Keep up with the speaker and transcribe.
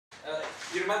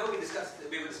You remember we were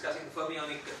discussing the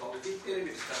fermionic conformal field theory,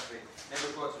 we discussed the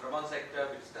Nebuchadnezzar sector,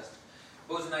 we discussed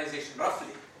bosonization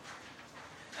roughly,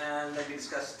 and then we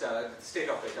discussed state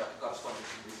operator correspondence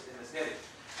in this theory.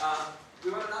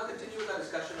 We want to now continue with our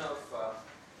discussion of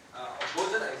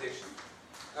bosonization,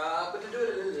 but to do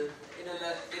it in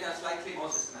a slightly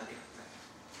more systematic manner.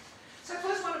 So I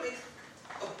first want to make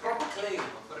a proper claim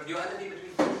for a duality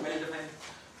between well-defined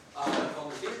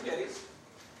conformal field theories,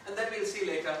 and then we'll see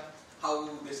later how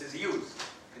this is used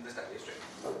in the study of strings.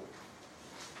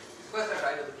 First, I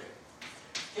write out the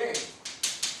claim.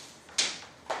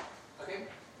 Okay,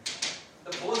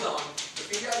 the boson, the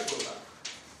periodic boson,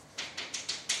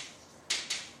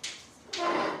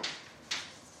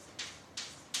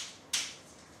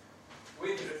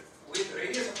 with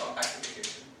radius of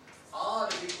compactification R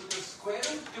is equal to square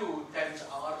root 2 times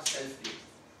R self d.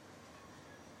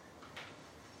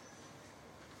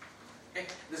 Okay,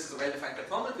 this is a well-defined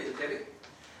conformal field theory,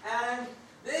 and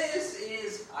this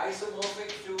is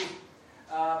isomorphic to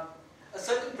a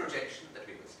certain projection that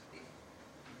we will study,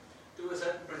 to a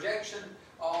certain projection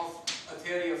of a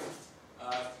theory of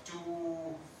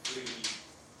two free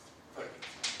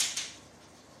vertices.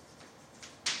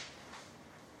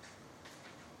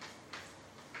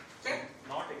 Okay?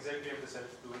 Not exactly of the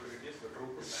self-dual radius, but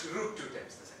root 2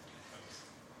 times the self.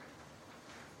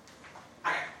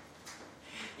 Okay.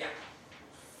 Yeah.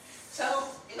 So,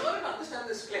 in order to understand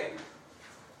this claim,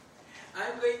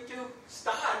 I'm going to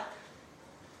start.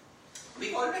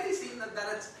 We've already seen that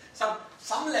there is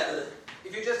some level,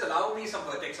 if you just allow me some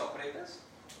vertex operators.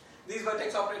 These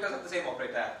vertex operators have the same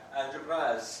operator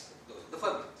algebra as the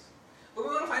fermions. But we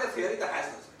want to find a theory that has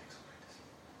those vertex operators.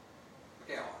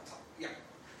 Okay, yeah,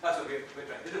 that's what we're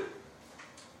trying to do.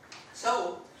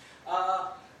 So,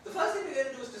 the first thing we're going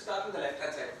to do is to start with the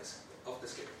left-hand side of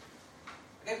this claim.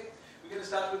 Okay? We're going to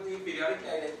start with the periodically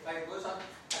identified boson,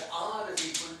 and R is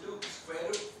equal to square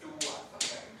root 2 alpha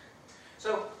prime.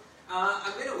 So,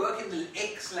 I'm going to work in the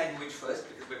X language first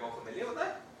because we're more familiar with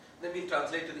that. Then we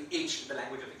translate to the H, the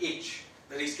language of H,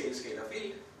 the rescaled scalar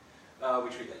field,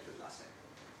 which we dealt with last time.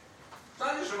 So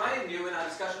I'll just remind you in our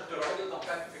discussion of toroidal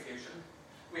compactification,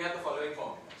 we had the following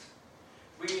formulas.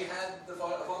 We had the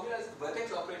formulas, the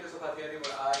vertex operators of our theory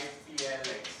were I, PL,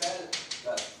 XL,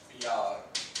 plus PR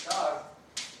star,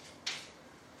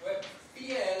 where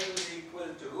PL was equal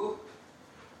to,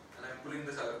 and I'm pulling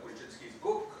this out of Kulczynski's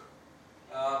book,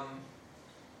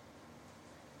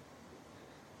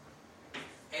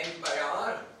 N by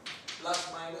R plus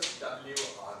minus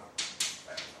WR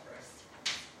by R.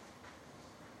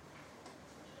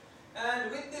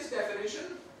 And with this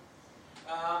definition,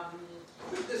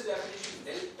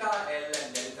 delta L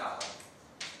and delta R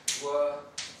were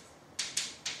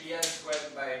PL squared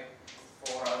by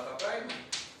 4 alpha prime,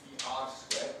 PR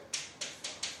squared by 4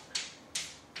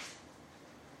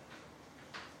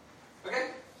 alpha prime. Okay?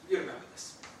 You remember this.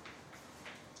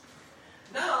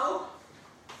 Now,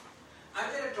 I'm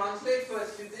going to translate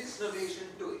firstly this notation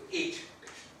to H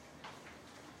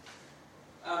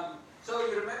notation. So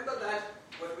you remember that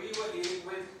what we were dealing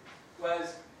with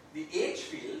was the H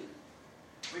field,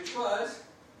 which was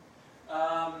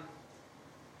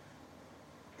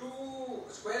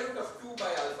square root of 2 by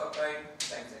alpha prime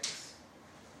times x.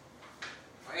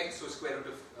 X was square root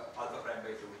of alpha prime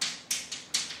by 2.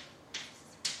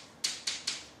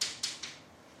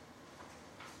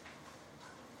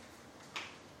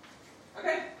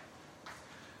 Okay,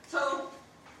 so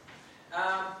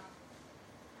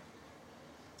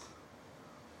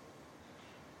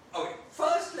okay.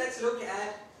 First, let's look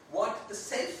at what the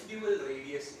self-dual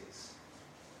radius is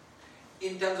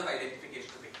in terms of identification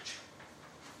of H.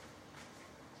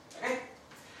 Okay,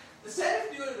 the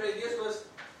self-dual radius was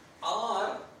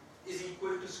R is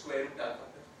equal to square root alpha,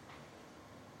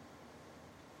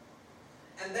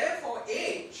 and therefore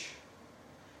H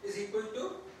is equal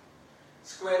to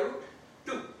square root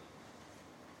 2.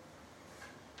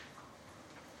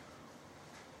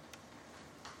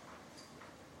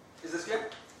 Is this clear?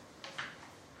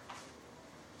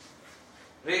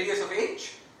 Radius of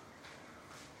H.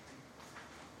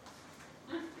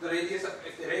 The radius of,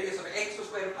 if the radius of X was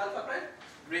square root alpha prime,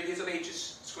 radius of H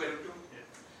is square root 2. Yeah.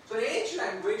 So in H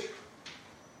language,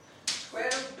 square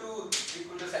root 2 is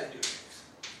equal to self-dual radius.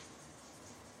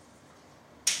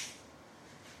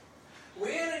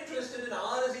 We are interested in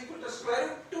R is equal to square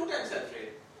root 2 times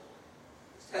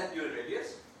self-dual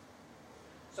radius.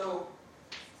 So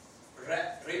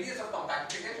radius of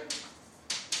compactification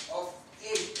of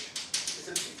H is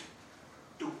simply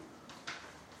 2.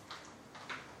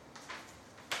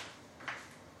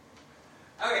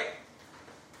 Okay.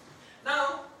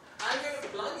 Now I'm going to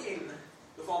plug in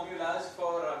the formulas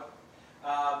for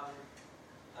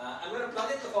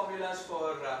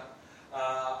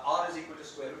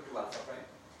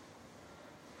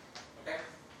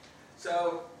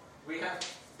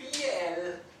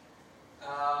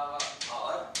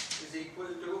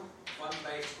equal to 1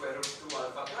 by square root 2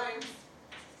 alpha prime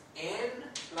n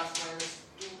plus minus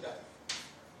 2w.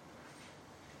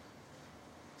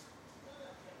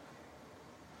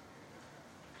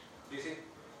 Do you see?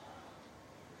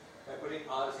 By putting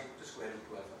r is equal to square root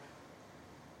 2 alpha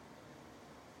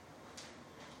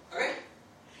prime. Okay?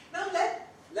 Now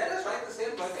let us write the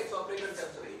same vertex operator in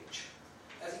terms of h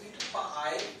as e to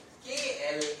pi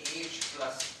klh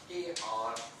plus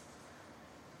kr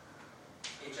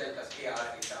hl plus kr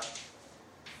hr.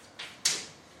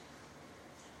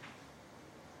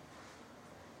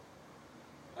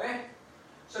 Okay?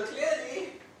 So clearly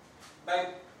by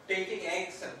taking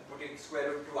x and putting square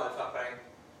root 2 alpha prime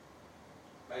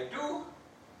by 2,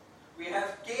 we have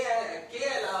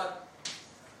klr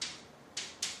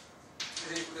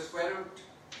is equal to square root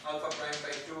alpha prime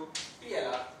by 2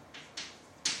 plr.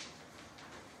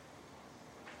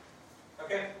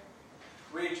 Okay?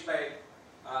 Which by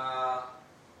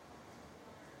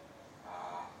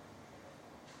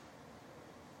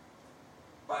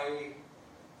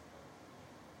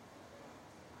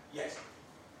yes.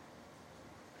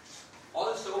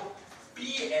 Also,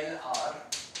 PLR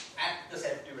at the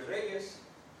self-dual radius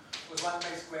was 1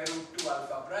 by square root 2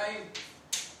 alpha prime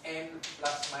n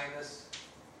plus minus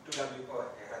 2w. Oh,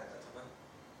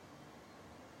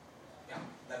 yeah,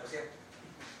 that was it.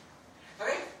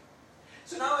 Okay?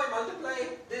 So now I multiply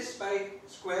this by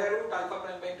square root alpha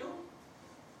prime by 2,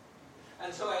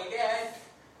 and so I get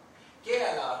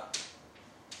KLR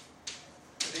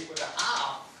is equal to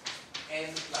half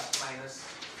n plus minus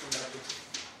 2w.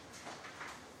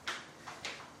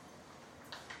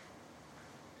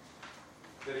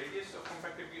 The radius of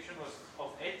compactification was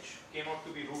of h came out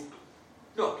to be root 2.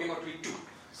 No, came out to be 2.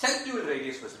 Self-dual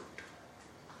radius was root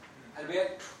 2. And we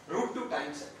had root 2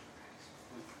 times self-dual radius.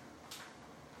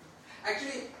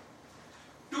 Actually,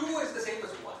 2 is the same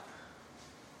as 1.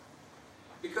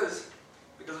 Because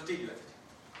of T duality.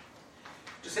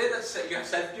 To say that you have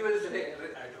self-dual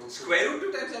square root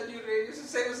 2 times self-dual radius is the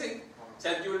same as saying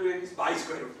self-dual radius by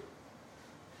square root 2.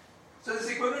 So this is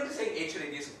equivalent to saying h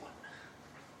radius is 1.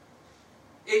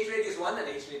 H radius 1 and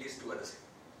h radius 2 are the same.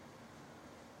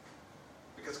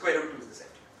 Because square root 2 is the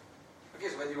self-dual. Okay,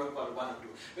 so whether you want to call it 1 or 2,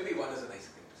 maybe 1 is a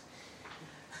nicer thing to say.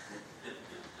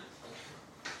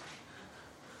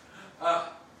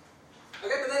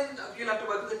 Okay, but then you'll have to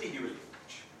work with the T duality.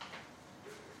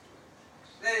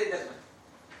 It doesn't matter.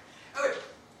 Okay,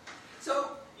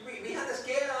 so we had the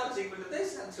KLR is equal to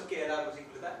this, and so KLR was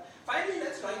equal to that. Finally,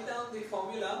 let's write down the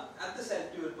formula at the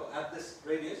self-dual, at this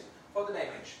radius for the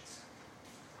dimensions.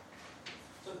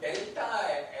 So delta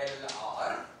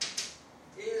LR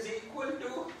is equal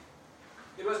to,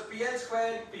 it was PL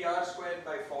squared, PR squared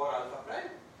by 4 alpha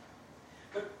prime.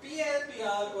 But PL,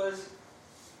 PR was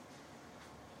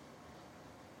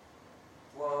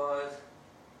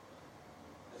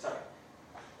sorry,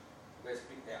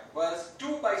 was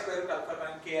 2 by square root alpha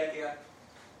prime KL, KR.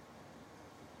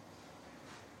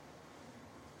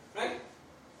 Right?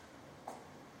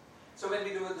 So when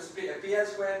we do this PL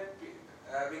squared,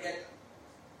 we get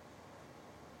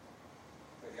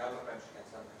the alpha prime should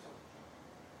cancel out.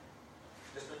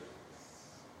 Just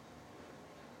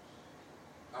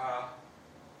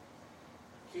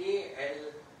KL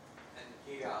and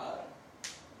KR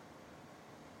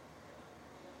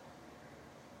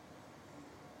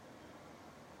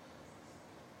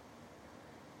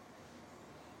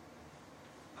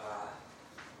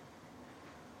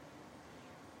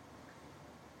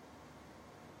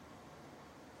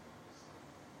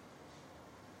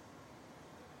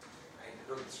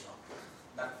I wrote this wrong.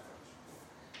 That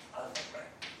alpha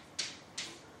prime.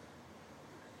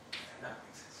 That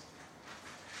makes sense.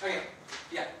 Okay,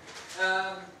 yeah.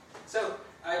 So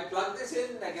I plug this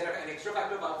in, I get an extra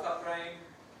factor of alpha prime,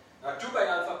 2 by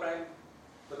alpha prime,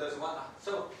 so there's 1.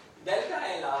 So delta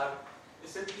LR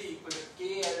is simply equal to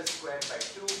KL squared by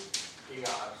 2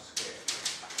 KR squared.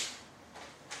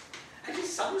 Actually,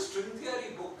 some string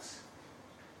theory books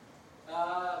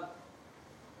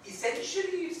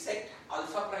essentially set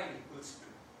alpha prime equals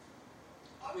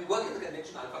 2. We work in the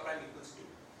convention alpha prime equals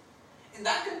 2. In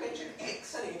that convention,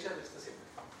 x and h are just the same.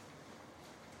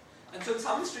 And so in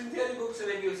some string theory books,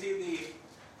 when you see the,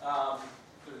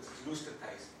 for instance,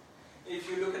 Looster-Theis, if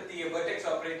you look at the vertex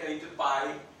operator e to the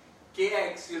pi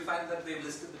kx, you'll find that they've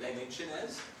listed the dimension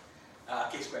as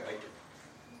k squared by 2.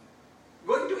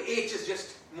 Going to h is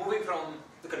just moving from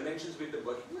the conventions we've been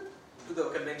working with to the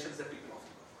conventions that people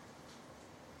often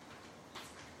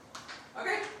work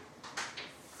with. Okay?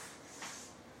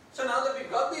 So now that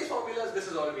we've got these formulas, this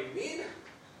is all we need.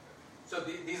 So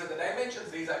these are the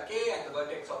dimensions, these are k, and the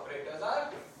vertex operators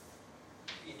are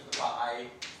e to the pi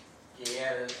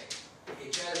kl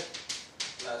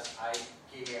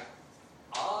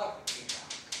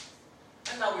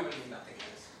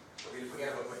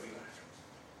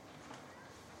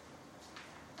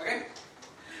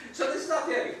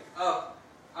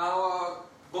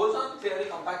theory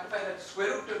compactified at square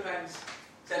root 2 times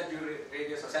self-unit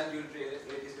radius or self-unit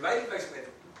radius divided by square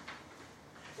root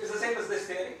 2 is the same as this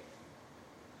theory,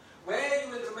 where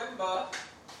you will remember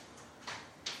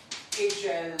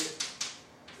HL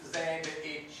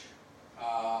ZH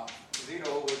 0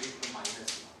 will equal to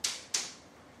minus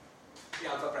 1. The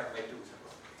alpha prime by 2 is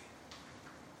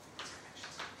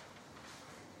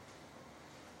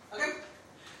okay?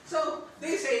 So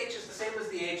this H is the same as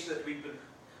the H that we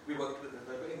worked with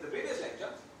in the previous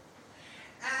lecture.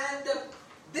 And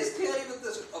this theory of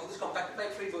this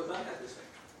compactified free boson has this spectrum.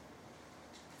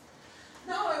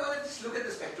 Now I want to just look at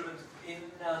the spectrum in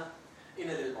a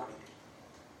little more detail.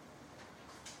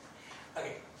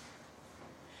 Okay.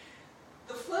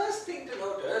 The first thing to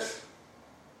notice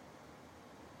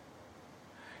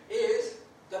is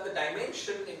that the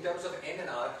dimension in terms of n and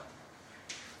r,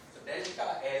 so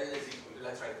delta L is equal to,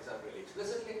 let's write this up really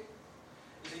explicitly,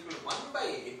 is equal to 1 by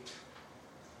 8.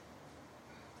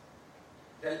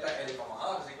 Delta L comma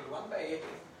r is equal to 1 by 8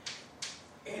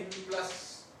 n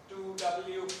plus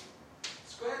 2w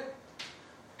squared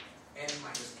n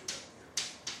minus 2w.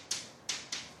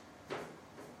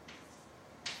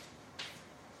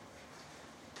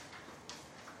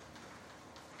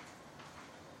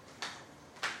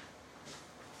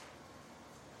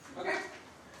 Okay?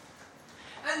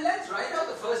 And let's write out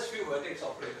the first few vertex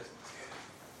operators.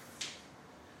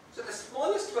 So the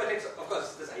smallest vertex, of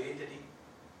course, is this identity.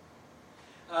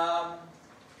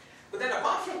 But then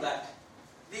apart from that,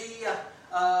 the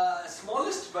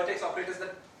smallest vertex operators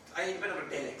that I even have a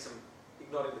del x, I'm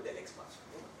ignoring the del x parts.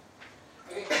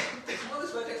 Okay, the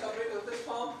smallest vertex operators of this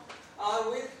form are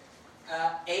with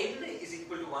n is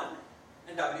equal to 1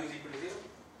 and w is equal to 0.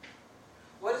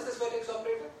 What is this vertex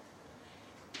operator?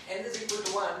 N is equal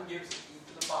to 1 gives e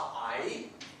to the power I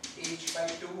h by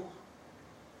 2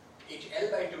 hl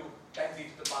by 2 times e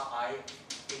to the power I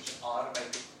hr by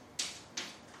 2.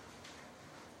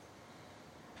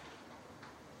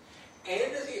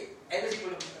 N is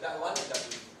equal to 1 and w is equal to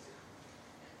 0.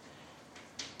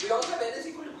 We also have n is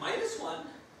equal to minus 1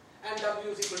 and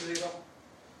w is equal to 0.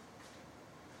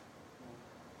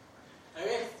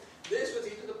 Okay, this was e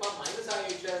to the power minus I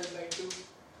hl by 2, e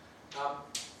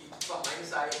to the power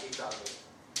minus I hr by 2.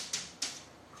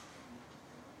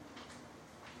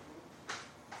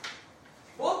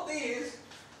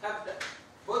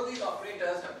 Both these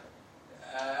operators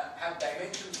have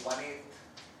dimensions 1/8.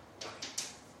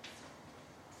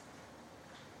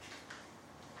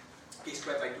 P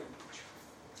squared by 2.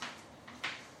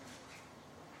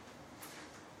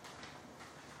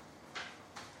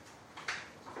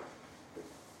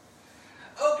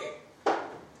 Okay.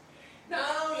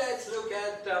 Now let's look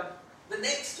at the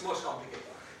next most complicated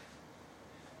operator.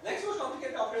 Next most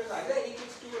complicated operator is either n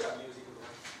equals 2 or w is equal to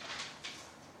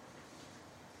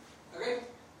 1. Okay?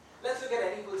 Let's look at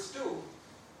n equals 2.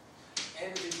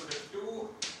 N is equal to 2,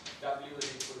 w is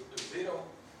equal to 0.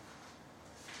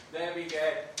 There we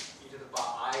get e to the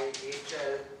power I hl, e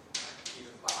to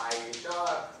the power I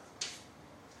hr,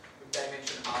 with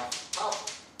dimension half.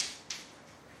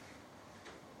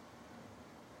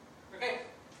 Okay?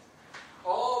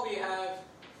 Or we have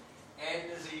n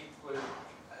is equal to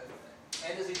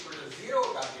 0,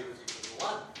 w is equal to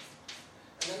 1.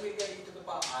 And then we get e to the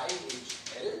power I hl,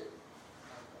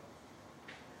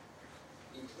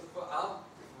 e to the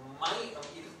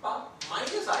power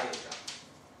minus I hr.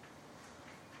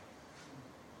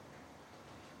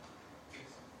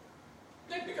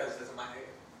 Because there's a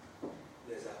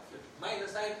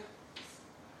minus sign,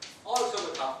 also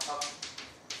with half.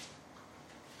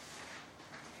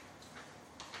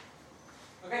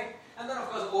 Okay, and then of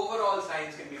course overall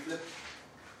signs can be flipped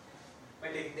by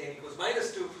taking n equals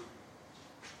minus 2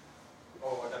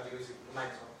 or w is equal to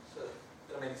minus 1. So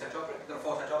there are many such operators. There are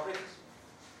 4 such operators.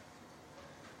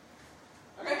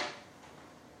 Okay,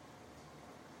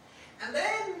 and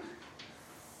then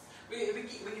we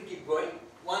can keep going.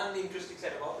 One interesting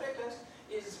set of operators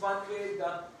is one with,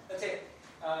 let's say,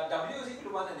 w is equal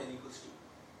to 1 and n equals 2.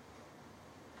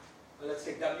 Well, let's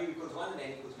take w equals 1 and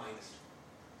n equals minus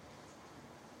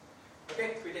 2. Okay,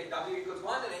 if we take w equals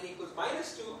 1 and n equals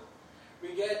minus 2,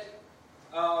 we get,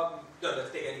 no, let's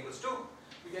take n equals 2,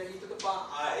 we get e to the power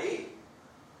I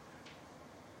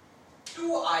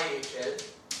 2ihl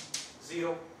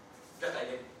 0, just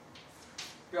identity.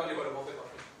 Purely holomorphic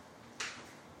operator.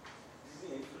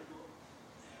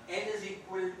 N is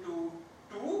equal to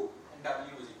 2 and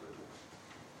w is equal to 2.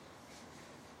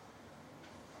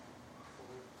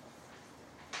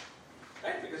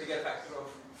 Right? Because you get a factor of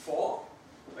 4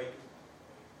 by 2.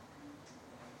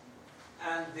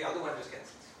 And the other one just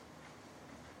cancels.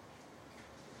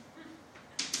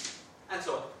 And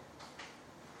so on.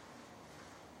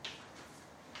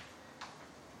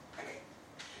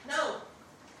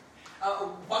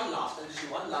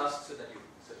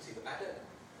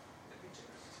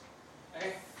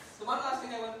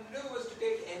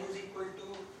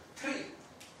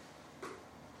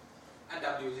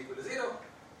 W is equal to 0.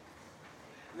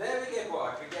 Then we get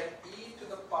what? We get e to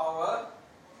the power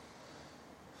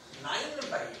 9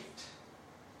 by 8.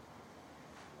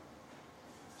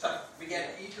 Sorry, we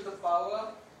get e to the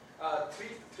power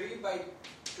 3 by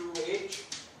 2h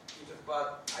e to the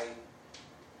power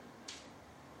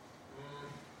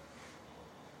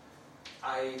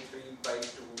I 3 by 2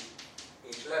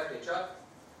 h left, h up.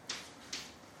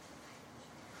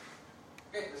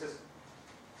 Okay, this is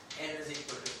n is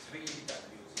equal to 3, w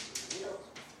is equal to 0.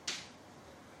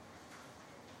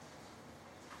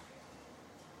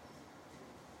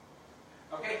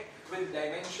 Okay, with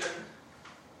dimension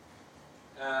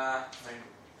 9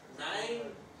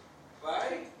 by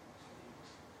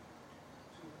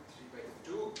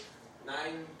 2,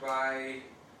 9 by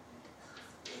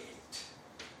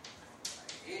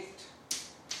 8.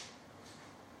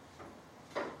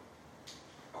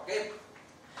 Okay.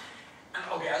 And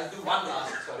okay, I'll do one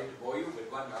last, sorry to bore you with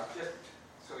one last, just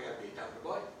so we have data on the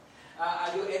board.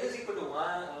 I'll do n is equal to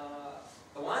 1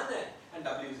 and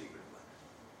w is equal to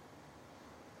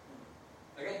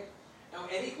 1. Okay? Now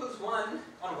n equals 1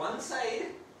 on one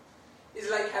side is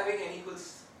like having n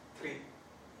equals 3,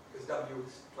 because w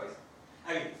is twice.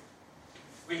 I mean,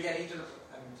 we get e to the,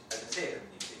 as I say,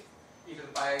 e to the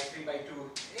power 3 by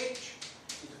 2 h,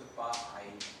 e to the power I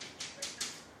h by 2.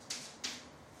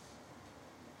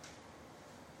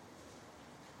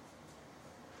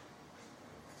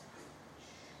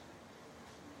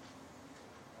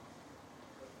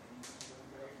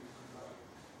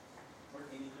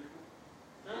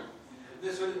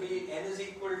 This will be n is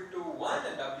equal to 1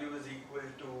 and w is equal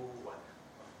to 1.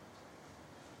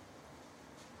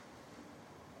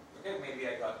 Okay, maybe I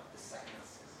got the second.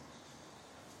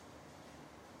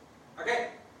 Okay,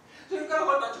 so you've got a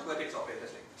whole bunch of vertex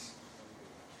operators like this.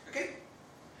 Okay,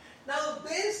 now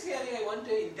this theory I want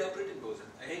to interpret in Boson,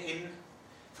 in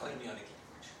fermionic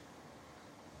language.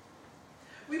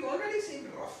 We've already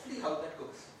seen roughly how that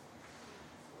goes.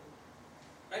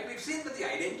 Right, we've seen that the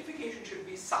identification should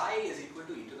be psi is equal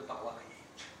to e to the power I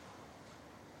h.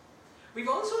 We've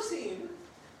also seen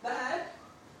that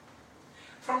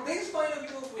from this point of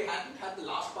view, if we hadn't had the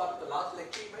last part of the last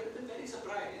lecture, you might have been very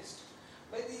surprised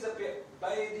by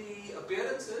the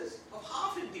appearances of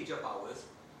half integer powers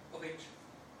of h.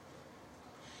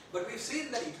 But we've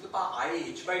seen that e to the power I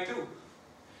h by 2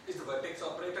 is the vertex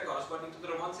operator corresponding to the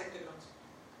Ramon sectagrams.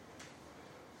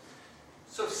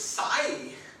 So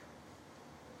psi,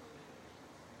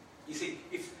 you see,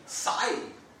 if psi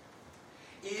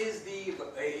is e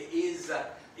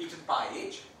to the power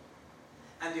h,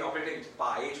 and the operator e to the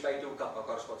power h by 2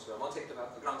 corresponds to the Ramon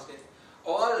sectagram state,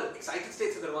 all excited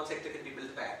states in the Ramon sector can be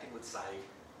built by acting with psi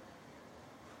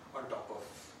on top of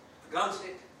the ground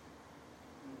state.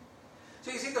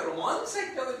 So you see, the Ramon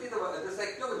sector will be the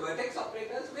sector with vertex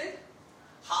operators with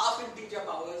half integer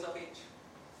powers of h.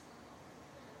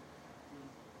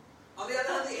 On the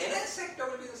other hand, the NS sector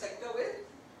will be the sector with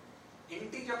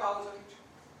integer powers of h.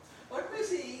 What we're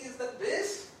seeing is that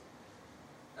this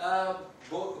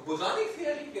bosonic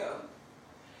theory here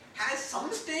has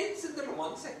some states in the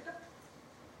Ramon sector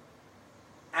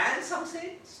and some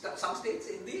states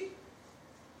in the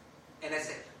NS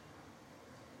sector.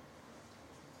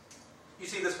 You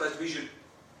see this first visual.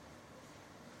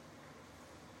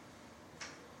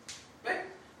 Right?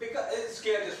 Because it's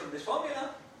clear just from this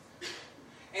formula.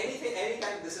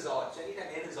 Anytime this is odd, so anytime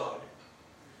n is odd,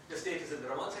 the state is in the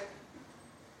Ramon sector.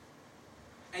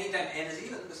 Anytime n is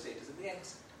even, the state is in the NS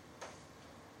sector.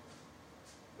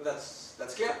 Well,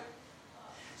 that's clear.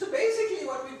 So basically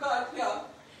what we've got here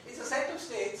is a set of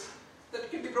states that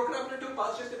can be broken up into two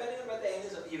parts just depending on whether n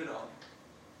is even or odd.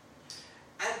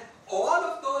 And all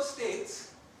of those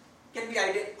states can be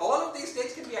all of these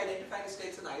states can be identified as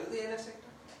states in either the NS sector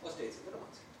or states in the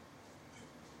Ramon sector.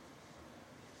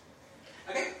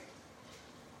 Okay?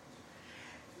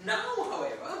 Now,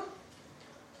 however,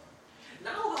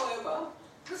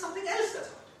 there's something else that's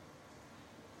odd.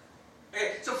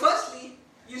 Okay, so firstly,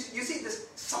 you see this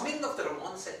summing of the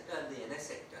Ramon sector and the NS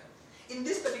sector. In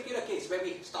this particular case, where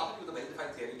we started with a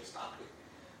well-defined theory to start with,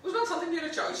 was not something we had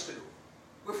a choice to do.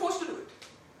 We're forced to do it.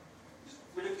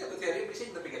 We're looking at the theory and we're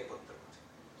saying that we get put through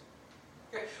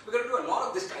it. Okay, we're going to do a lot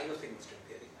of this kind of thing in string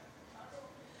theory.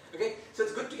 Okay, so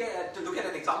it's good to look at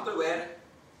an example where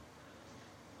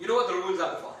you know what the rules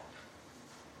are beforehand.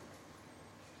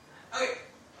 Okay,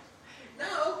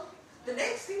 now the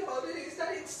next thing about it is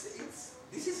that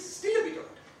this is still a bit odd.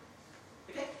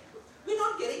 Okay, we're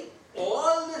not getting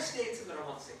all the states in the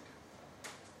Ramon sector,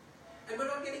 and we're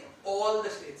not getting all the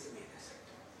states in the NS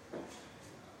sector.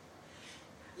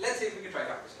 Let's see if we can try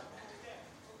to understand that.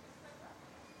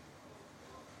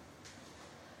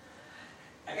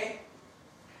 Okay?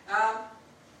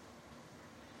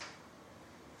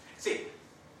 See,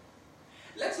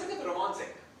 let's look at the Ramon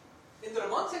sector. In the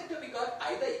Ramon sector, we got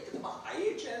either e to the power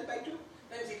IHL by 2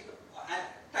 times e to the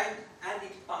times and e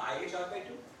to the power IHR by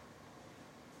 2,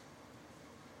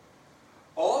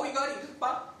 or we got e to the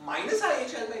power minus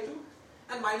IHL by 2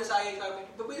 and minus IHR by 2.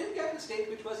 But we didn't get a state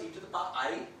which was e to the power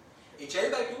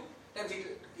IHL by 2 times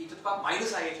e to the power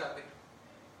minus IHR by 2.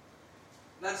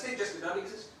 That state just did not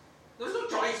exist. There was no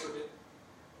choice with it.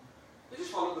 We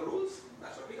just followed the rules.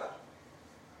 That's what we got.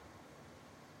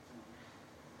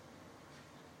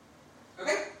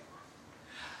 Okay?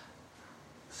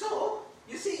 So,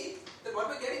 you see that what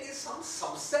we're getting is some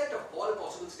subset of all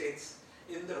possible states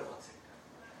in the Ramon sector.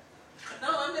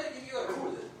 Now I'm going to give you a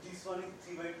rule. This one is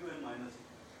 3 by 2 and minus.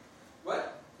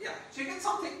 What? Yeah. So you get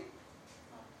something.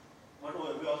 But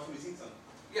we're also missing something.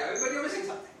 Yeah, but you're missing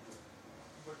something.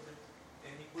 But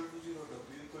n equal to 0,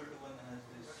 w equal to 1 has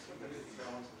this.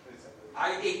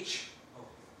 IH. Oh.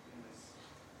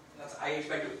 That's IH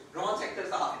by 2. Ramon sector is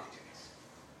the half integer case.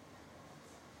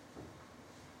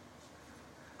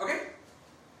 Okay?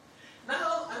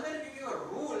 Now I'm going to give you a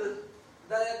rule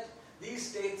that these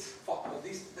states,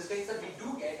 the states that we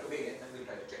do get away, and then we'll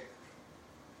try to check.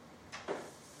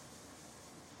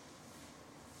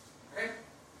 Okay?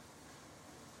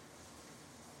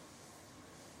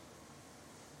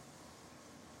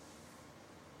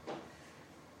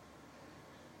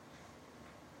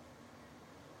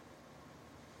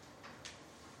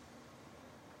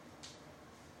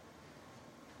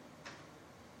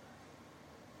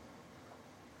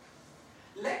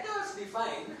 Let us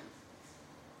define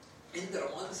in the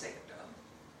Ramon sector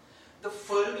the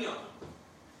fermion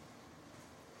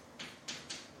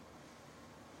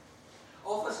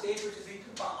of a state which is e to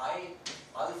the power I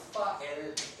alpha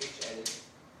L HL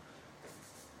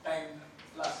time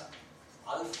plus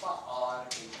alpha R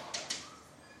HR.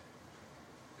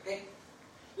 Okay?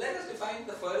 Let us define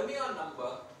the fermion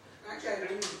number. Actually, I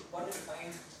really want to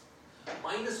define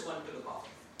minus 1 to the power.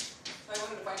 So I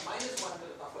want to define minus 1 to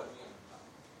the power fermion.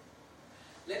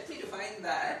 Let me define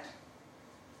that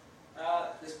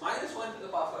this minus 1 to the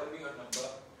power fermion number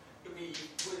to be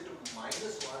equal to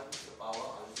minus 1 to the power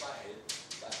alpha L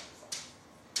plus alpha.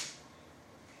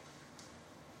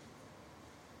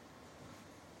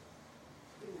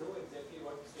 We know exactly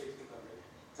what states we come in.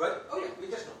 What? Oh yeah, we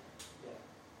just know. Yeah.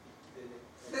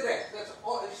 They're there. That's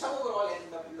all. Some overall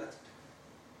n w. That's it.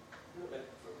 No, like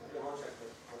Ramon sector,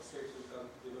 what states will come,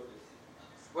 we know this.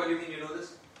 What do you mean you know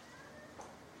this?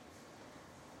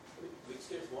 Which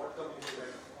states won't come into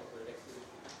that exposition?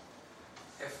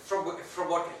 From what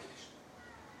calculation?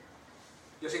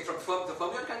 You're saying from the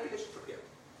fermion calculation from here?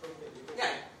 From there, you can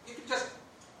Yeah, you can just,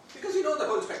 because you know the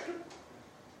whole spectrum,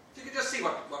 you can just see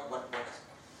what is.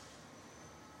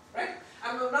 Right?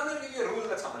 I'm not going to give you a rule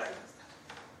that summarizes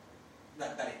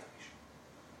that information.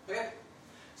 Okay?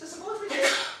 So suppose we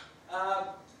take,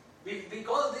 we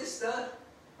call this the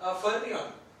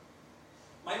fermion,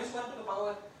 minus 1 to the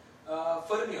power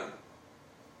fermion.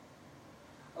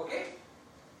 Okay?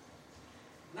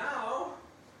 Now,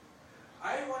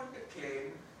 I want to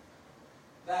claim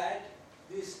that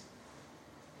this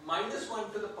minus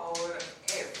 1 to the power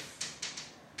f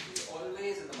is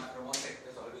always in the Ramon sector,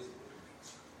 is always equal to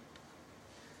minus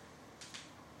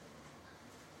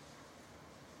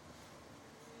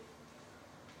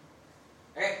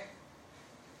 1. Okay?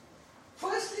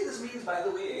 Firstly, this means, by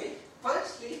the way,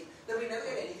 that we never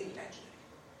have anything imaginary.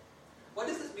 What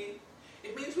does this mean?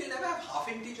 It means we'll never have half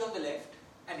integer on the left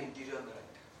and integer on the right.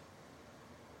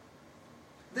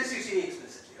 This you see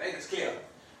explicitly, right? It's clear.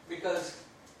 Because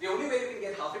the only way we can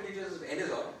get half integers is n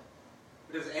is odd.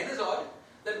 But if n is odd,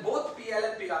 then both PL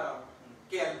and PR are odd.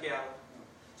 KL and KR are odd.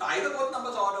 So either both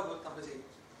numbers are odd or both numbers are equal.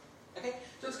 Okay?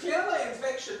 So it's clear by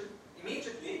inspection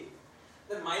immediately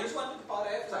that minus 1 to the power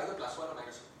f is either plus 1 or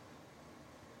minus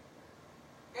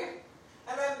 1. Okay?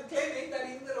 And I'm claiming that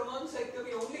in the Ramon sector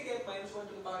we only get minus 1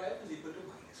 to the power f is equal to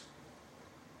minus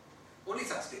 1. Only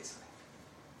such states are.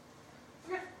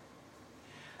 Okay?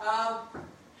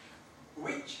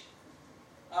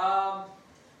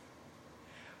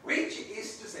 Which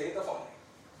is to say the following.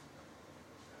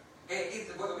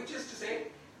 Which is to say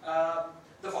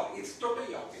the following. It's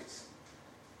totally obvious.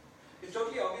 It's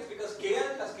totally obvious because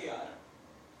KL plus KR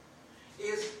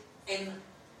is n.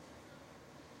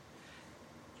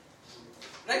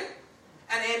 Right?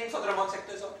 And n for the Ramon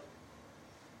sector is odd.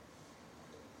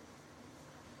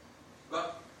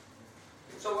 Got?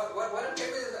 So what I'm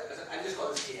saying is that I'll just call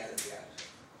this KL and KR.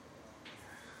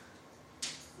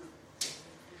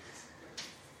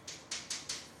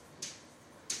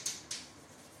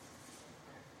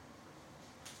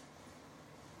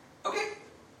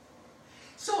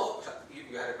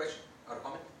 you had a question or a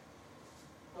comment?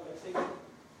 No, let's say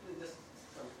just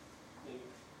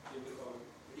maybe comment.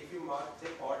 If you mark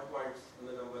say odd points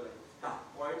on the number line,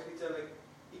 points which are like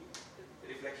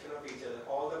reflection of each other,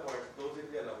 all the points, those will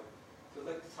be allowed. So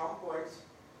like some points,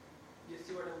 you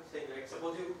see what I'm saying, right?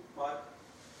 Suppose you mark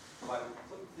 1.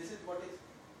 So this is what is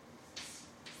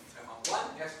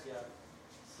 1, yes. yeah.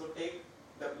 So take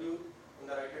W on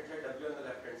the right hand side, W on the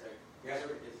left hand side. Yes.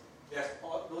 Whatever it is. Yes.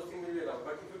 All those things will be allowed.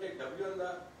 But if you take W on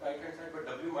the right hand side but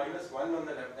W minus 1 on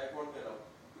the left, that won't be allowed.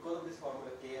 Because of this formula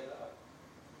K and R.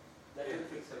 That will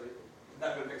fix everything.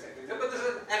 That will fix everything. But this is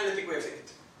an analytic way of saying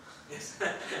it. Yes.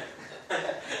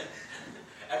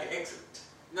 Okay, excellent.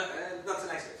 No, that's a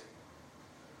nice way.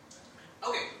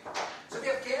 Okay, so we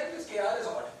have K plus KR is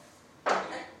odd.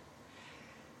 Okay.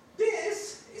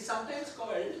 This is sometimes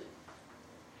called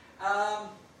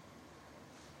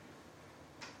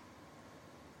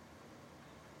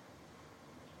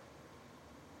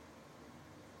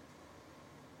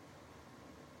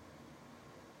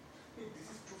This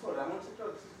is true for Raman sector,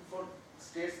 or this is true for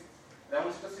states,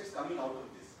 Raman sector states coming out of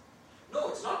this. no,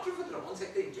 it's not true for the Ramon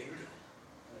sector in general.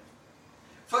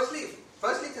 Firstly,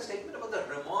 it's a statement about the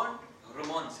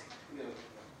Ramon sector. Yeah.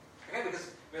 Okay,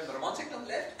 because we have the Ramon sector on the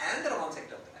left and the Ramon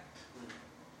sector on the right.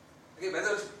 Okay,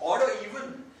 whether it's odd or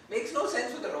even makes no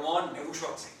sense with the Ramon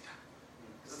Neuschwann sector.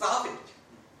 Because it's a half integer.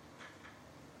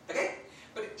 Okay?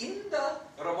 But in the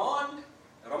Ramon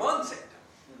sector,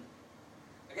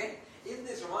 okay, in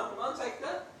this Ramon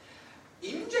sector,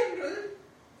 in general,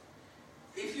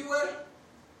 if you were,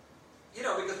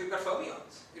 because we've got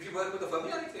fermions, if you work with the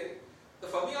fermionic theory,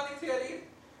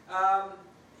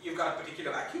 you've got a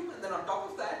particular vacuum, and then on top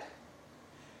of that,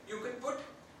 you can put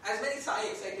as many psi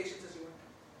excitations as you want.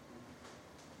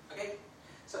 Okay?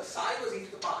 So psi was e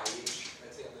to the power h,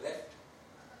 let's say on the left,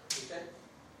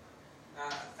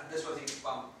 and this was e to the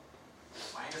power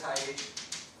minus IH.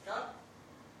 Yeah?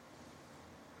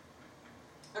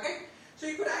 Okay? So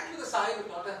you could act with a psi but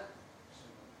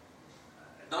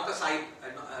not a psi,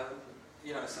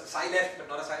 psi left but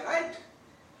not a psi right.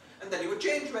 And then you would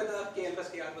change whether KL plus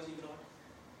KR was even or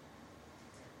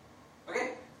not.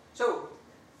 Okay? So,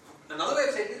 another way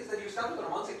of saying it is that you start with a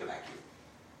Ramon sector vacuum.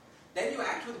 Then you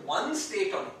act with one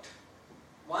state on it.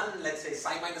 One, let's say,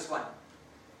 psi minus 1,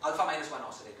 alpha minus 1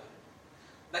 oscillator on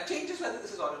it. That changes whether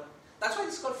this is odd or not. That's why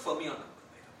it's called fermion number.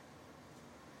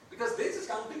 Because this is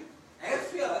counting,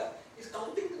 F here is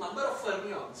counting the number of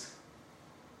fermions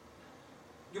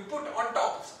you put on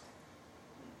top of something.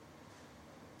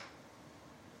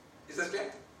 Is this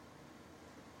clear?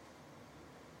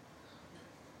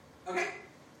 Okay?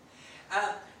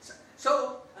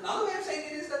 So, another way of saying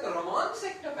it is that the Ramon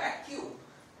sector vacuum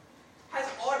has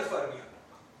odd fermion number.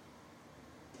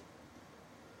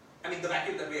 I mean, the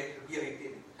vacuum that we are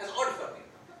maintaining has odd fermion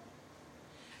number.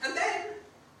 And then,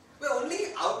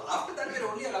 after that, we're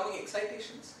only allowing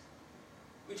excitations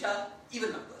which are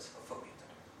even numbers of fermions.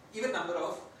 Even number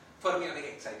of fermionic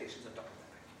excitations on top of that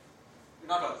vacuum. We're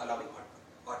not allowing odd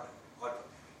fermions.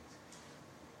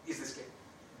 Is this clear?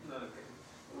 No, okay.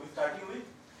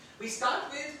 We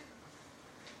start with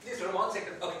this Ramon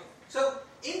sector. Okay. So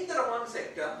in the Ramon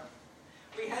sector,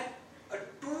 we had a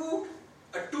two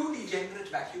degenerate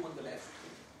vacuum on the left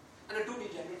and a 2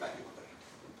 degenerate vacuum on the right.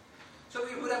 So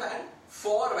we would have had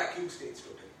 4 vacuum states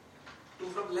totally. 2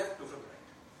 from the left, 2 from the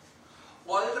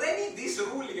right. Already this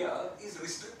rule here is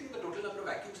restricting the total number of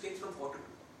vacuum states from 4 to 2.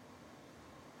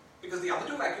 Because the other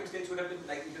 2 vacuum states would have been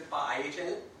like e to the power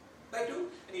IHL by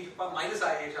 2 and e to the power minus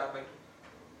IHR by 2.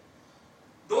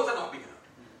 Those are not being allowed.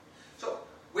 So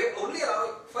we're only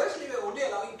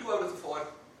allowing 2 out of the 4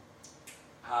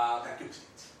 vacuum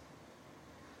states.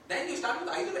 Then you start with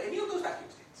either any of those vacuum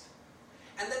states.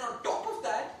 And then on top of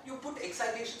that, you put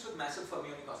excitations with massive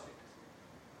fermionic oscillators.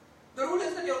 The rule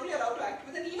is that you're only allowed to act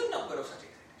with an even number of such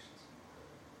excitations.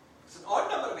 It's an odd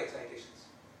number of excitations.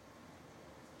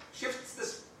 Shifts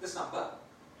this number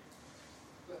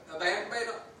by an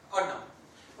odd number.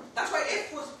 That's why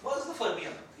F was the fermion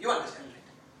number. You understand, right?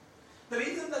 The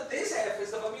reason that this F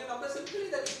is the fermion number is simply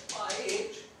that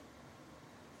IH,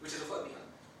 which is a fermion,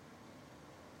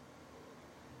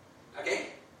 okay,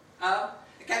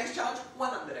 it carries charge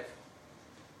 1 under F.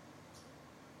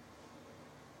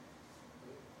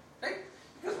 Right?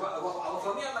 Because our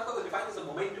fermion number was defined as the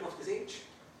momentum of this H.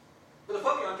 But the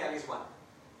fermion carries 1.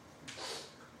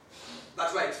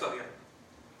 That's why it's fermion.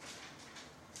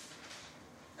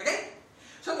 Okay?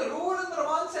 So the rule in the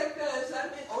Ramon sector is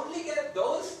that we only get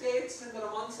those states in the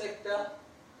Ramon sector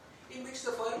in which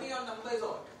the fermion number is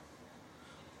odd.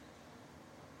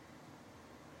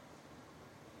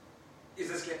 Is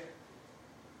this clear?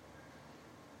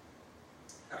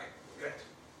 Okay, great.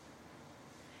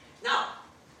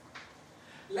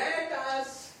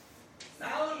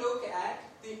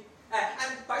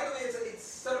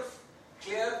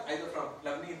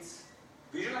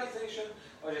 calculation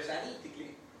or just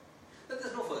analytically, then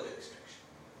there's no further restriction.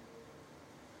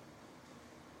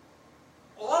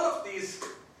 All of these,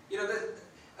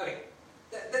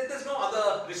 there's no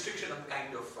other restriction on the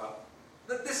kind of,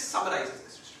 this summarizes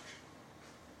this restriction.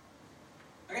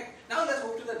 Okay, now let's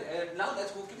move to the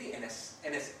NS.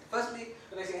 Firstly,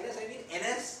 when I say NS, I mean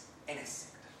NS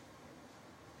sector.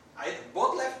 Either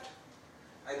both left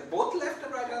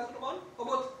and right hand one, or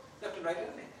both left and right hand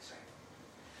NS, right?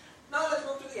 Now let's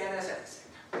move to the NS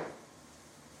sector.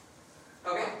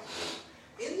 Okay,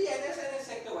 in the NS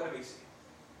sector, what do we see?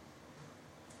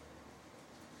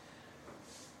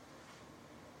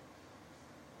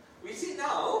 We see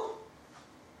now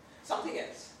something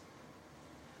else.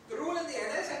 The rule in the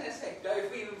NS sector,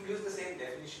 if we use the same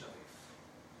definition of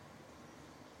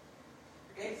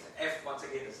f, okay, so f once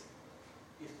again is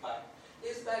pi,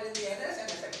 is that in the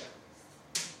NS sector,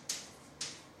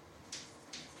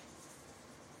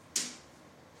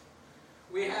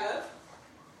 we have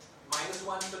minus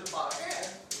 1 to the power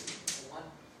f, 1.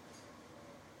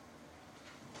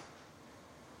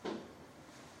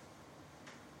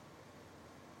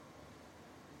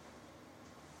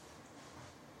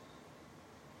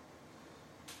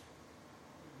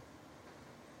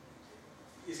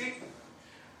 You see?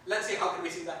 Let's see how can we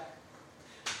see that.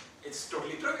 It's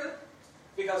totally trivial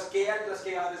because Kn plus Kr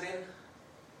is n,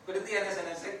 but in the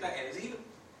NS sector n is even,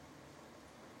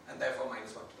 and therefore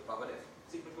minus 1 to the power f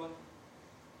is equal to 1.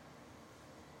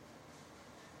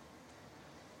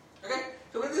 Okay,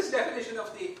 so with this definition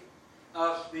of the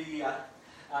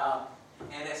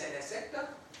NS sector,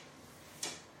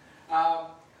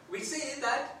 we say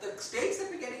that the states that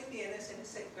we're getting in the NS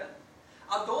sector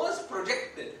are those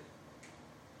projected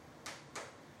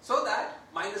so that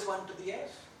minus 1 to the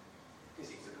f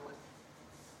is equal to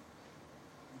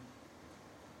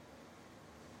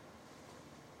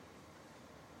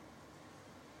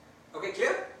 1. Okay,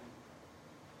 clear?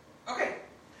 Okay,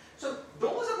 so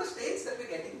those are the states that we're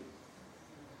getting.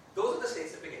 Those are the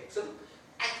states that we're getting. So the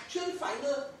actual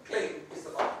final claim is the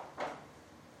following.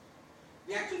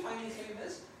 The actual final claim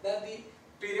is that the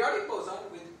periodic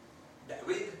boson with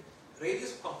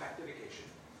radius of compactification,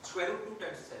 square root 2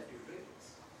 times the self-tuned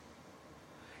radius,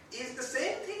 is the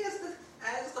same thing as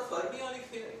the fermionic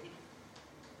theory.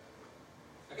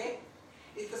 Okay?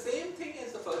 It's the same thing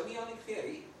as the fermionic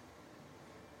theory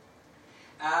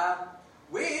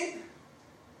with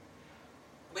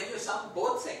when you sum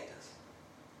both sectors,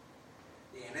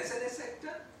 the NS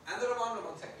sector and the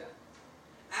Raman sector,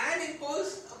 and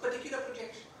impose a particular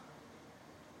projection.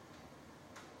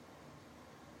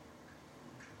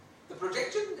 The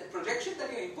projection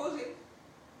that you're imposing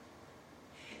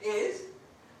is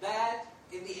that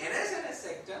in the NS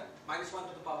sector, minus 1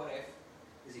 to the power f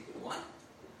is equal to 1.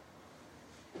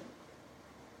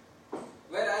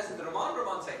 Whereas in the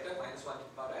Raman sector, minus 1 to the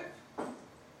power f,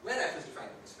 where f is defined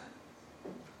in this manner,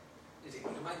 is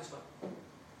equal to minus 1.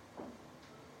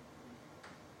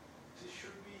 This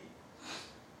should be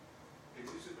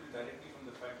deducible directly from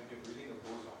the fact that you're building a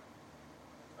boson.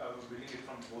 Building it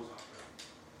from boson.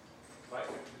 Why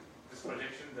this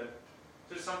projection that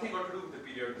there's something got to do with the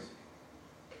periodicity.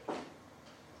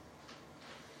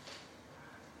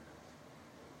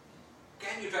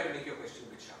 Can you try to make your question a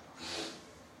bit sharper?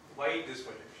 Why this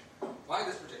projection? Why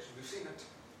this projection? We've seen it.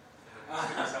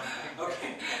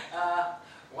 Okay.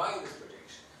 Why this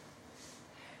projection?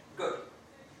 Good.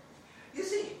 You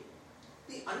see,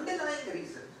 the underlying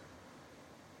reason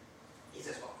is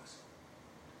as follows.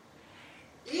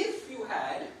 If you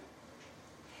had,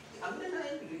 the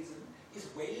underlying reason is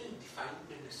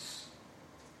well-definedness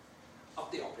of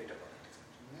the operator product,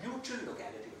 mutual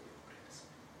locality of the operators.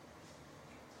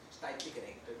 It's tightly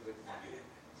connected with modular.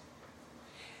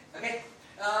 Okay.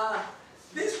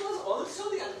 This was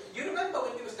also you remember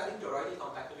when we were studying toroidal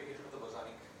compactification of the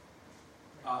bosonic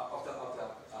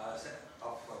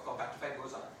of compactified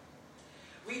boson.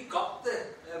 We got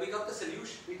the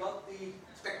solution. We got the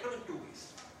spectrum in two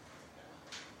ways.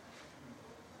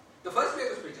 The first way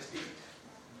was we just did it.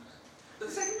 But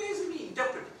the second way is we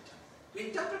interpreted it. We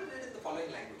interpreted it in the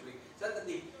following language. We said that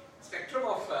the spectrum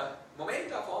of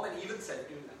momenta form an even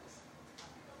self-tuned lattice.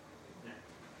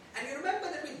 And you remember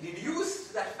that we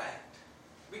deduced that fact.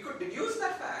 We could deduce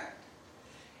that fact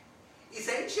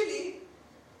essentially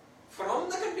from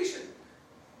the condition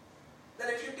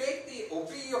that if you take the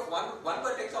OP of one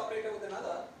vertex operator with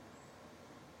another,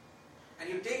 and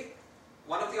you take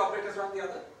one of the operators around the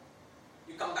other,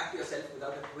 you come back to yourself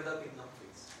without being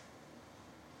phase.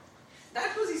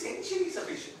 That was essentially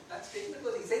sufficient. That statement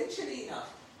was essentially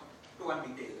enough to one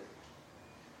detail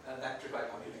that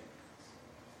required modulating.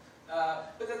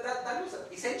 But that was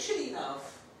essentially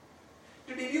enough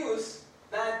to deduce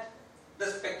that the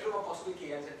spectrum of possible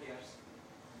KIs and KRs.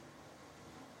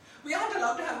 We aren't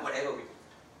allowed to have whatever we want.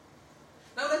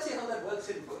 Now let's see how that works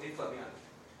in Fermion.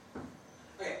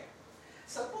 Okay.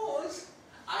 Suppose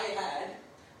I had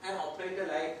an operator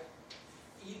like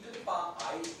e to the power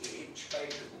I h by 2,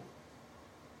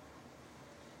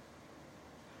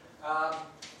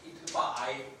 e to the power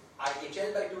I h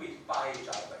l by 2, e to the power h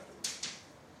r by 2,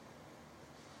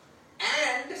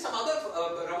 and some other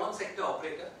Raman sector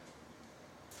operator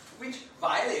which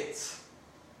violates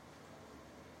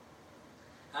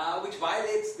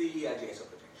the JSO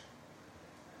projection,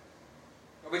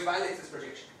 which violates this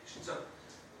projection condition. So,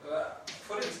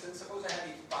 for instance, suppose I have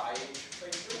e to the power I h by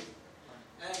 2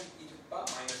 and e to the power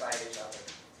minus I h r by 2.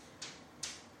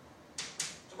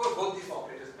 Suppose both these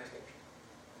operators in my spectrum.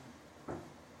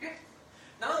 Okay.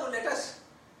 Now let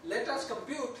us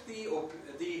compute the OP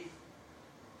of these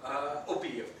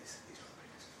operators.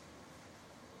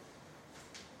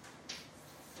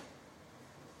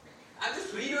 I'm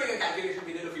just redoing a calculation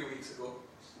we did a few weeks ago,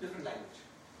 different language.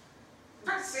 In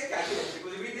fact, same calculation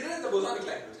because we did it in the bosonic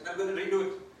language, and I'm going to redo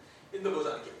it in the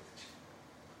bosonic language.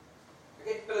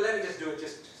 Okay, but let me just do it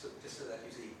just so that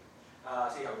you see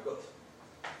how it goes.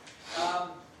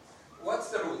 What's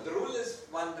the rule? The rule is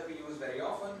one that we use very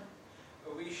often.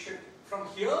 We should, from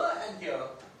here and here,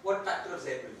 what factor of z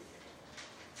will we get?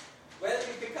 Well,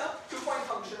 we pick up 2-point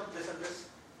function of this and this,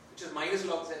 which is minus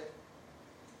log z.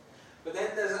 But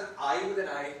then there's an I with an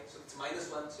I, so it's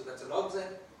minus 1, so that's a log z.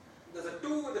 There's a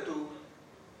 2 with a 2,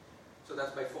 so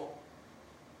that's by 4.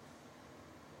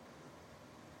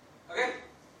 Okay?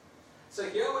 So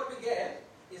here what we get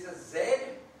is a z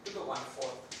to the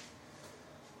 1/4.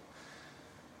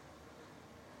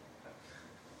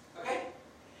 Okay?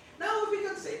 Now if we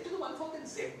got z to the 1/4 and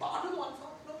z bar to the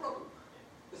 1/4, no problem.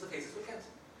 Because the phases will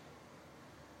cancel.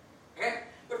 Okay?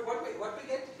 But what we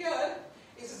get here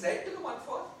is z to the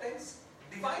 1/4 times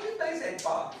divided by z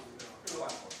bar to the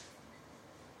 1/4.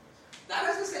 That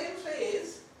has the same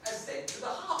phase as z to the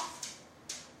 1/2,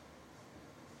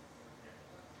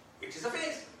 which is a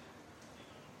phase.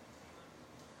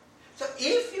 So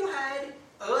if you had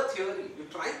a theory, you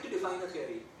tried to define a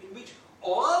theory in which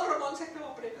all Raman sector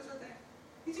operators are there,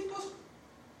 it's impossible.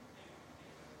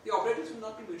 The operators will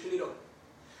not be mutually rho.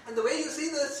 And the way you see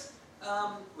this,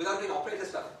 without doing operator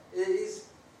stuff, is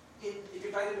if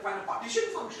you try to define a partition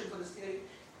function for this theory,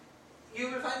 you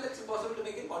will find that it's impossible to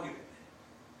make it modular.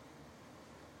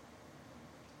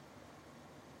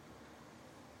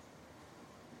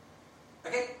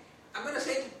 Okay, I'm going to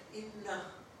say it in.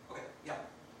 Okay, yeah.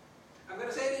 I'm going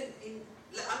to say it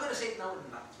I'm going to say it now in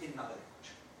another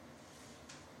language.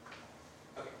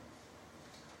 Okay.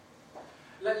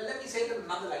 Let me say it in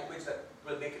another language that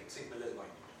will make it seem a little more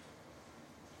intuitive.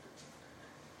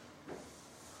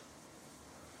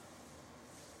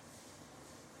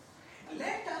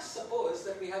 Let us suppose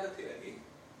that we have a theory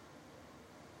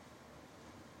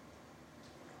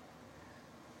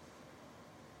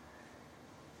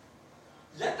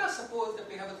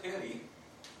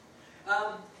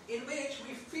in which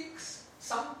we fix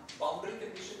some boundary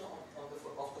condition of the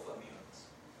fermions.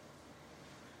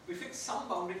 We fix some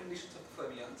boundary conditions of the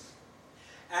fermions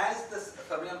as the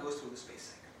fermion goes through the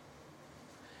space cycle.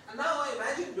 And now I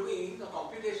imagine doing a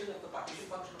computation of the partition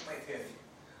function of my theory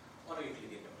on a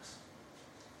Euclidean torus.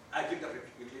 I picked up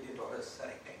Euclidean torus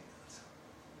rectangles.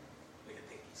 We can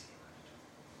think easily about it.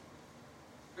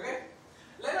 Okay?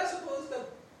 Let us suppose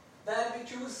that we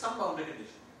choose some boundary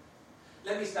condition.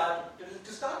 Let me start.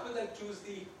 To start with, I'll choose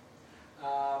the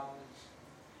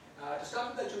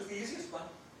easiest one.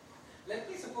 Let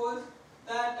me suppose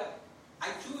that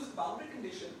I choose the boundary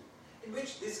condition in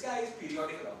which this guy is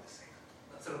periodic around this cycle.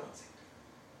 That's the Riemann cycle.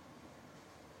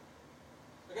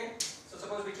 Okay? So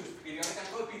suppose we choose periodic and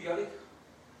for periodic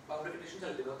boundary conditions,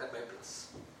 I'll denote that by plus.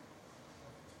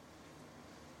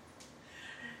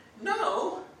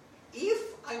 Now,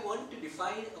 if I want to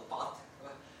define a path,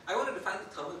 I want to define the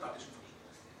thermal partition function.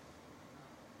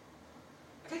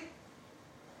 Okay?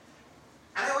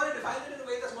 And I want to define it in a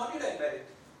way that's modular invariant.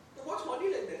 Now what's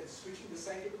modular invariant? Switching this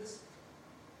side to this.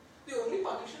 The only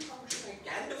partition function I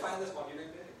can define as modular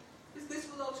invariant is this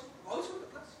with also with a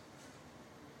plus.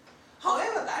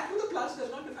 However, that with a plus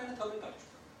does not define a thermal partition.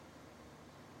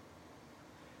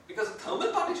 Because a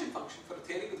thermal partition function for a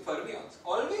theory with fermions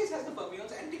always has the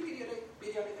fermions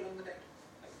anti-periodic along the tangent.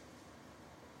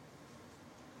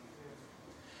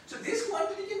 So this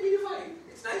quantity can be defined.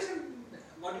 It's nice and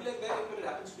modular invariant, but it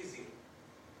happens to be 0.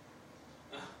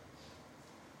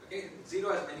 Okay,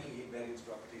 0 has many invariance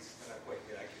properties that are quite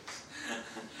miraculous.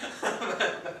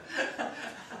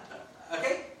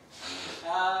 Okay?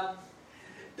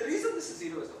 The reason this is 0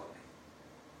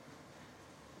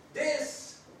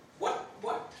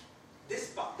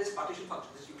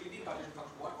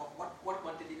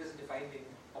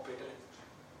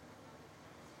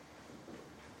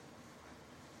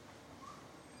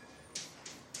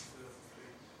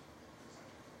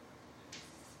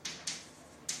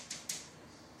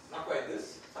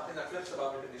 flips the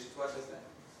boundary conditions, what does that?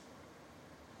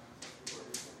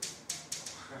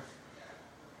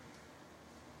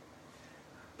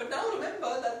 But now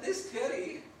remember that this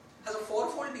theory has a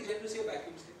fourfold degeneracy of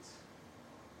vacuum states.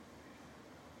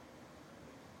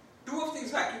 Two of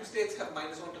these vacuum states have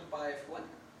 -1 to the power f1.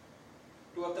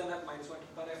 Two of them have -1 to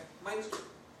the power f -2.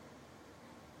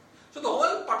 So the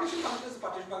whole partition function is the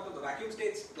partition function of the vacuum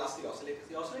states plus the oscillators.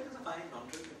 The oscillators are fine,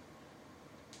 non-trivial.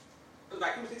 The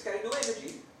vacuum states carry no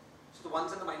energy, so the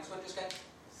ones and the -1 just cancel.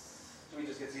 So we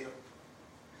just get 0.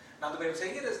 Now the way of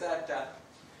saying it is that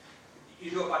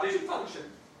you do a partition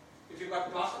function. If you've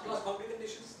got plus and plus boundary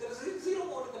conditions, there is a 0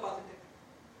 mode in the path integral.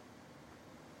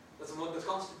 That's a mode that's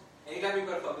constant. Anytime you've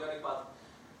got a fermionic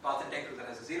path integral that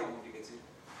has a 0 mode, you get 0.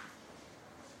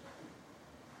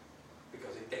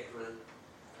 Because integral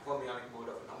fermionic mode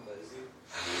of a number is 0.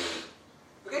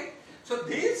 Okay? So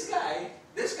this guy,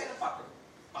 this kind of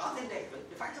path integral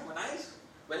defines a nice,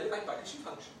 well-defined partition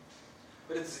function.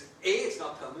 But it's A, it's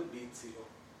not thermal, B, it's 0.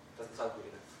 Doesn't sound good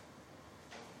enough.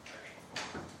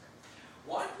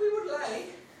 What we would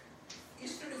like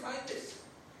is to define this.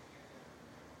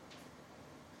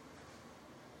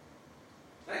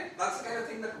 Right? That's the kind of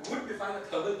thing that would define a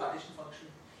thermal partition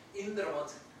function in the Raman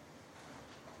sector.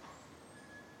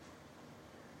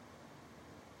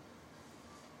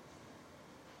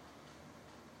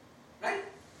 Right?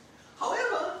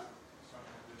 However,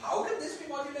 how can this be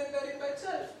modular invariant by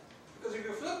itself? Because if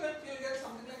you flip it, you'll get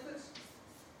something like this.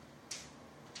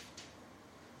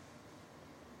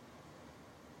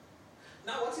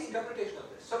 Now, what's the interpretation of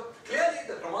this? So, clearly,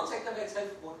 the Raman sector by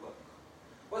itself won't work.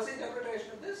 What's the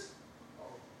interpretation of this?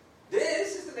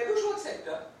 This is the Nebuchadnezzar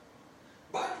sector,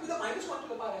 but with a -1 to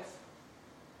the power f.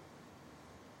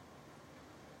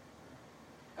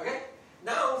 Okay?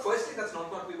 Now, firstly, that's not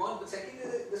what we want, but secondly,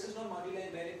 this is not modular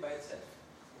invariant by itself.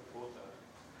 Both are.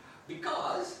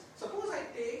 Because, suppose I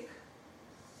take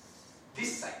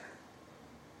this cycle.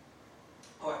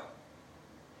 Alright.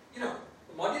 You know,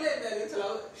 the modular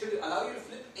invariance should allow you to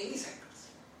flip any cycles.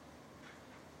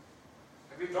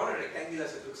 Like we've drawn a rectangular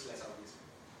so it looks less obvious.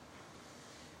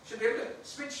 Should be able to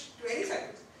switch to any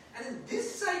cycles. And in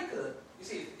this cycle, you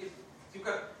see, if you've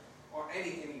got, or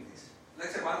any of these,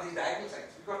 let's say one of these diagonal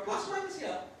cycles, you've got plus minus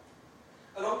here.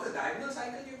 Along this diagonal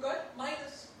cycle, you've got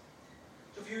minus.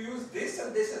 So if you use this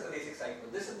and this as the basic cycle,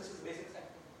 this and this is the basic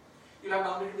cycle, you'll have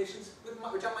boundary conditions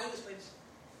which are minus minus.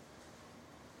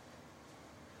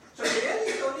 So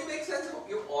really, it only makes sense if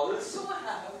you also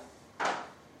have a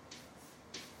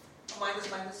minus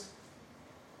minus.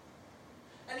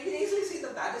 And you can easily see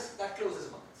that that closes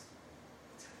marks.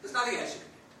 There's nothing else you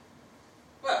can get.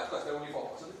 Well, of course, there are only 4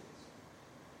 possibilities.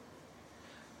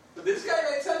 So this guy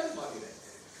by itself is modular.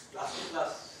 Plus and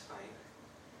plus, fine.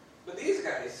 But these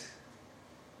guys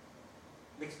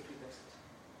mix between themselves.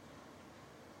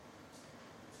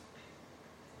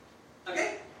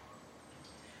 Okay?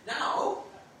 Now,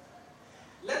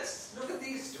 let's look at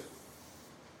these two.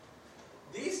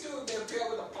 These two, they appear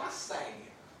with a plus sign here.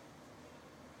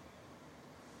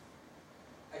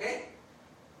 Okay?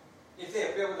 If they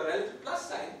appear with a relative plus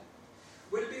sign,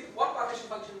 will be what partition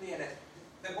function in the NS?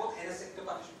 They're both NS sector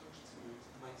partition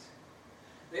functions.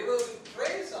 They will be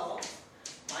trace of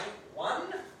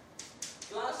 -1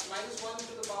 plus -1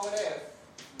 to the power f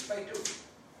by 2.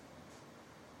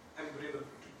 I'm going to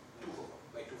 2 for 1,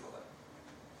 by 2 for 1.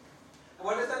 And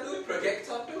what does that do? It projects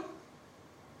onto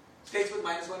states with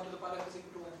 -1 to the power f is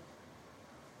equal to 1.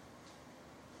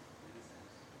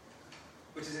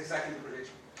 Which is exactly the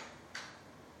projection.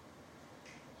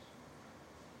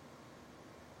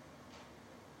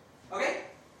 Okay?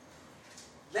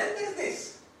 Then there's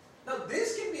this. Now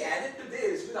this can be added to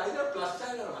this with either a plus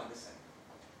sign or a minus sign.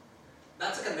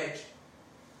 That's a convention.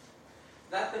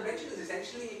 That convention is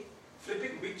essentially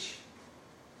flipping which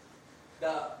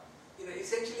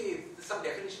essentially some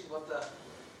definition of what the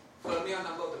fermion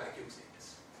number of the vacuum state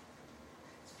is.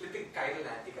 It's flipping chiral and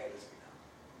anti-chiral spin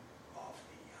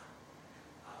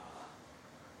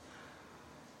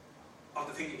of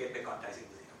the thing you get by quantizing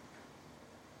the 0.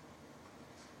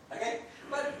 Okay?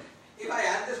 But if I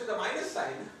add this with a minus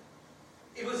sign,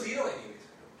 it was 0 anyways.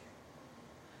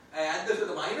 I add this with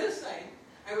a minus sign,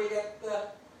 I will get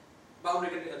the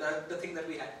boundary, the thing that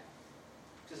we had.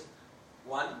 Just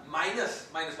 1 minus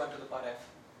 -1 to the power f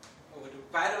over 2.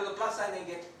 If I add it with a plus sign, I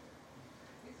get,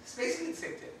 it's basically the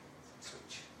same thing.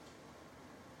 Switch.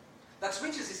 That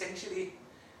switch is essentially,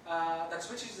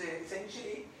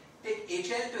 take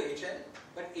HL to HL,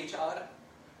 but HR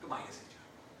to minus HR.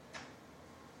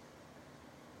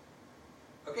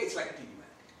 Okay, it's like a TD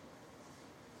band.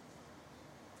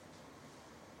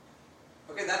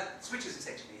 Okay, that switch is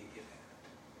essentially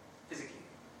physically.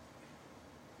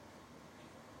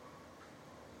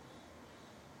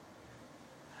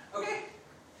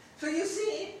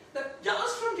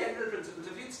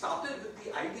 started with the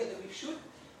idea that we should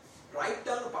write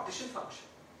down a partition function,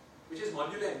 which is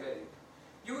modular invariant,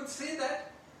 you would say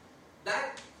that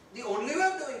the only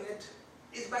way of doing it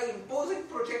is by imposing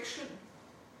projection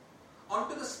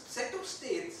onto the set of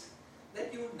states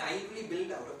that you naively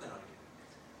build out of canonical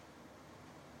indexes.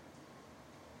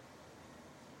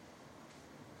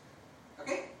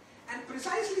 Okay? And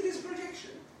precisely this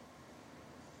projection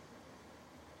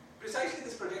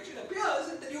appears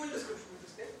in the dual description of the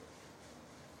state.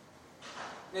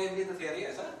 Namely the theory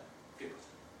as a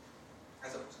prepossession.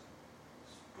 As a person.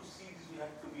 To see this, we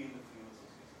have to be in the free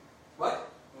association.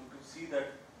 What? To see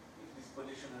that if this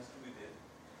projection has to be there.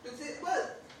 To say, well,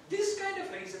 this kind of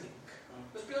reasoning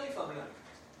was purely fermionic.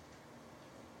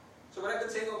 So what I've been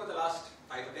saying over the last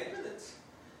 5 or 10 minutes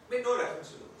made no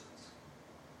reference to the bosons.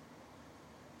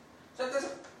 So there's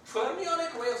a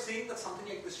fermionic way of seeing that something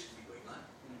like this should be going on.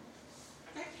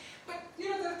 Okay? But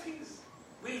there are things.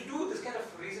 We'll do this kind of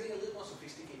reasoning a little more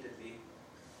sophisticatedly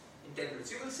in 10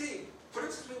 minutes. You will see, for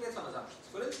instance, we made some assumptions.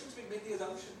 For instance, we made the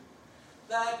assumption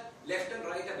that left and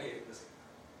right are behaving the same.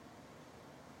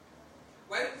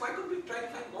 Why couldn't we try to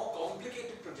find more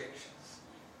complicated projections?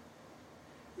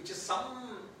 Which is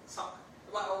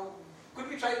could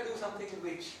we try to do something in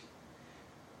which,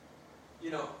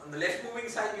 on the left moving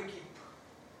side you keep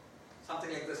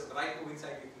something like this, on the right moving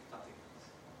side you keep something like this.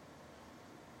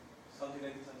 Something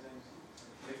like this sometimes.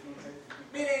 Left hand side.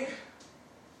 Meaning,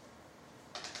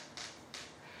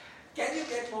 can you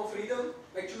get more freedom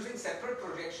by choosing separate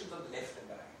projections on the left and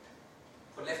the right?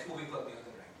 For left moving fermions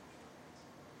and right moving fermions.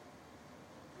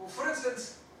 Well, for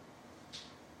instance,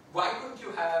 why couldn't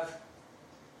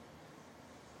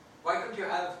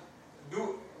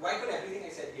everything I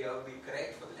said here be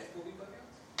correct for the left moving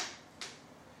fermions?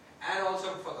 And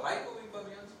also for the right moving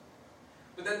fermions?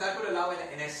 But then that would allow an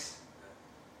NSR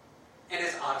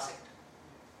set.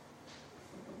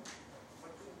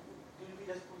 But did we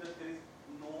just prove that there is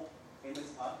no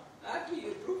NSR? That we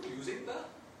proved using the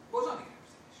bosonic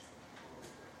representation.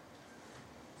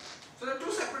 So there are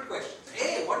two separate questions. A,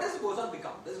 what does the boson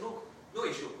become? There's no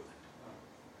issue with that.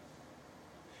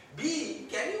 B,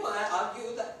 can you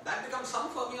argue that becomes some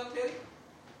fermion theory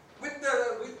with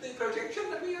the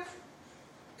projection that we have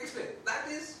explained? That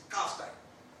is cast iron.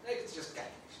 Right? It's just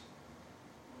calculation.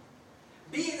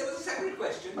 B, there was a separate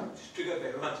question, which triggered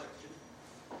everyone's question,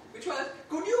 which was,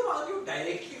 could you argue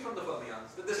directly from the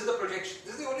fermions that this is the projection,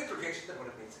 this is the only projection that would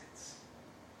have made sense?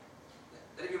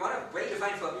 That if you want a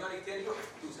well-defined fermionic theory, you have to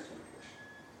do such a projection.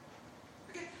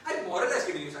 Okay? I've more or less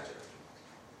given you such a argument.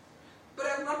 But I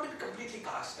have not been completely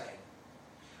cast iron.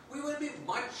 I will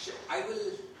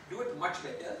do it much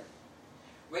better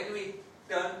when we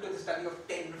turn to the study of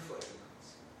 10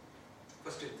 fermions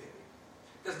for string theory.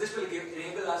 Because this will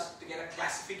enable us to get a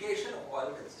classification of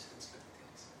all consistent string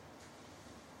theories.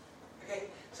 Okay?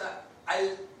 So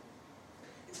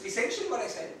it's essentially what I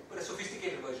said, but a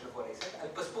sophisticated version of what I said. I'll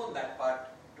postpone that part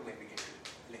to when we get to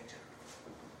the lecture.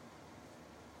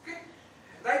 Okay?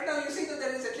 Right now you see that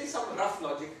there is at least some rough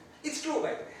logic. It's true,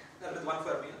 by the way, that with one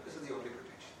fermion, this is the only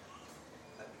projection.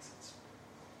 That makes sense.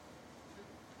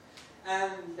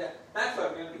 And that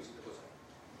fermion gives you the boson.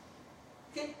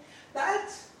 Okay?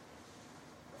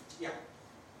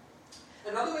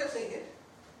 Another way of saying it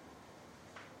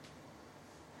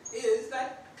is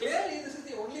that clearly this is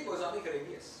the only bosonic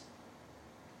radius.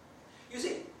 You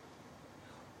see,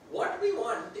 what we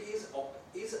want is a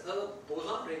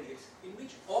boson radius in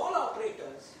which all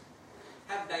operators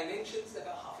have dimensions that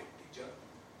are half integer,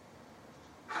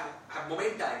 have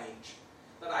momenta in each,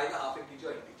 that are either half integer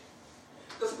or integer.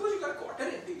 So suppose you got a quarter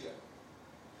integer,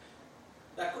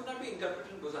 that could not be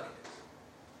interpreted in bosonic terms.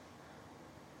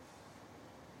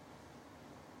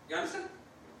 You understand?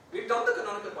 We've done the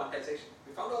canonical quantization.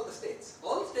 We found all the states.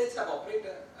 All states have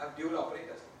dual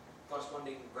operators,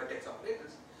 corresponding vertex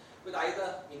operators, with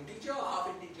either integer or half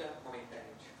integer momenta in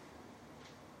each.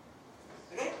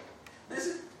 Okay? This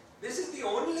is the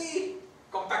only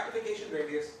compactification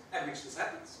radius at which this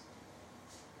happens.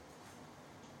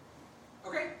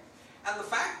 Okay? And the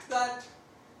fact that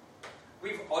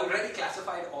we've already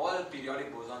classified all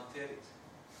periodic boson theories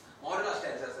more or less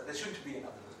tells us that there shouldn't be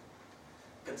another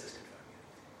consistent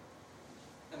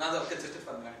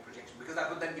fermionic projection, because that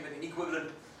would then give an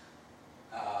equivalent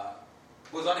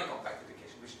bosonic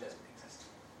compactification, which doesn't exist.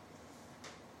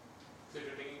 So if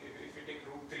you take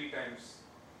root 3 times.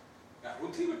 Yeah,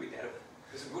 root 3 would be terrible,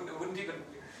 because it wouldn't even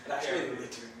rationally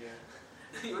relate. Yeah.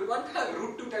 You would want to have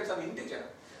root 2 times some integer.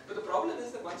 But the problem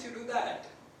is that once you do that,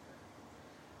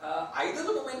 either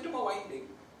the momentum of winding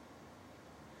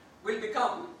will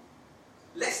become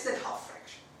less than half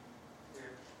fraction.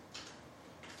 Yeah.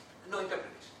 No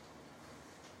interpretation.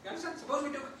 understand? Suppose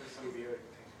we took, There's some weird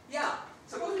thing. yeah,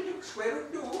 suppose we took square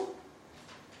root 2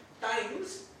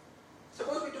 times,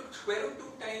 suppose we took square root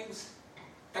 2 times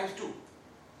 2.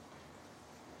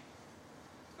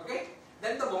 Okay?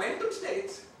 Then the momentum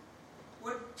states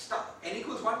would start, n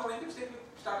equals 1 momentum state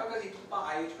would start out as e to the power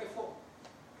I h by 4.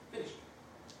 Finished.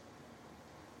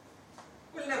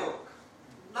 Will never work.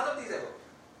 None of these ever work.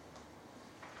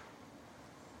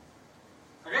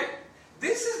 Okay?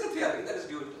 This is the theory that is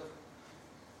due to the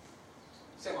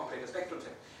same operator spectrum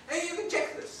set. And you can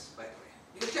check this, by the way.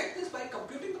 You can check this by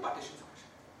computing the partition function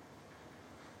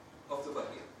of the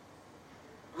Vernier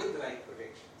with the right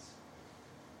projections.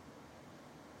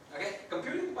 Okay?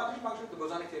 Computing the partition function of the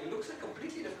bosonic theory looks at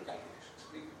completely different calculations.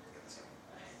 You get the same.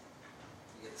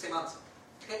 You get the same answer.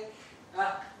 Okay?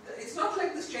 It's not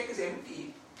like this check is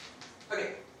empty.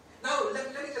 Okay. Now,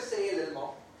 let me just say a little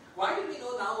more. Why do we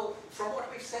know now, from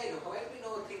what we've said, how do we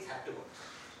know things have to work?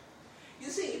 You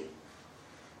see,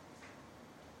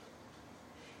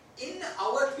 in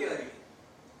our theory,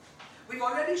 we've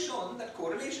already shown that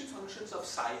correlation functions of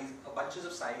size, bunches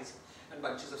of size and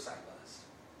bunches of sidebars.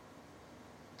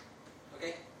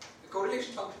 Okay? The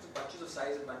correlation functions of bunches of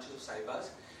size and bunches of sidebars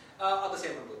are the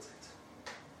same on both sides.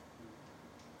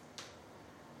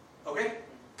 Okay?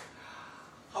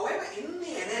 However, in the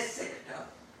NS sector,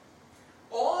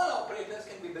 all operators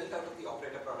can be built out of the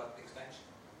operator product expansion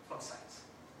from size.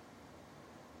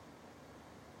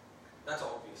 That's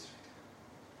obvious, right?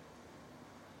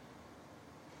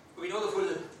 We know the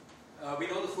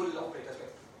full operator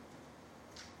spectrum.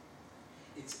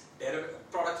 It's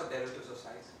products of derivatives of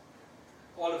size.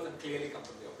 All of them clearly come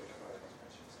from the operator product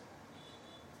expansion.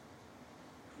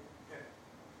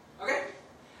 Okay?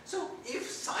 So if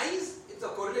size is the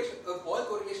correlation of all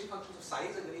correlation functions of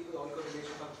size agree with all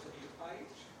correlation functions of e to the power h,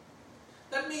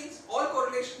 that means all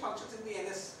correlation functions in the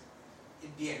NS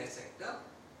sector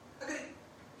agree.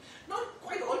 Not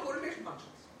quite all correlation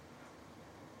functions.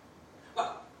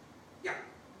 Well, yeah.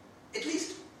 At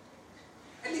least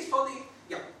for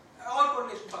the all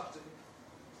correlation functions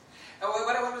agree.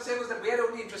 What I want to say was that we are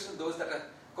only interested in those that are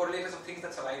correlators of things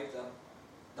that survive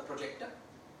the projector.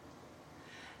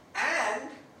 And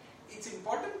it's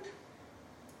important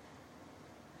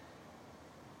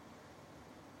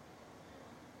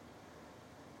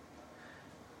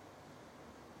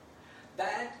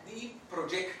that the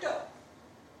projector,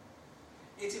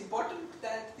 it's important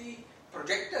that the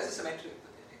projector is a symmetry of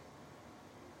the theory.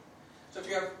 So if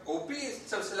you have OP,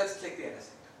 so let's take the NS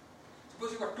sector.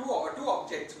 Suppose you've got two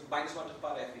objects with -1 to the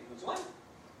power f equals 1.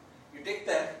 You take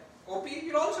their OP,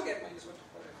 you'll also get -1 to the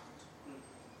power f equals 1.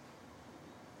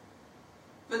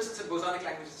 For instance, in bosonic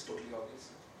language, it's totally obvious.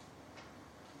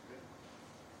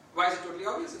 Why is it totally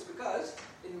obvious? It's because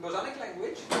in bosonic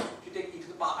language, if you take e to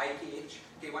the power I kh,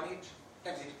 k1h,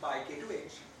 times e to the power I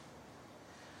k2h,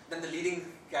 then the leading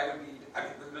guy will be,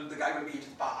 the guy will be e to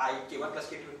the power I k1 plus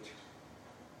k2h.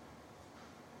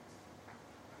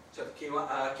 So if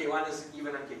k1 is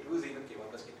even and k2 is even, k1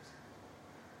 plus k2 is even.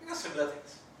 You know, similar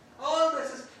things. All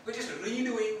this is, we're just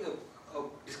redoing a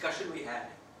discussion we had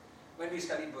when we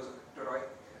studied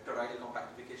toroidal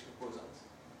compactification of bosons.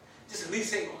 Just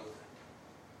re-saying all of that.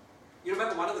 You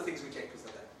remember one of the things we checked was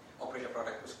that the operator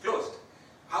product was closed.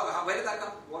 Where did that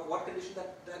come? What condition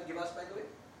that give us, by the way?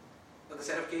 That the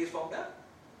set of k is formed out?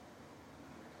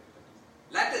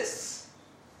 Lattice.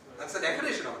 That's the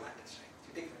definition of a lattice, right?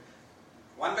 You take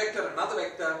one vector, another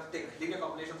vector, take linear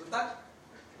combinations of that.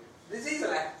 This is a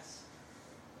lattice.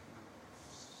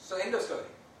 So end of story.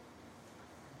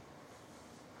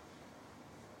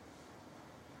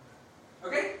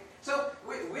 Okay? So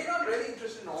we're not really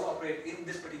interested in all operators in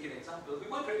this particular example. We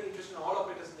weren't really interested in all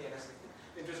operators in the NS sector.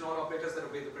 We're interested in all operators that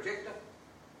obey the projector.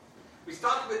 We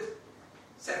start with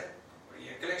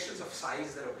collections of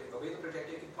size that obey the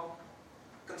projector. You can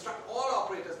construct all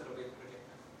operators that obey the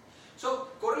projector. So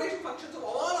correlation functions of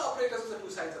all operators of the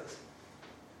two sides are the same.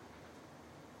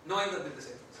 Knowing that they're the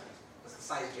same size. Does the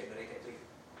size generate everything?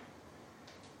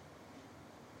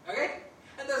 Okay?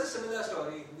 And there's a similar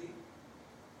story in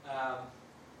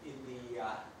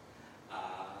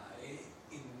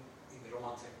the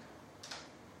Roman sector.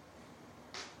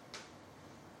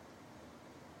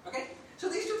 Okay? So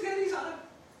these two theories are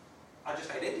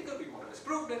just identical. We more or less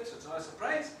proved it, so it's not a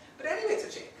surprise. But anyway, it's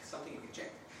a check, something you can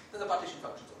check. That the partition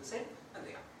functions are the same, and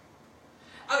they are.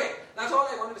 Okay, that's all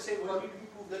I wanted to say. Why did we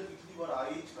prove that equally for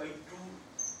IH by 2?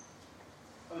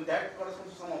 I mean, that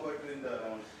corresponds to some operator in the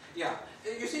round. Yeah,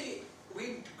 you see,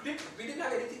 we didn't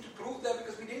have anything to prove there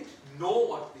because we didn't know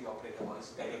what the operator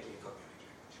was directly from unit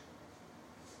language.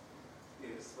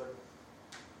 Yes, but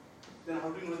then how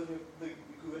do you know the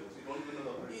equivalence? You don't even know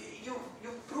the operator.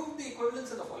 You prove the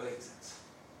equivalence in the following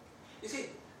You see,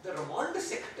 the Ramonde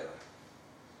sector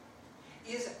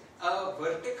is a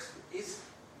vertex, is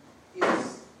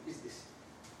this.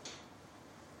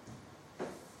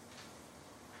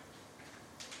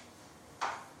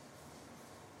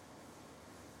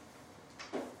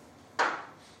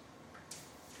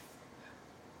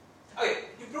 Okay,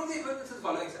 you prove the equivalence in the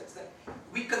following sense that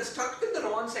we constructed the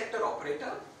Ramonde sector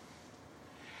operator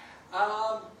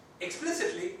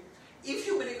explicitly if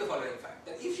you believe the following fact,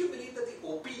 that if you believe that the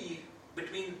OP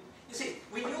between, you see,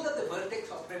 we knew that the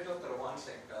vertex operator of the Ramonde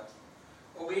sector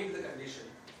obeyed the condition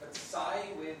that psi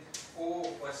with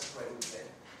O was square root Z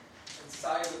and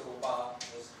psi with O bar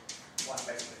was 1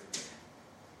 by square root Z.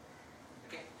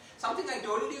 Okay? Something I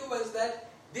told you was that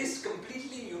this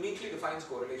completely uniquely defines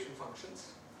correlation functions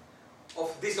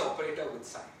of this operator with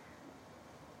psi.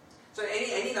 So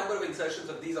any number of insertions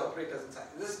of these operators in psi,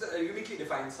 this is a uniquely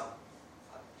defined sum.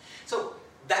 So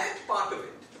that part of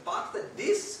it, the part that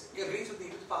this agrees with e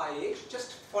to the power IH,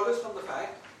 just follows from the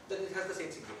fact that it has the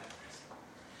same singularities.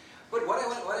 But what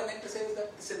I meant to say was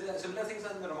that similar things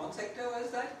in the Ramonde sector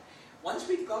was that once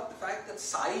we got the fact that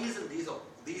psi's and these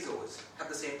O's have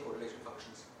the same correlation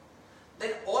functions,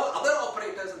 then all other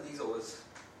operators in these O's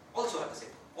also have the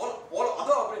same. All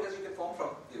other operators you can form from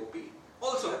the OP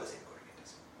also have the same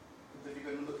correlators. Then you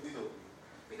can do these OP.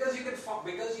 Because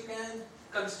you can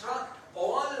construct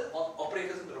all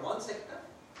operators in the Ramonde sector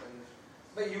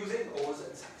by using O's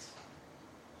and psi's.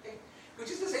 Okay? Which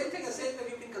is the same thing as saying that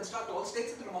you can construct all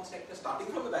states in the Ramonde sector starting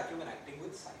from the vacuum and acting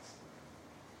with psi's.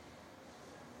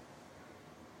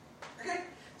 Okay?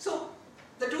 So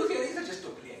the two theories are just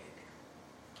totally identical.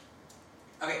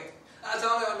 Okay, that's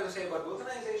all I wanted to say about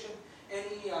Wilsonization.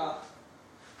 Any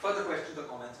further questions or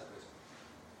comments on this?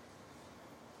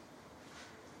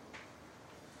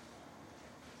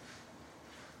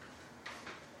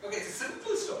 Okay, it's a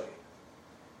simple story.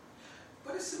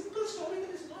 But a simple story that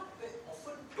is not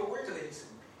often told very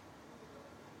simply.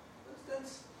 For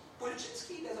instance,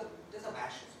 Polchinski does a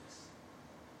mash of this.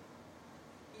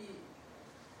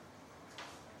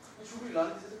 Should we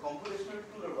learn this as a computational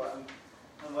tool or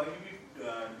why did we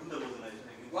do the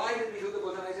Wilsonization? Why did we do the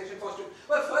Wilsonization first?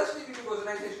 Well, firstly we do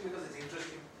Wilsonization because it's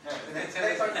interesting.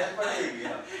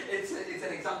 It's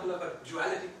an example of a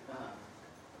duality.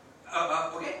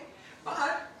 Okay?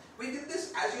 But we did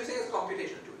this, as you say, as a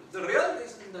computational tool. The real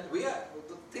reason that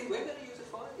the thing we're going to use it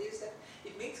for is that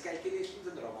it makes calculations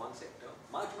in the Ramonde sector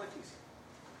much easier.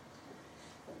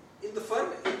 In the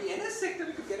NS sector,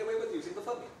 we could get away with using the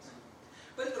fermions.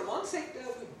 But in the Ramonde sector,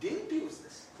 if we didn't use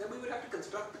this, then we would have to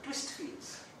construct the twist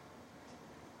fields.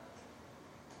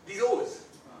 These O's,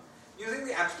 using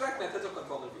the abstract methods of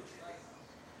conformal field theory,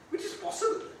 which is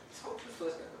possible. It's how it was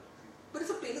first ever. But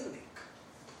it's a pain in the neck.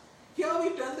 Here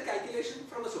we turn the calculation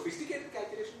from a sophisticated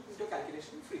calculation into a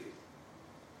calculation in free field.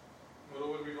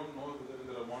 Moreover, we don't know whether in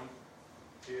the Ramonde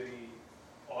theory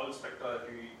all spectra that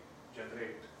we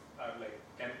generate are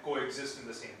can coexist in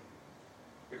the same,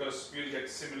 because we'll get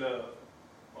similar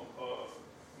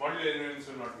modular invariance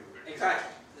will not be good.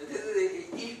 Exactly.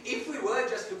 If we were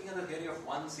just looking at the theory of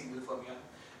one single fermion,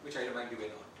 which I remind you we're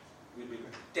not, we'll be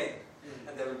looking at 10,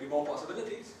 and there will be more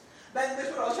possibilities, then this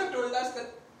would also have told us that,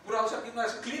 would also have given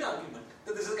us a clean argument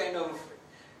that this is the kind of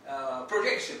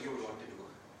projection you would want to do.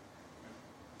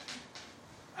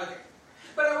 Okay.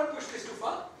 But I won't push this too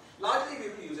far. Largely we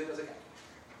will use it as a calculator.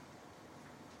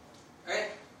 Okay?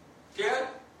 Clear?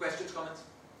 Questions, comments?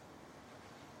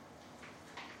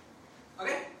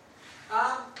 Okay?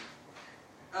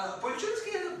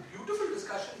 Polchinski has a beautiful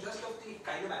discussion just of the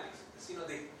kinematics of this,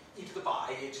 the e to the power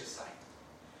IH side.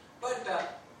 But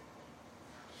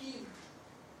he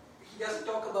doesn't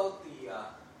talk about the,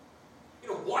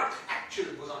 what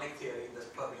actual bosonic theory the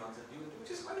fermions are due to,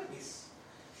 which is quite a miss.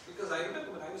 Because I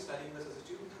remember when I was studying this as a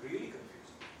student, it really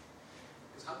confused me.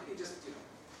 Because how can you just,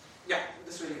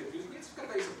 this really confused me. It's got a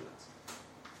very simple answer.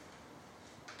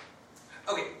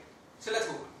 Okay, so let's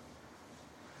move on.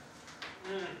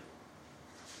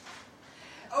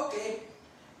 Okay,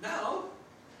 now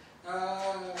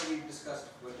we've discussed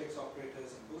vertex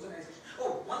operators and bosonization.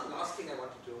 Oh, one last thing I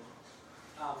wanted to do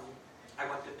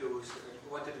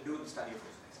in the study of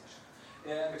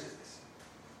bosonization, which is this.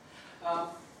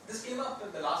 This came up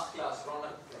in the last class.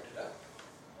 Ronald brought it up.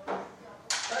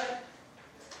 But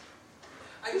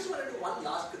I just want to do one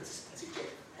last consistency check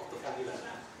of the formula.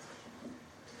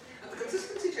 And the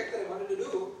consistency check that I wanted to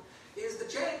do is the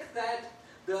check that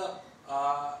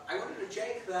I wanted to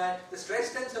check that the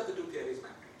stress tensor of the two theories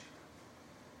map to each other.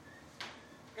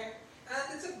 Okay?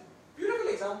 And it's a beautiful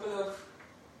example of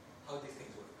how these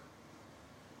things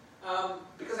work.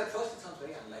 Because at first it sounds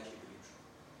very unlikely to be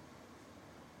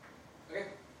true. Okay?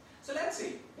 So let's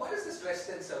see, what is this stress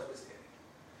tensor of this theory.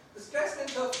 The stress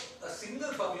tensor of a single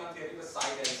fermion theory was psi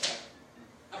del psi.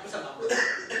 Up to some number.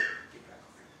 Keep track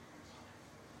of it.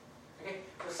 Okay,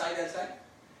 it was psi del psi.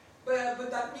 But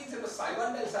that means it was psi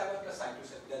 1 del psi 1 plus psi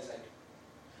 2 del psi 2.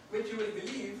 Which you will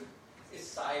believe is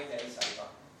psi del psi 1.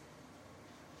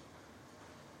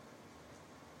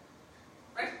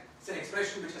 Right? It's an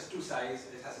expression which has two sides.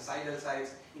 It has a psi del psi,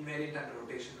 it's invariant under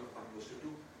rotation of 1 goes to 2.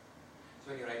 So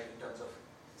when you write it in terms of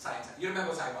psi and psi, you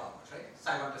remember psi bar, right?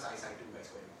 Psi 1 plus psi 2 by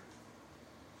square root.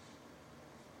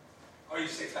 Or you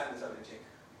just expand this out and check.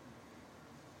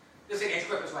 Just say x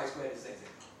square plus y square is z.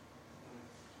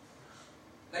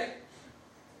 Right?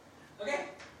 Okay?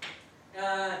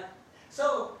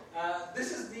 So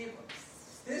this is the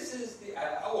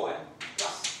and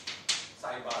plus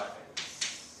psi bar effect.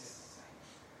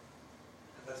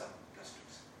 And that's some plus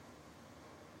 2s.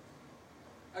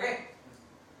 Okay?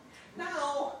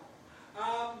 Now,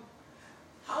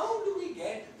 how do we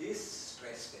get this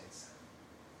stress tensor?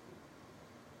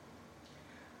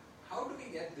 How do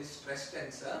we get this stress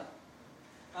tensor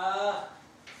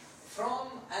from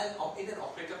in an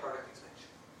operator product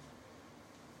expansion?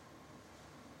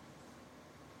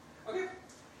 Okay?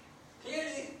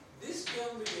 Clearly, this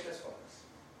term will get as follows.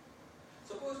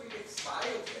 Suppose we take psi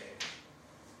of z,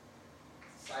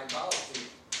 psi bar of z,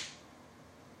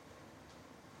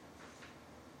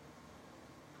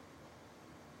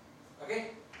 okay,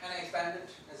 and I expand it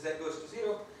as z goes to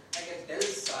 0, I get del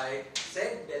psi, z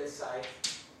del psi,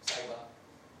 psi bar.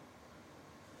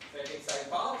 So I take psi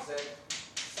bar of z,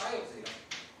 psi of 0,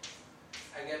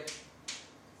 I get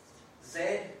z,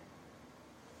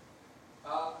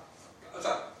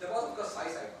 sorry, there was of course psi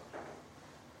bar.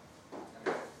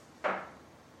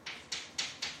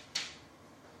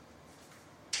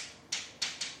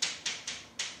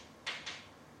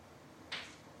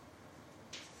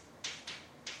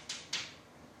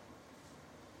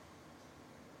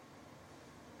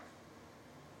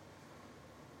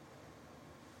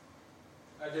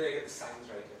 Did I get the signs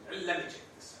right here? Let me check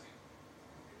this. Sorry.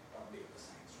 Probably get the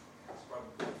signs wrong.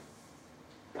 It's probably.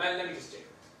 Let me just check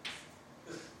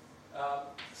this.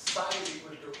 Psi is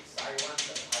equal to psi 1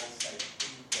 plus I psi 2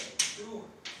 plus 2.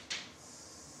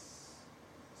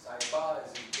 Psi bar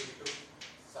is equal to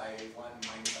psi 1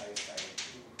 minus I psi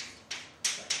 2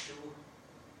 psi 2.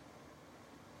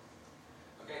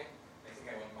 Okay, I think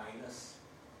I want minus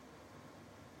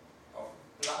of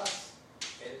plus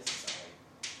del psi.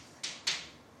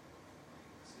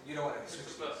 You know what I mean?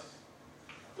 It's plus.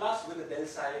 Plus with the del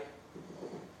psi.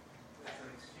 That's an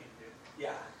exchange.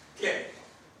 Yeah, clearly.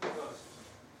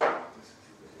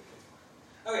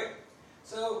 Okay,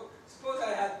 so suppose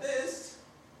I have this.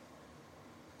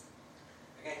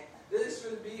 Okay, this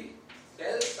will be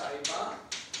del psi bar,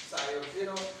 psi of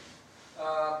 0,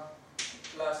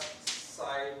 plus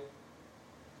psi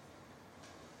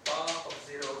bar of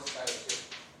 0, psi of 0.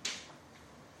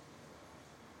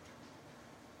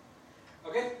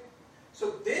 Okay, so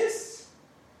this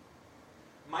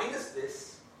minus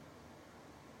this,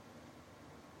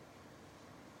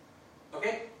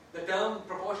 okay, the term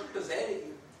proportional to z,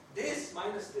 this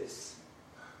minus this,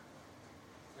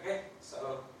 okay,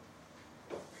 so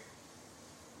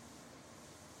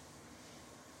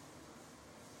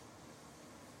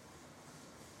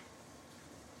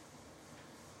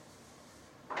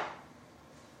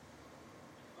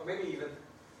or maybe even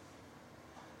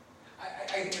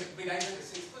I think it would be nicer to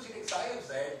say, suppose you take psi of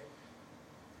z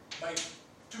by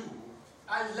 2,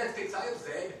 and let's take psi of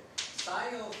z,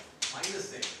 psi of minus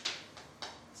z,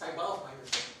 psi bar of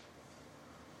minus z,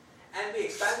 and we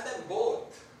expand them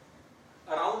both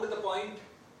around the point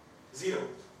 0.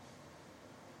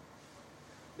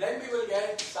 Then we will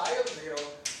get psi of 0,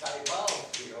 psi bar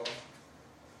of 0,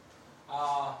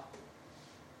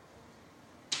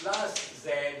 plus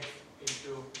z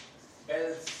into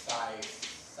del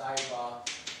psi bar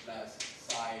plus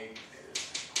psi del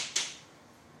psi.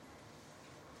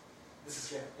 This is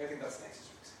clear. I think that's the nicest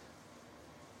way to say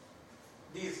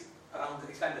it. These around the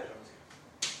expanded around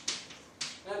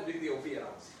 0. And bring the OP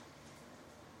around 0.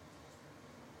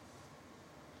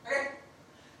 Okay?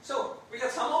 So we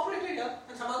got some operator here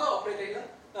and some other operator here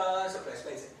suppressed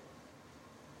by Z.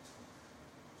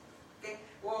 Okay?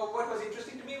 Well, what was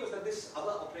interesting to me was that this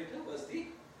other operator was the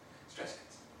stress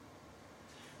tensor.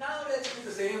 Now let's do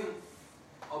the same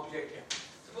object here.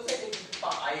 Suppose I take e to the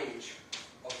power IH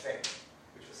of Z,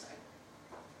 which was psi,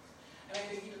 and I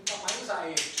take e to the power minus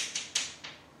IH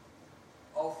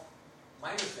of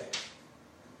minus Z.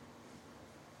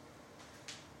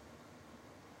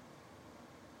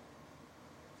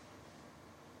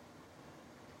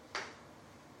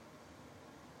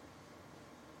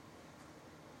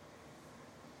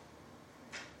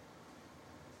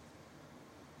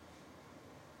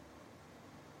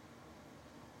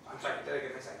 sorry, did I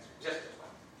get my signs? Just one.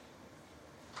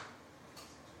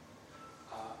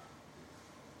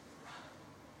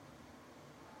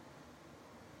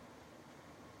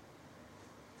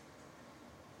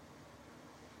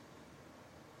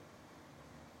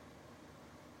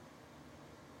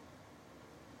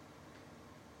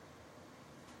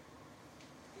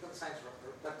 You got the signs wrong.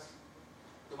 That's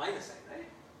the minus sign, right?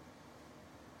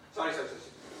 Sorry. Minus in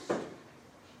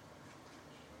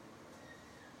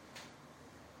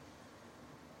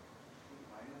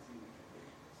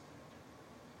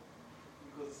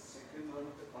because second one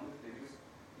of the reduce.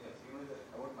 Yes, you know that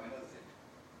about minus z.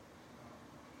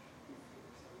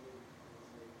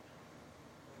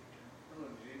 No,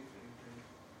 green.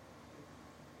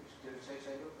 It's del psi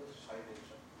psi plus psi del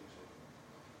psi.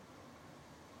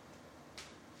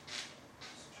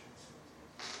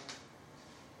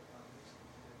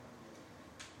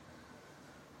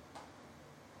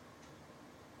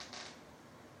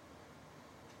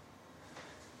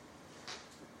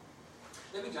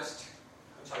 Let me just,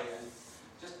 I'm sorry, I'll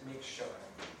just make sure.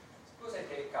 Suppose I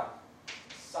take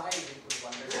psi equals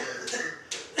 1 by square root 2,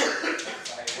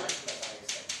 psi 1 plus I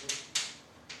psi 2.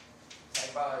 Psi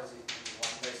bar is equal to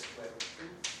 1 by square root 2,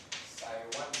 psi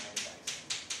 1 minus I psi 2.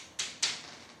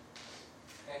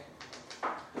 Okay.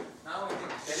 Now I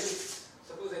take del,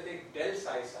 suppose I take del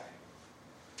psi psi.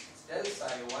 It's del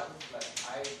psi 1 plus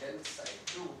I del psi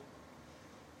 2, 1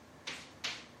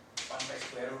 by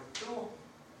square root 2.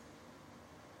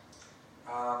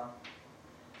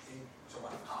 So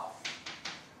 1/2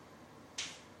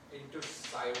 into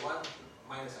psi 1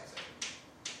 minus I psi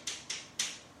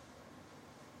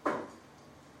 2.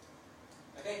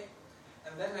 Okay,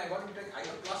 and then I want to take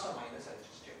either plus or minus. I'll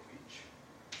just check which.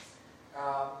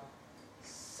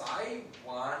 Psi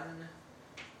 1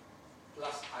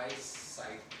 plus I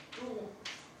psi 2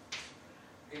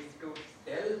 into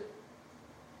del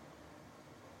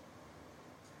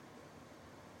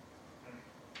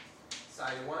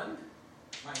psi 1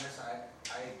 minus I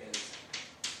del psi.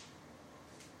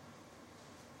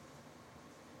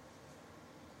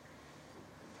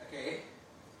 Okay.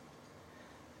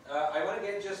 I want to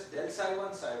get just del psi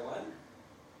 1 psi 1.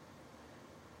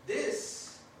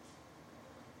 This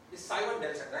is psi 1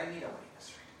 del psi. I need a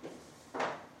minus, right?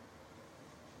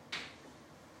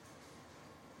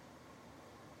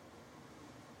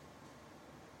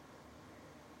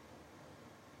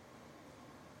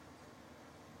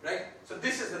 Right? So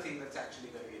this is the thing that's actually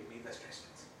going to give me the stress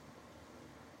tensor.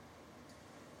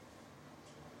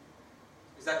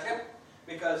 Is that clear?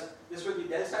 Because this will be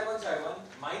del psi 1 psi 1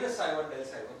 minus psi 1 del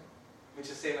psi 1, which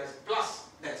is same as plus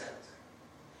del psi 1 psi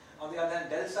 1. On the other hand,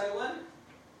 del psi 1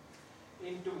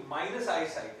 into minus I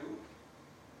psi 2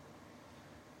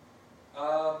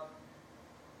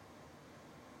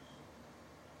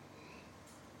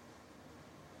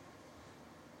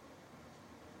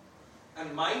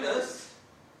 and minus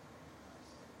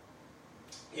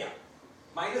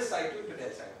minus psi 2 into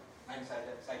del psi 1. Minus psi 2 into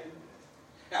del psi 1.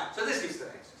 Yeah, so this gives the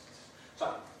right stress tensor.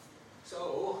 Sorry.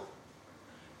 So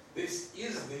this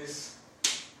is this,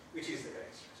 which is the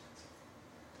correct stress tensor.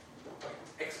 Okay,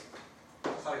 excellent.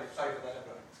 Sorry for that.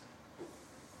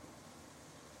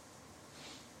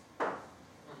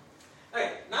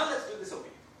 Okay, now let's do this OP.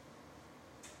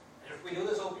 And if we do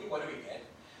this OP, what do we get?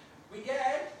 We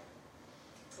get,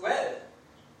 well,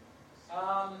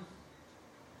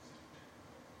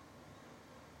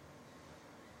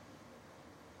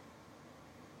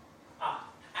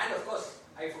 and of course,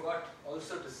 I forgot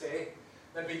also to say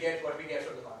that we get what we get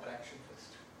from the contraction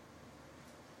first.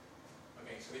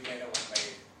 Okay, so we get a 1 by 2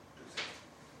 set.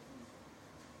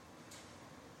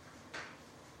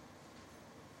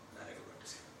 That I forgot to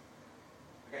say.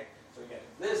 Okay, so we get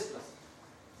this plus.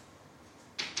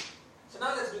 So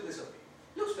now let's do this OP.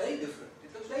 It looks very different.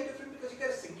 It looks very different because you get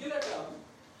a singular term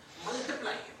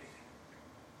multiplying everything.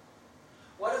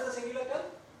 What is the singular term?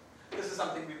 This is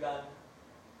something we've done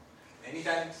many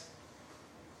times.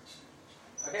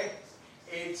 Okay,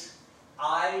 it's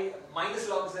I minus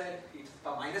log z, e to the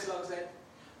power minus log z,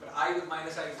 but I with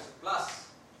minus I is a plus.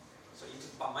 So e to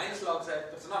the power minus log z,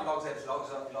 but it's not log z, it's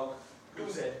log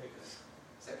 2z because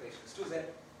separation is 2z.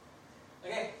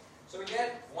 Okay, so we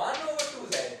get 1 over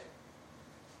 2z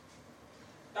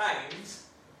times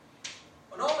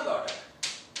a normal order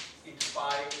e to the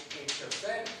power h of z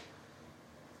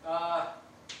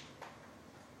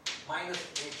minus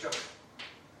h of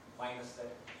minus z.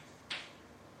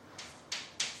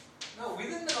 Now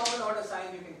within the normal order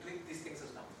sign you can treat these things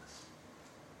as numbers.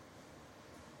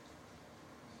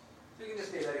 So you can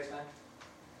just Taylor expand.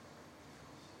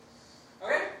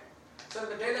 Okay? So in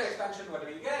the Taylor expansion what do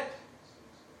we get?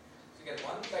 So you get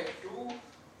 1 by 2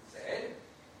 z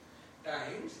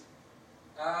times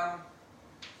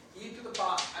e to the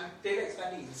power, I'm taking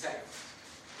expanding inside.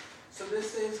 So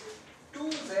this is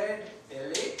 2z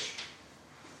del h.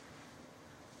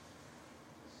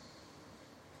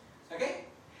 Okay?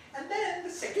 And then the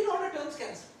second order terms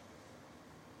cancel.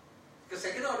 Because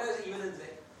second order is even in z.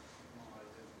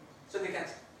 So they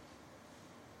cancel.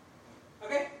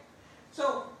 Okay?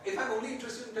 So if I'm only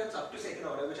interested in terms up to second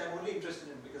order, which I'm only interested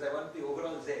in because I want the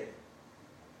overall z,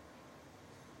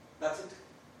 that's it.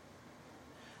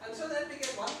 And so then we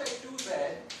get 1 by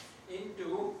 2z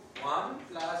into 1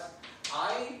 plus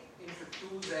I into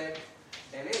 2z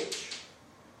del h.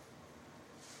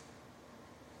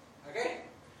 Okay?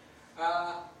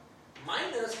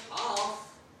 Minus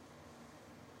half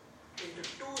into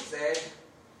 2z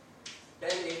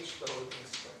del h the whole thing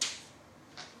squared.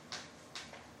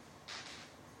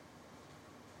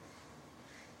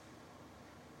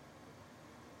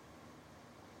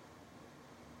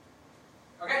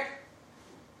 Okay?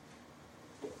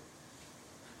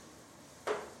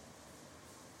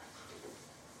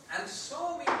 And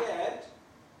so we get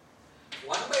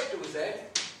 1 by 2z,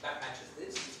 that matches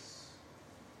this,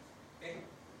 okay,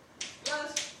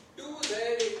 plus 2z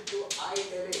into I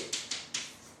del h.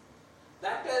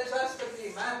 That tells us that the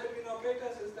map between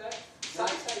operators is that psi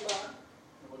psi bar.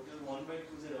 What is 1 by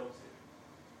 2z outside?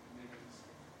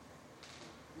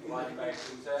 1 by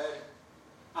 2z.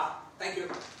 Thank you.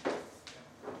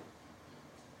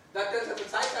 That tells us that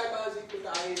psi psi bar is equal to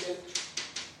I del h.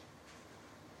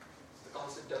 The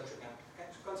constant term should have. Okay,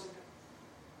 so constant term.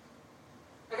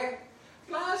 Okay,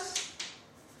 plus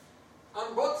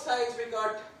on both sides we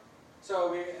got,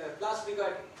 so we plus we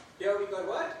got, here we got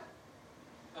what?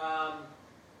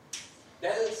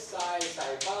 Del psi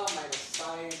psi bar minus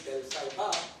psi del psi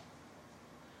bar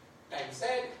times z.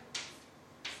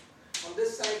 On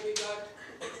this side we got,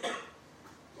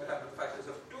 what happened to factors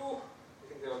of 2? I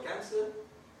think they were cancelled.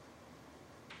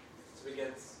 So we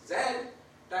get z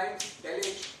times del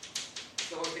h,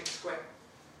 the whole thing squared.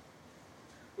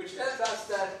 Which tells us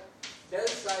that del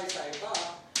psi psi bar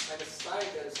minus psi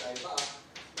del psi bar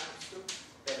maps to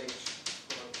del h,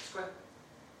 the whole thing squared.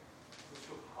 Equals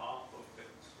to half of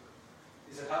del square.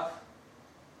 Is it half?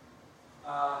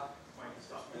 Minus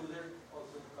half. 2z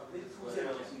also completes 2z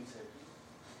also inside.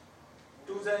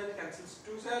 2z cancels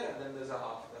 2z and then there's a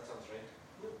half. That sounds right.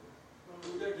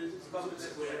 2z is Because it's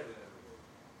squared.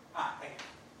 Thank you.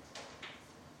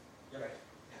 You're right.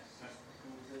 Yes.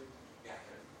 2z.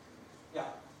 Yeah.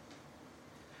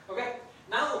 Okay.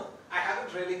 Now I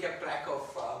haven't really kept track of.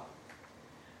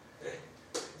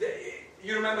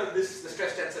 You remember this? The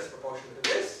stress tensor is proportional to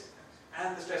this,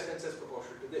 and the stress tensor is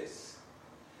proportional to this.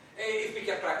 If we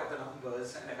kept track of the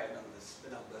numbers, and if I've done the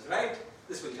numbers right,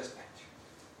 this will just match.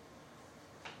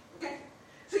 Okay.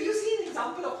 So you see an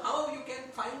example of how you can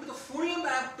find the Fourier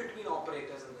map between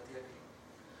operators in the theory.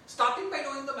 Starting by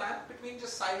knowing the map between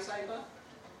just psi psi bar,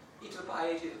 e to the power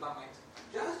h, e to the power minus.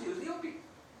 Just use the OP.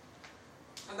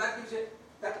 And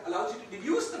that allows you to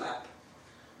deduce the map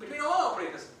between all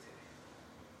operators in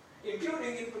the theory,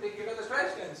 including in particular the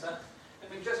stress tensor, and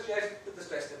we just checked that the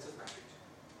stress tensor match each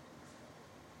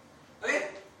other. Okay?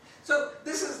 So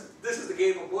this is the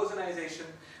game of bosonization.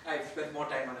 I've spent more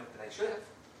time on it than I should have.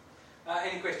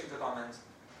 Any questions or comments?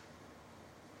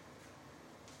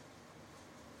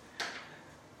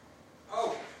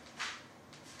 Oh.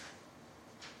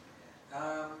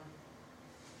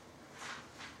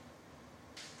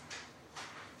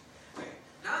 Okay.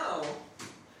 Now,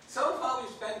 so far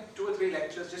we've spent 2 or 3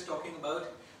 lectures just talking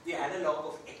about the analog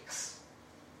of X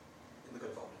in the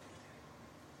conformity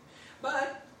theory.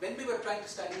 But when we were trying to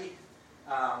study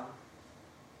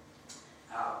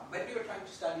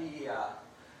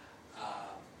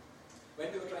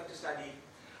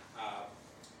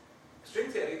string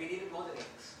theory, we needed more than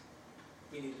X.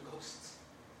 We needed ghosts.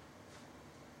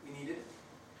 We needed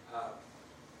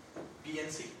B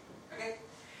and C. Okay?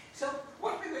 So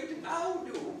what we're going to now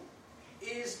do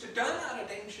is to turn our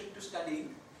attention to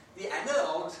studying the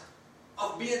analogs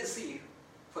of B and C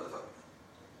for the formula.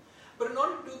 But in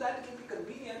order to do that, it will be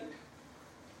convenient.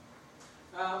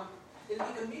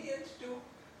 To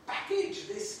package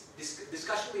this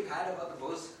discussion we've had about the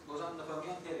boson the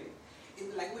fermion theory in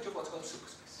the language of what's called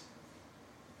superspace.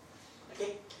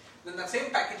 Okay? Then that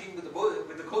same packaging with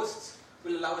the ghosts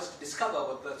will allow us to discover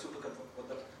what the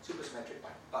supersymmetric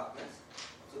partners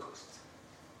of the ghosts.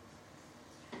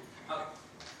 Okay.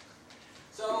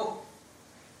 So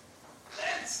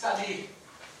let's study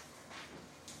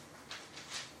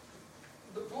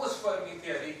the post-Fermi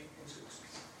theory in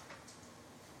superspace.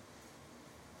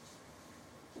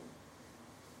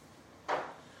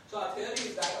 So our theory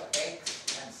is that of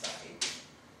X and psi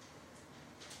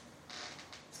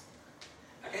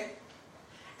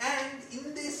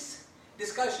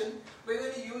discussion, we're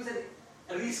going to use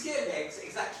a rescaled x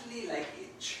exactly like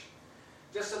h,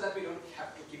 just so that we don't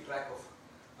have to keep track of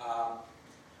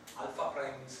alpha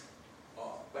primes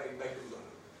by 2s all over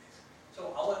the place. So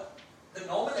the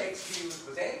normal x we used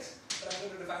was x, but I'm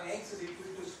going to define x is equal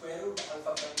to square root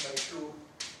alpha prime by 2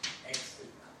 x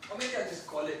tilde. Or maybe I'll just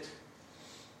call it,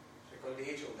 I call it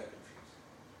h, oh that confused.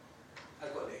 I'll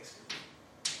call it x tilde.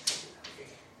 Okay.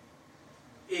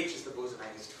 H is the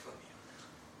bosonized fermion.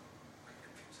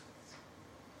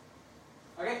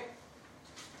 Okay?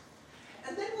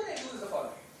 And then what I do is the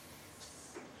following.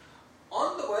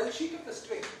 On the world sheet of the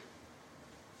string,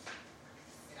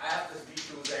 I have this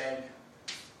B2Z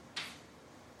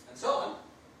and so on.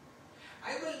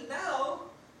 I will now,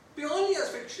 purely as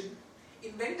fiction,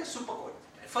 invent a supercode,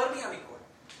 a fermionic code,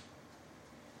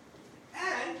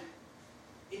 and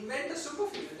invent a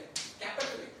superfield,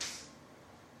 capital X,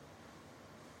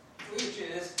 which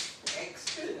is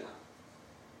x tilde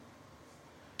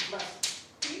plus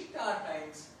theta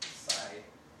times psi,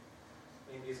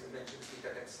 maybe it's convention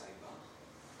theta times psi bar.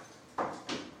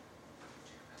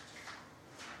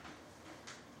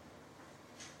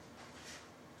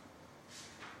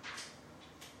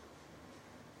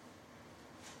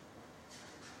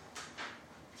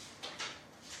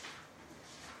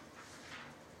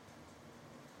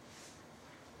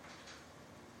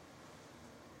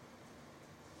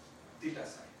 Theta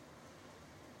psi.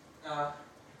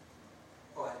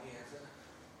 And he has a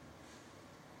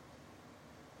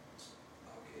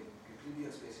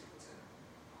Euclidean space equals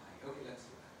I. Okay, let's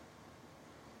do that.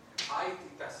 I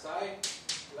theta psi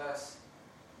plus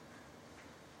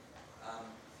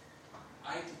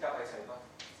I theta by psi bar.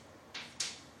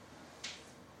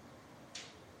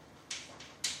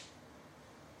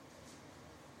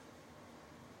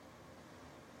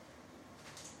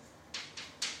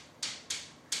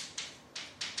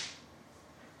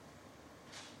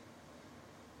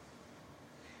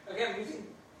 Again, I'm using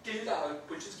tilde.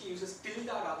 Polchinski uses tilde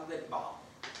rather than bar,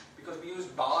 because we use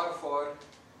bar for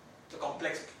the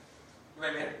complex.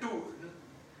 When we have two,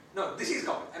 no, this is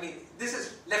complex. I mean, this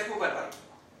is left move and right move.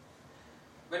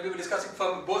 When we were discussing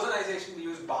bosonization, we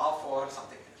use bar for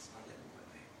something else, not left move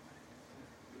and right.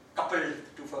 Coupled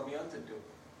two fermions into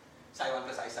psi 1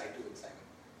 plus I psi 2 and psi 1.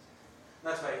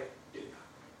 That's why tilde.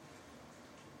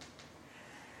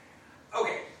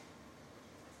 Okay.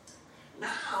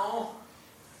 Now,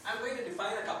 I'm going to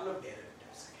define a couple of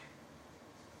derivatives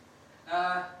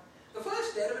again. The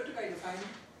first derivative I define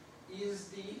is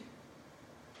the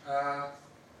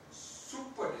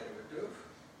superderivative,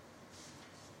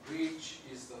 which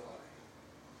is the following.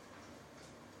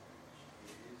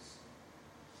 Is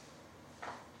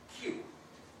Q.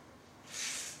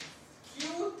 Q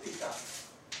theta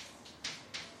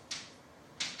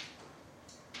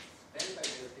del by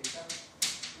del theta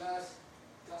plus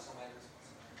or minus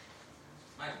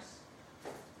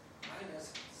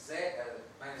z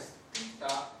minus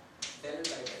theta del by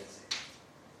del z.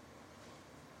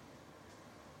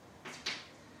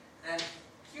 And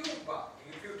Q bar,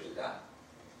 Q tilde,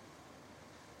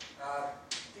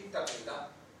 theta tilde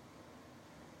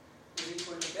is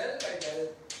equal to del by del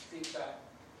theta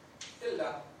tilde,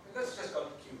 because it's just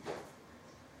called Q.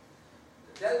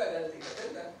 Del by del theta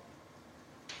tilde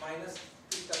minus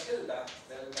theta tilde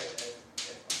del by del z.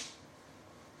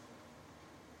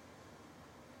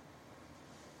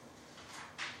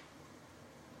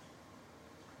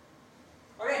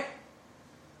 Okay.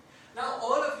 Now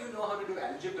all of you know how to do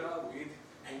algebra with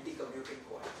anti-commuting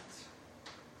coordinates.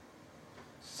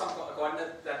 Some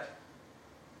coordinate that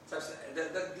such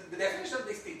the definition of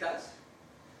these thetas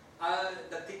are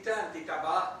the theta and theta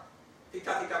bar.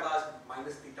 Theta bar is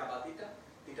minus theta bar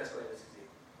theta square is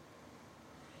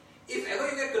 0. If ever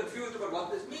you get confused about what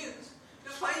this means,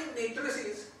 just find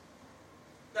matrices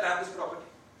that have this property.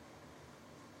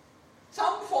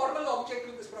 Some formal object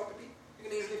with this property. You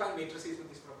can easily find matrices with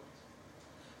these properties.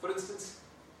 For instance,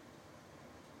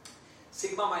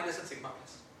 sigma minus and sigma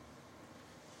plus.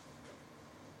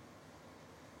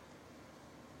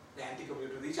 They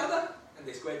anti-commute with each other and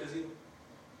they square to 0.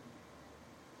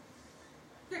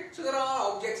 Okay. So there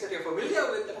are objects that you're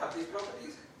familiar with that have these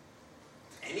properties.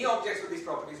 Any objects with these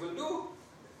properties will do.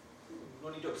 No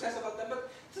need to obsess about them,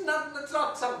 but it's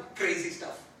not some crazy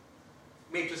stuff.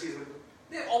 Matrices will do.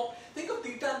 Think of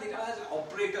theta and theta as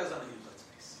operators on a Hilbert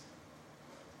space.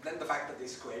 Then the fact that they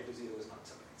square to 0 is not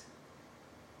surprising.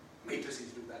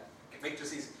 Matrices do that. Okay,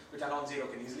 matrices which are non-zero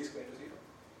can easily square to 0.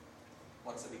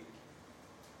 What's the big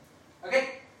deal?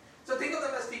 Okay? So think of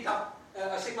them as theta,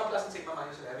 sigma plus and sigma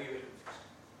minus, whatever you will confused.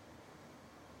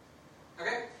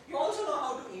 Okay? You also know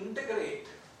how to integrate.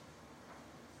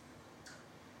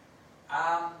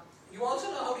 You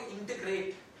also know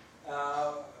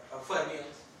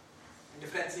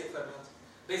Fermat's.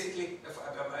 Basically,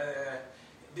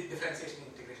 differentiation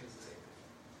and integration is the same thing.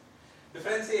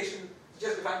 Differentiation is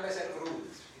just defined by a set of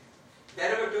rules.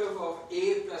 Derivative of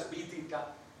a plus b theta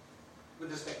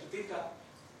with respect to theta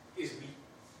is b.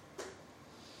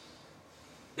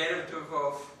 Derivative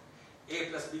of a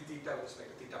plus b theta with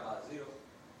respect to theta bar is 0.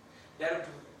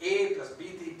 Derivative of a plus b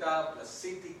theta plus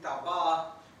c theta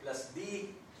bar plus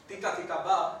d theta theta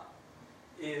bar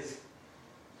is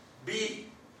b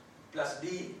plus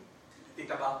d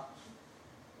theta bar,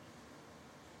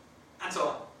 and so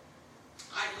on.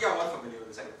 You're all familiar with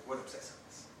this. I won't obsess on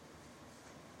this.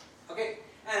 Okay,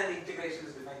 and integration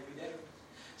is defined to be derivatives.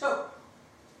 So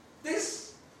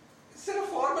this set of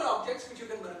formal objects which you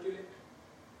can manipulate.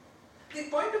 The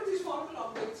point of these formal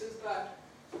objects is that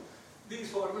these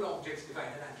formal objects define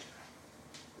an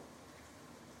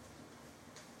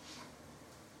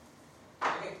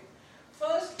algebra. Okay.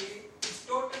 Firstly, it's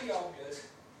totally obvious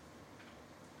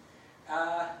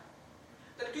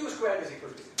that q squared is equal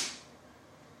to 0.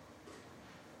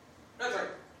 No, sorry.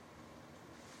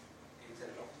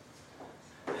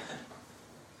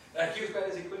 Q squared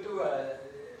is equal to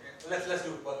let's do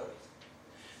it one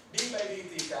d by d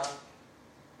theta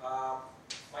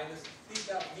minus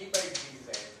theta d by dz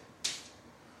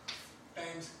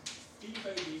times d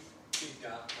by d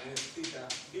theta minus theta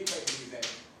d by dz.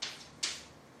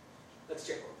 Let's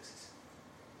check what this is.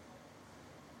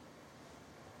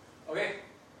 Okay,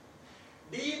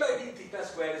 d by d theta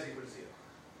square is equal to 0.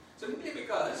 Simply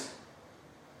because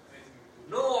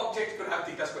no object could have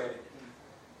theta squared in it.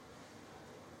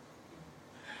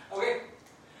 Okay,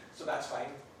 so that's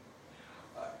fine.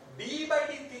 D by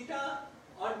d theta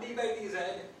on d by dz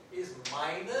is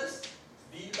minus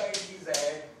d by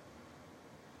dz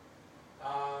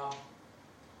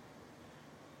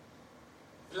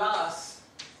plus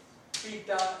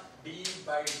theta d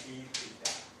by d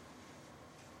theta.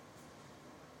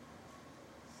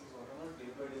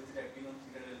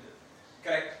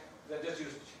 Correct. That just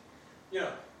used,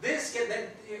 this can then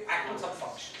act on some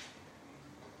function.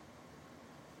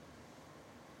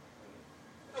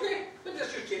 Okay, then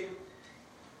just use chain.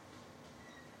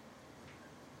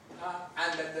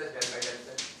 And then there's del by del z.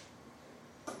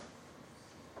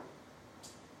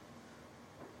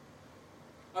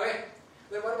 Okay,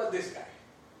 then what about this guy?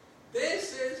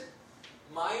 This is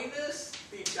minus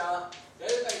theta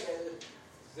del by del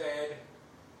z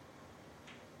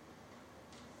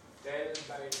del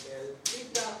by del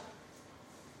theta.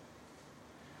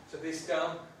 So this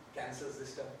term cancels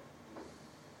this term.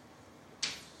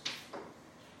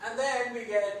 And then we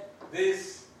get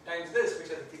this times this, which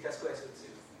is the theta square, so it's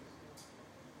 0.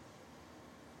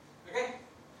 Okay?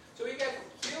 So we get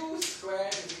q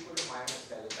squared is equal to minus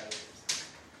del by del.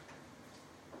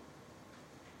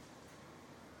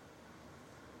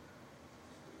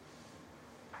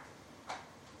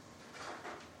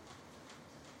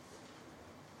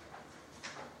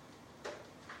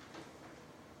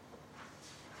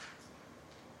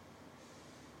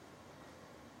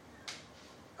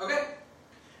 Okay?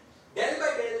 Del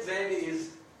by del z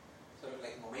is sort of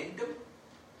like momentum.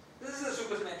 This is the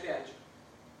supersymmetry algebra.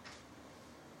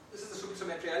 This is the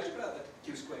supersymmetry algebra that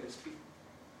q squared is p.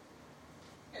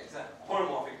 It's a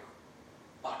holomorphic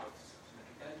part of the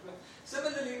supersymmetric algebra.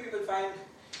 Similarly, we will find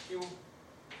q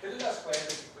tilde squared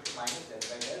is equal to minus del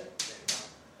by del z.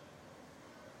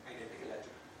 Identical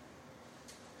algebra.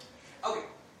 Okay.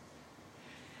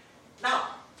 Now,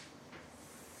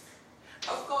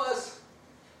 of course,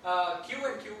 q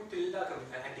and q tilde are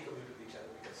anti-commute with each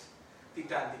other because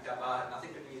theta and theta bar have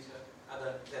nothing to do with each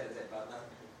other, z and z bar nothing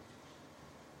to do with each other.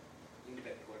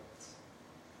 Independent coordinates.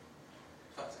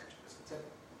 First algebra, etc.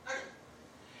 Okay.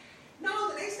 Now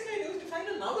the next thing I do is define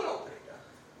another operator,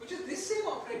 which is this same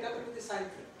operator but with the sign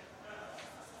flip.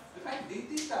 Define d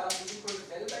theta is equal to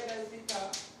del by del theta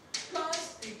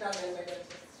plus theta del by del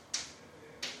z.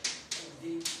 And d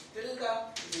tilde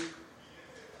is equal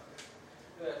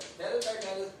del by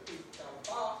del theta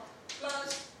bar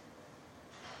plus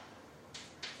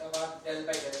del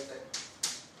by del z.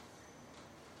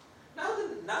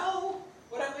 Now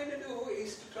what I'm going to do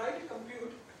is to try to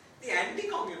compute the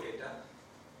anti-commutator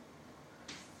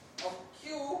of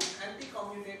q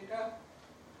anti-commutator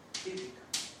d theta.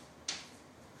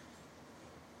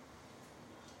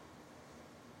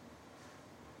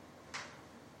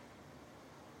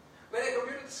 When I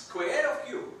computed the square of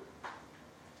q,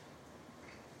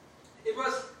 it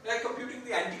was like computing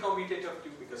the anti-commutator of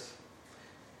q because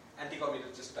anti-commutator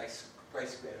is just twice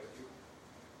square of q.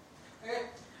 Okay,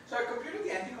 so I computed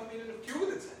the anti-commutator of q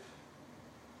with itself.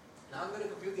 Now I'm going to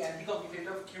compute the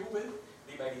anti-commutator of q with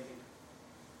d by d theta.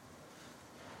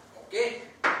 Okay,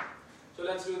 so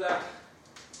let's do that.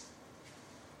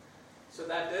 So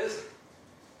that is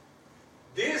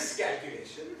this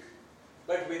calculation,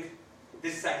 but with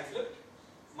this sign flipped,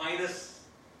 minus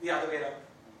the other way around.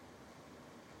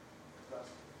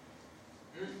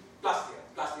 Plus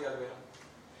the other way around.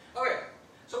 Okay,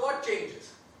 so what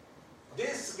changes?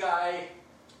 This guy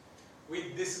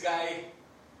with this guy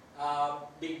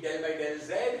being del by del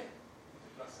z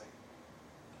Plus sign.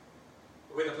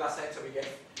 with a plus sign, so we get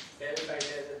del by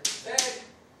del z.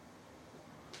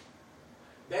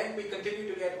 Then we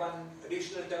continue to get one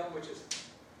additional term which is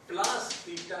plus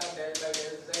theta del by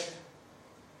del z.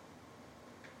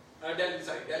 Del by del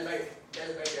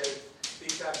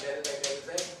theta del by del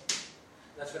z.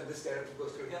 That's when this derivative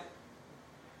goes through here,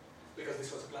 because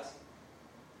this was a plus.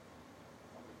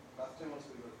 Last time also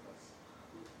we got plus.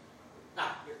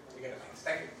 We get a minus.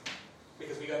 Thank you,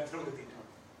 because we got through the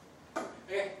theta.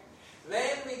 Okay.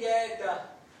 Then we get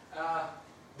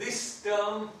this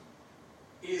term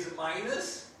is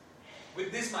minus.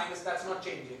 With this minus, that's not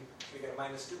changing. We get a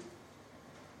minus 2.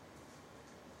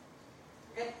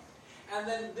 Okay. And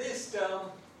then this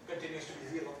term continues to be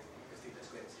 0 because theta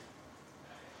squared is 0.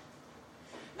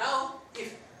 Now,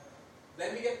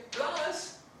 then we get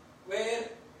plus where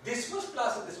this was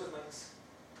plus and this was minus.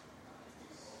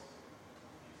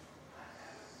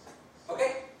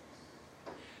 Okay?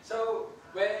 So,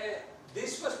 where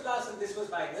this was plus and this was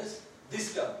minus,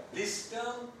 this term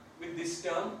with this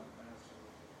term,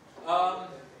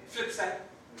 flip side.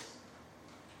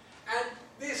 And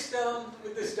this term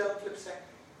with this term, flip side.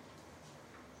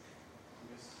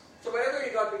 So, wherever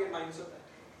we got, we get minus of that.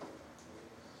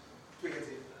 We can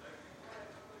see it.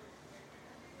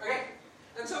 Okay?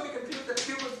 And so we conclude that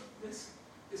Q of this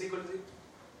is equal to 0.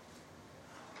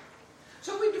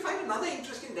 So we define another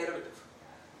interesting derivative.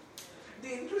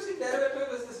 The interesting derivative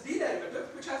is this d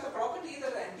derivative, which has the property that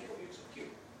it anticommutes of Q.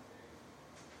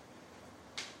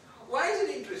 Why is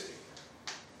it interesting?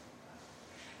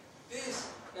 This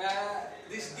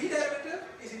d derivative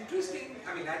is interesting.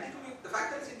 I mean, the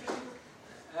fact that it's interesting,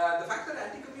 the fact that it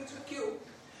anticommutes with Q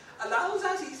allows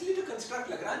us easily to construct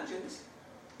Lagrangians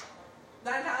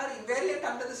that are invariant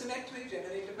under the symmetry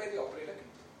generated by the operator Q.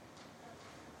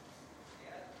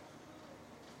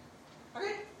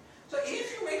 Okay? So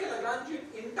if you make a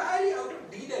Lagrangian entirely out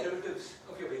of d derivatives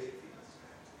of your basic fields,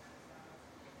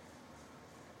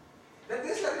 then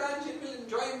this Lagrangian will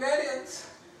enjoy invariance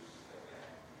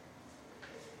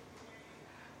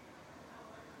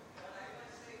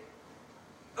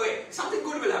okay, something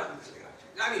good will happen to this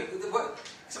Lagrangian. I mean,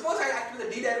 suppose I act with a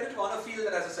d derivative on a field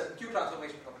that has a certain Q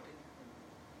transformation property.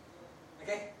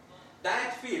 Okay?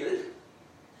 That field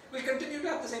will continue to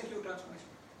have the same Q transformation.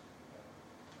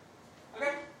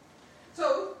 Okay?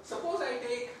 So, suppose I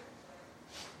take,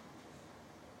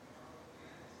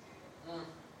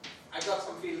 I got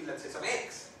some field, let's say some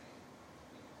x.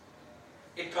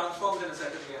 It transforms in a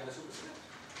certain way under supersymmetry.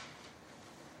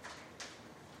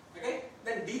 Okay?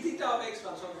 Then d theta of x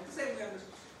transforms in the same way under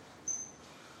supersymmetry.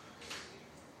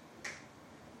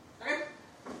 Okay?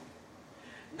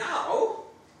 Now,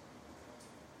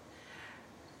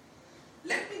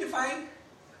 let me define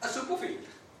a superfield.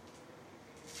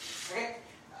 Okay?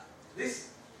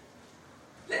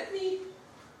 Let me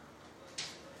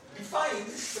define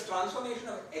the transformation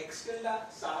of x tilde,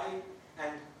 psi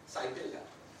and psi tilde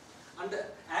and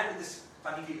this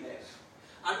funny field there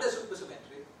under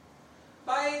supersymmetry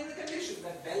by the condition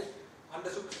that del under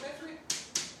supersymmetry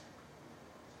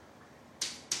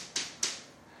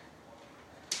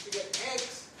we get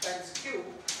x times q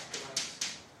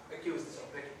where q is this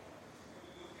operator.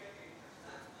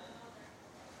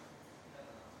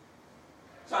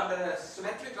 So under a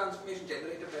symmetric transformation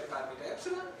generated by parameter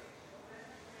epsilon,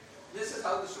 this is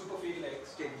how the superfield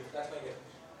x changes. That's my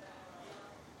definition.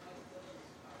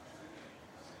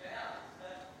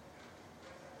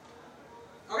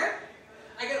 Okay?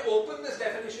 I can open this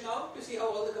definition out to see how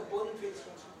all the component fields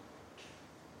transform.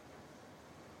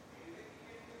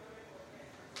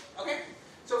 Okay?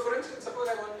 So for instance, suppose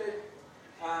I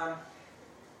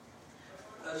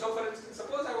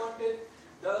wanted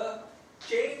the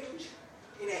change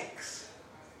in x.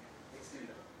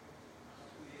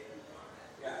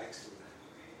 Yeah, x.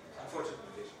 Unfortunate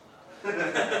relation.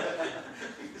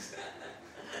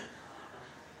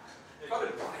 Call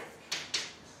it y.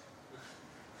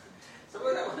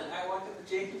 Suppose I wanted to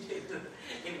change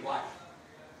in y.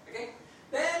 Okay?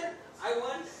 Then I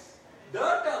want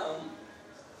the term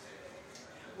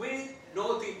with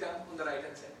no theta on the right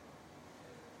hand side.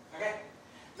 Okay?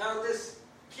 Now this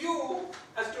q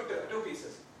has two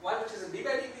pieces. One which is a d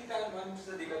by d theta and one which is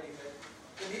a d by d theta.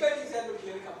 The d by d theta will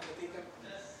clearly come from the theta.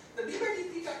 The d by d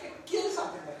theta can kill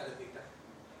something that has a theta.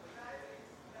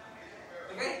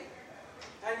 Okay?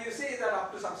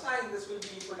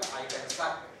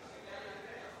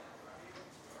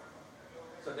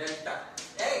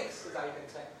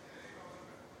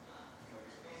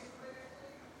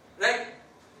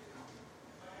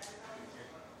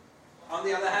 On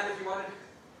the other hand, if you wanted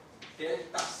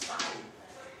delta psi,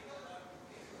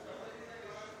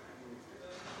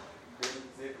 Del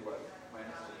Z1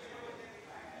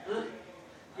 minus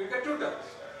you get two terms.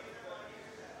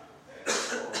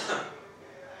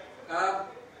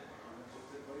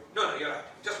 No, you're right.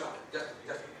 Just one. Just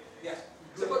yes.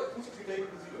 Suppose, theta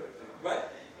equal to 0, actually.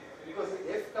 what? Because the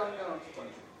F term can also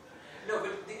contribute. No,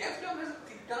 but the F term has a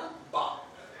theta bar,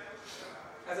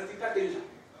 has a theta tilde.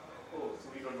 Oh, so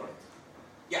we don't know.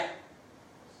 Yeah.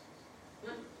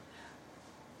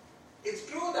 It's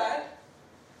true that,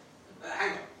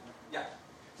 hang on, yeah.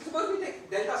 So suppose we take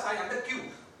delta psi under Q.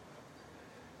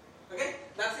 Okay?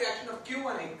 That's the action of Q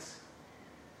on X.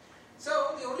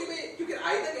 So the only way, you can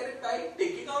either get it by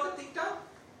taking out a theta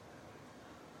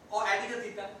or adding a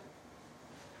theta.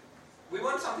 We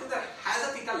want something that has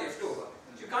a theta left over.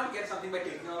 So you can't get something by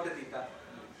taking out a theta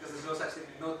because there's no such thing,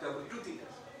 no two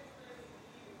thetas.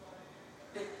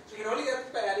 Okay? So you can only get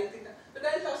it by adding theta. The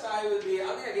delta psi will be,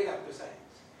 how can I get up to psi?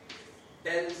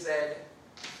 Del Z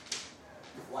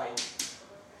Y.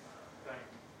 Prime.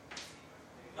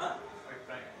 Huh? Right,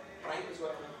 prime. Prime is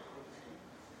what?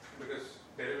 Because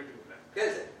derivative of that.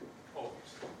 Del Z. Oh,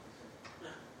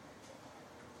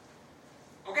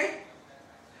 Okay?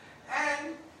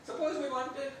 And suppose we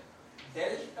wanted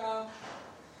delta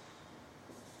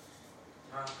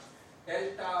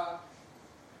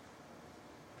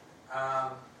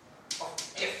of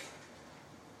F.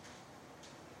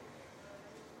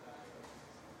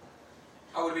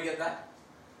 How would we get that?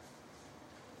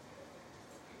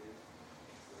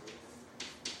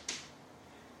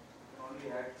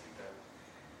 Only add theta.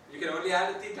 You can only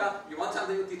add a theta. You want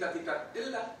something with theta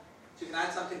tilde. So you can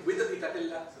add something with a theta tilde.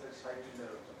 So that's psi tilde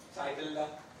also. Psi tilde.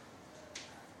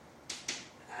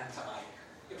 And some I.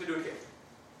 You have to do it here.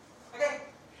 Okay.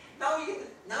 Now we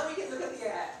can look at the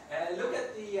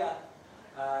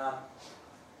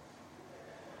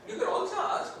you could also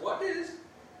ask what is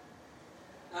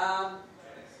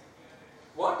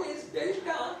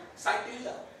delta psi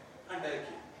tilde under Q.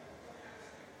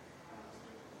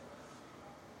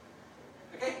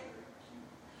 Okay?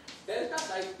 Delta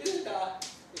psi tilde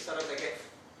is sort of like F.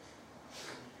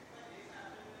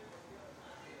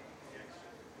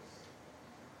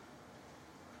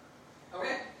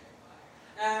 Okay?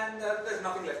 And there's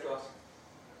nothing left to us.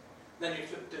 Then you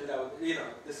flip tilde out,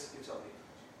 this gives all the.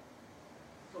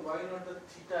 So why not the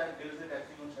theta and del Z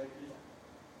acting on psi tilde?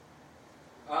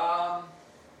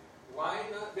 Why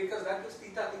not? Because that is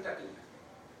theta tilde.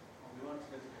 Oh, we want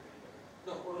theta tilde.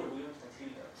 No, Oh, no, we want psi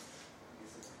tilde.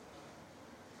 This is-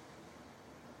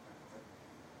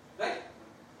 right?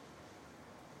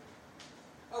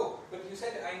 Oh, but you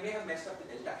said I may have messed up the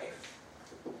delta F.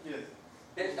 Yes.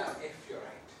 Delta F, you're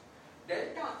right.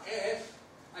 Delta F,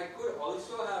 I could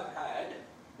also have had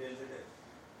Del Z F.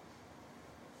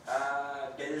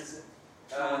 del Z.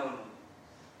 No.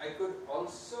 I could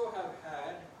also have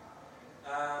had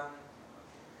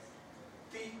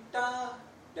theta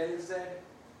del Z.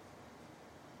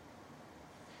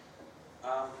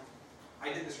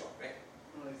 I did this wrong, right?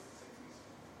 No, it's 6.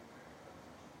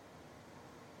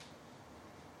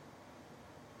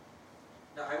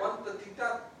 Now I want the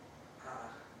theta.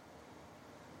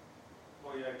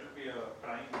 oh yeah, it will be a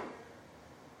prime.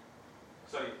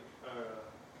 Sorry,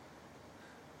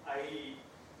 I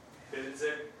del Z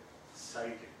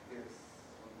side. Yes.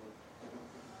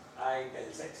 I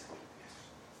del Z.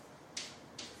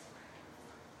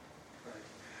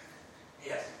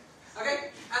 Yes.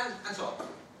 Okay, and so on.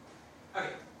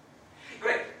 Okay,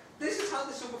 great. This is how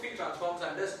the superfield transforms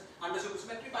under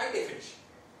supersymmetry by definition.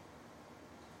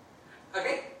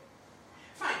 Okay,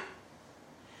 fine.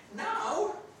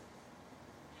 Now,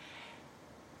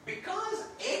 because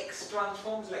X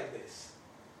transforms like this,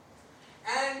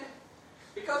 and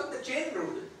because of the chain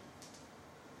rule,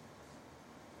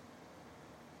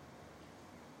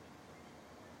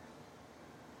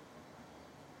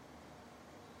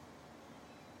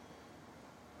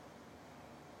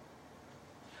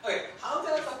 okay, how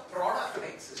does the product of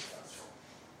X is transformed?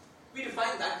 We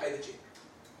define that by the chain.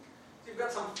 So you've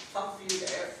got some field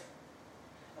F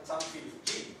and some field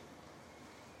G.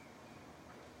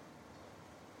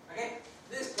 Okay?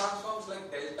 This transforms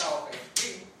like delta of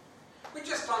Fg, which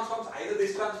just transforms either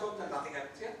this transforms and nothing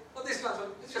happens here, or this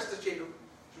transforms, it's just the chain rule.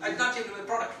 It's not chain rule, the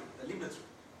product rule, the Leibniz rule.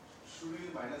 Should we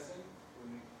use minus sign?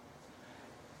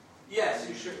 Yes,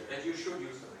 you should, and you should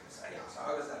use the minus sign. So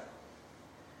how does that?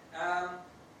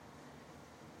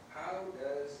 How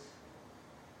does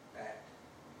that?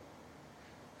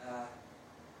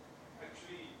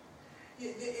 Actually,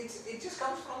 It just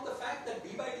comes from the fact that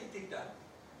d by d theta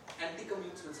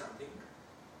anti-commutes with something.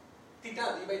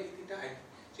 Theta, d by d theta,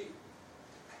 see,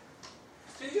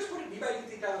 So you just put a d by d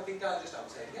theta or theta just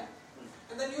outside, yeah?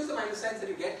 And then use the minus signs that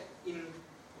you get in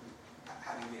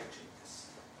having the action of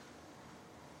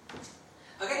this.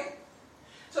 Okay?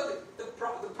 So the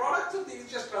products of these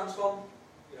just transform,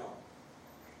 you know,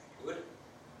 good.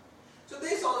 So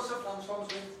this also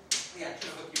transforms with the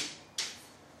action of a Q.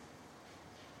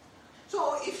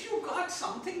 So if you got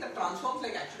something that transforms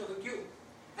like action of a Q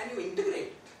and you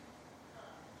integrate it,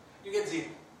 you get 0.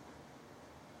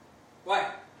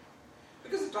 Why?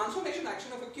 Because the transformation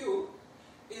action of a Q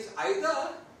is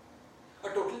either a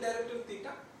total derivative of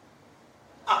theta.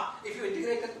 If you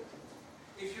integrate it,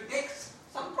 if you take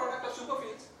some product of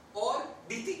superfields or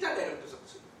d theta derivatives of the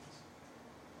superfields.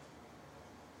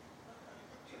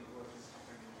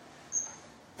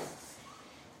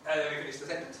 Let me finish the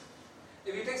sentence.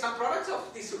 If you take some products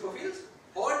of these superfields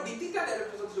or d theta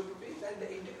derivatives of the superfields and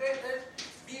integrate it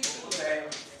d to theta,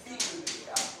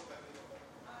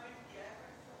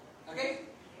 okay,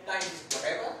 times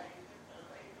whatever,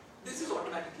 this is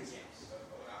automatically 0.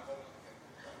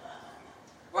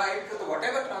 Why? Because the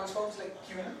whatever transforms like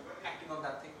Q acting on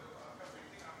that thing.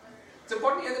 It's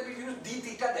important here that we use d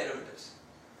theta derivatives.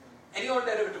 Any old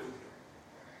derivative will do.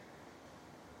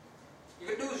 You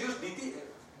can do is use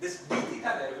this d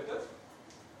theta derivative,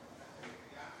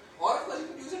 or of course you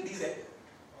could use a dz derivative.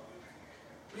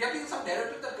 You have to use some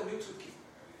derivative that commutes with Q.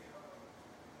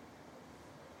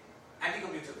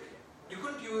 Anti-commutes with Q. You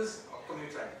couldn't use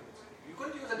commutes or anti-commutes. You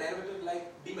couldn't use a derivative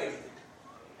like d by d theta.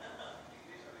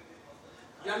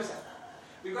 You understand?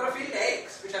 We've got a field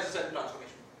X which has a certain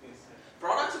transformation. Yes.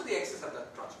 Products of the X's have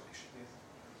that transformation. Yes.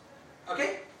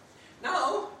 Okay?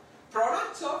 Now,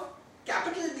 products of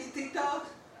capital D theta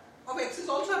of X's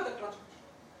also have that transformation.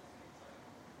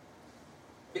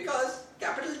 Because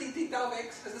capital D theta of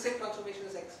X has the same transformation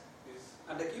as X Yes.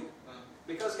 under Q.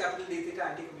 Because capital D theta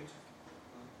anti-commutes.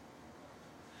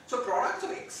 So products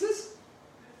of X's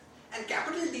and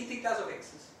capital D thetas of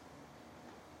X's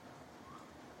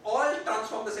all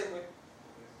transform the same way.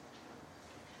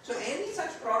 So any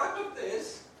such product of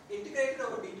this integrated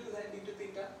over d to z, d to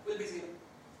theta will be 0.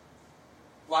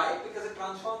 Why? Because it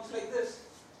transforms like this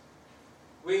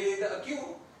with a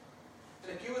Q,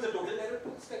 and a Q is a total derivative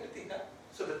with respect to theta,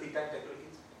 so the theta integral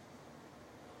is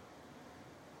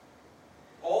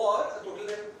 0. Or a total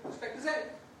derivative with respect to z,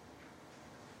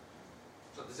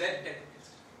 so the z integral is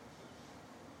 0.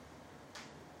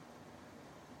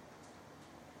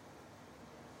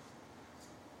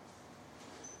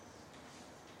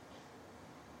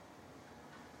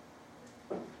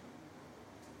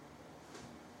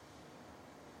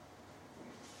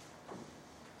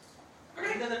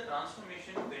 Under the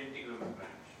transformation, the integral will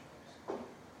vanish.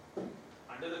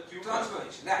 Under the Q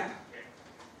Transformation, that. Okay.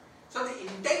 So the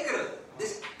integral,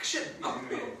 this action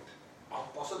upward,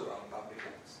 possible around boundary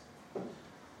lines,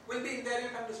 will be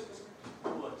invariant under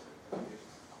supersymmetry.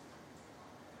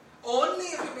 Only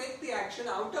if you make the action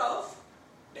out of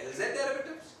del z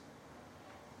derivatives,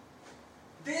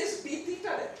 this d theta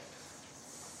derivative,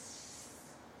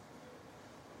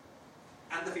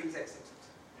 and the fields x.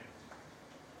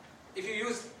 If you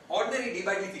use ordinary d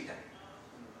by d theta,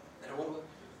 then it won't work.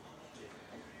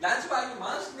 That's why you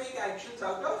must make actions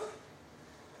out of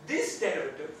this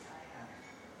derivative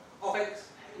of x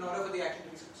in order for the action to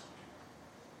be successful.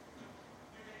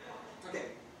 Okay,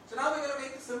 so now we're going to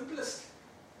make the simplest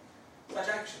such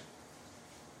action.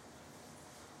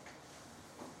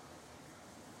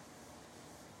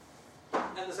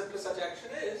 And the simplest such action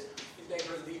is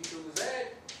integral d to z,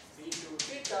 d to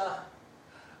theta,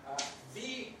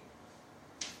 v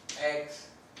x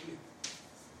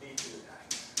d to x.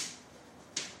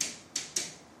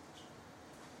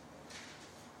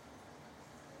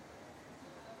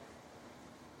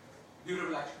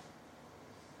 Beautiful action.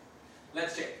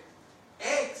 Let's check.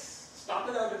 X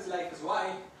started out its life as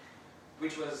y,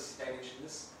 which was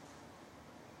dimensionless.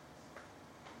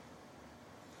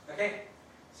 Okay,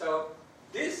 so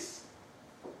this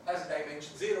has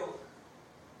dimension 0.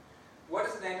 What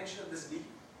is the dimension of this d?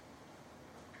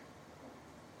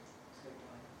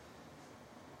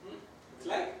 It's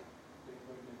like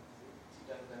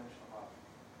Theta is dimension half.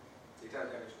 theta has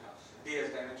dimension half. D has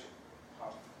dimension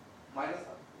Half. Minus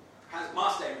half. has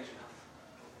mass dimension half.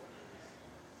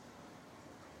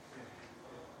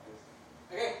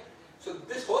 Okay, so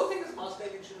this whole thing is mass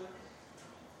dimension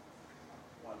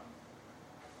 1. 1.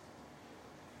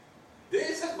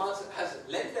 This has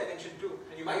length dimension 2,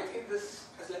 and you might think this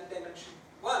has length dimension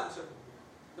 1,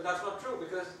 but that's not true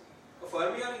because a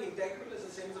fermionic integral is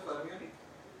the same as a fermionic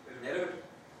derivative.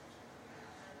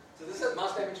 So this has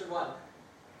mass dimension 1.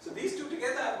 So these two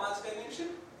together have mass dimension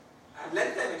and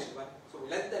length dimension 1. So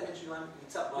length dimension 1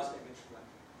 eats up mass dimension 1.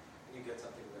 and you get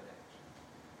something with that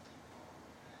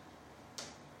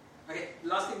dimension. Okay,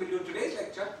 last thing we'll do in today's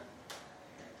lecture.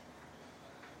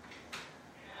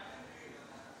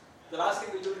 The last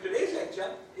thing we'll do in today's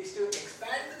lecture is to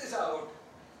expand this out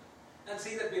and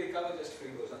see that we recover just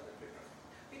free bosons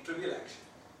and a trivial action.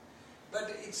 But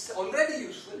it's already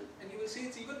useful, and you will see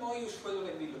it's even more useful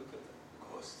when we look at the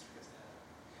course, because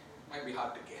it might be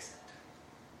hard to guess it.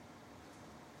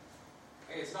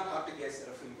 Okay, it's not hard to guess that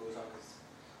a free boson is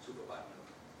superpartner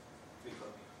free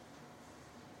fermion.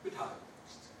 Bit hard.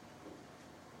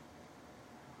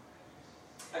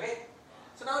 Okay,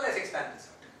 so now let's expand this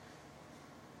out.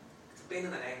 It's a pain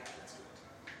in the neck. Let's do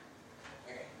it.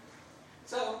 Okay,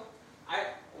 so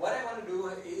what I want to do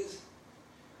is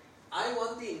I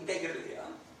want the integral here.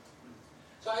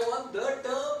 So I want the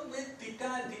term with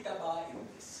theta and theta bar in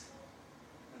this.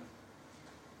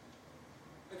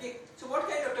 Okay, so what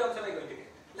kind of terms am I going to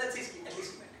get? Let's see at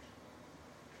least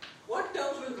schematically. What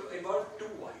terms will involve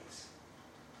two y's?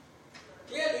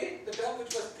 Clearly, the term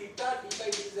which was theta d by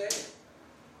dz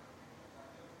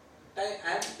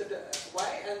and the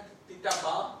y and theta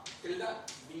bar tilde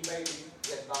d by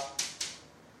dz bar.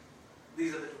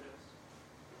 These are the two terms.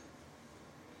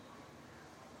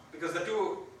 Because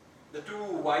the two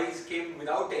y's came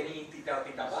without any theta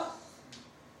bar.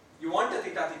 You want a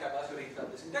theta bar, so you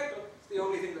have this integral. It's the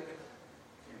only thing that can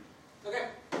happen. Okay.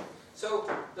 So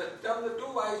the term of the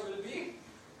two y's will be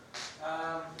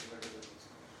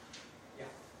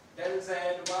del z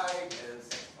y del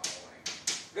z bar y.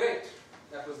 Great.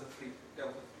 That was the free term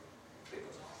of the free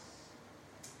bosons.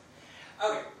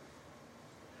 Okay.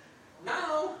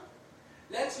 Now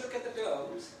let's look at the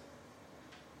terms.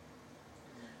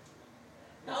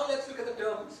 Now let's look at the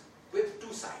terms with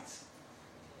two sides.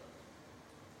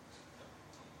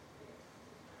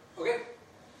 Okay?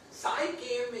 Psi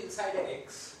came inside an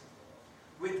x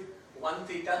with 1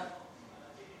 theta.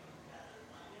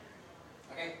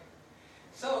 Okay?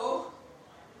 So,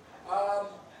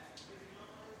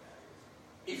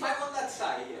 if I want that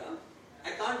psi here,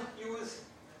 I can't use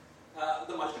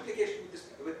the multiplication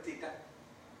with theta.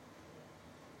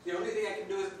 The only thing I can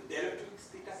do is derivative with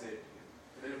theta.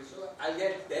 So I'll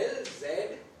get del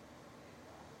z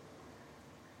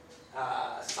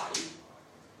psi.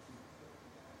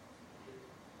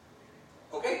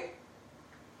 Okay?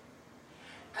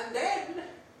 And then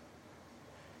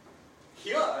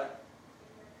here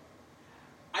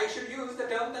I should use the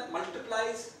term that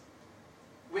multiplies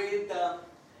with theta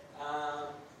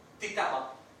bar.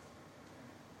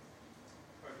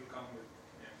 What will come with?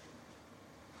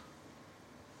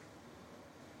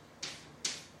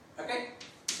 Yeah. Okay?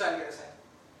 So I'll get a psi.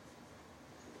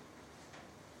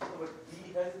 So, but D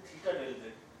has a theta del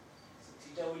z. So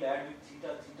theta will add with theta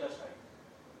psi.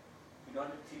 We don't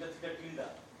have theta tilde.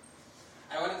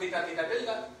 I want a theta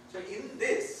tilde. So in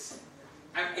this,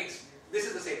 I'm x. This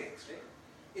is the same x, right?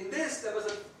 In this, there was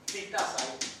a theta psi.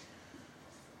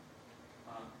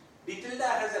 D tilde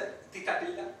has a theta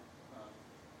tilde.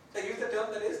 So I use the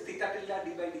term that is theta tilde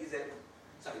d by dz.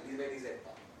 Sorry, d by dz.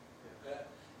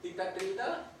 Theta tilde.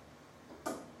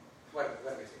 Where am I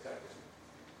saying? Sorry.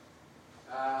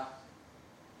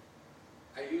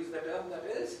 I use the term that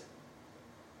is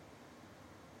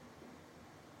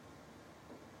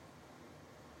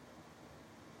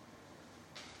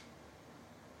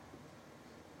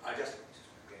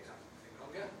getting something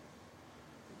wrong here.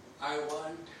 I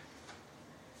want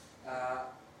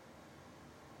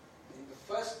in the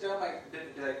first term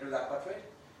did I do that part right?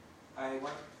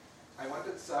 I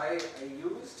wanted psi. I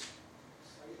used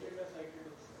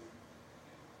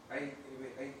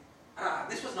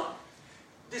this was not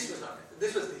this,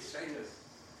 right? Yes.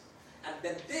 And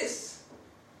then this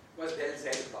was del z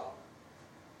bar.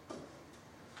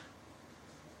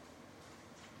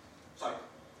 Sorry.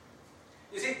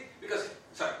 You see, because,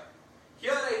 sorry,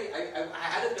 here I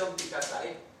had a term theta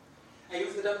psi. I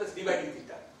used the term that's d by d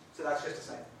theta. So that's just a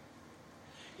sign.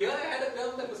 Here I had a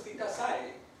term that was theta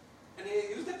psi, and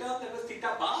I used the term that was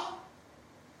theta bar,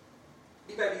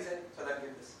 d by dz. So that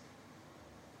gives this.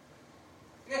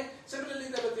 Okay, similarly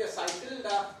there will be a psi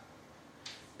tilde,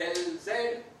 del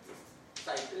z,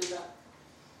 psi tilde.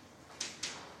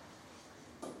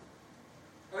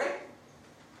 Okay?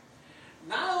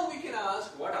 Now we can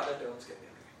ask what other terms can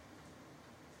there be.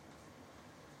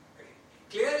 Okay.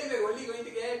 Clearly we are only going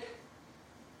to get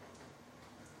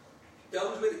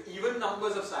terms with even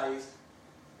numbers of psi's,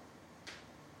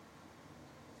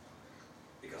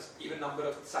 because even number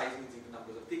of psi's means even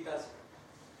numbers of thetas.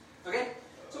 Okay?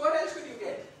 So what else could you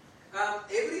get?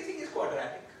 Everything is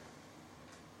quadratic.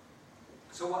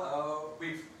 So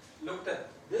we've looked at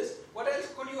this. What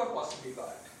else could you have possibly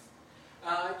got?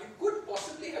 You could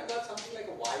possibly have got something like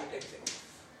a y type thing.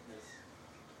 Yes.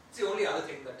 It's the only other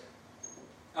thing that,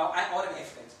 or an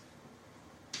f times.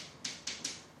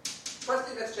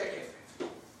 Firstly, let's check ff.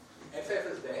 ff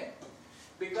is there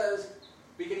because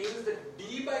we can use the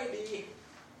d by d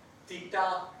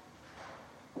theta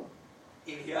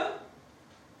in here,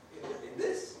 in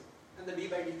this, and the d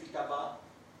by d theta bar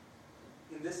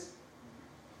in this.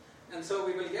 And so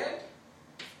we will get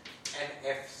an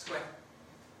f square.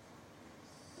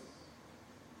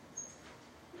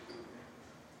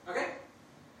 Okay?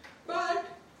 But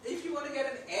if you want to get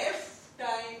an f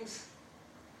times,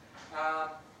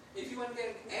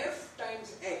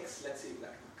 x, let's see if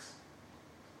that works.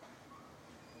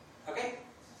 Okay?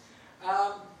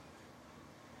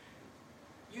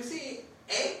 You see,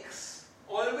 x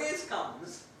always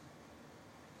comes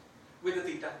with a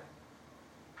theta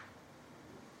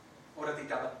or a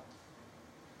theta bar,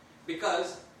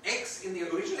 because x in the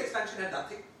original expansion had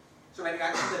nothing. So when you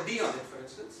add the d on it, for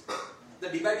instance, the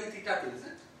d by d theta kills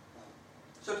it.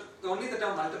 So only the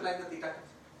term multiplying the theta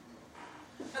comes.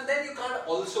 And then you can't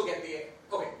also get the,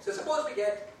 okay, so suppose we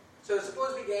get,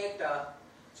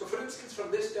 so for instance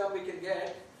from this term we can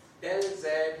get del z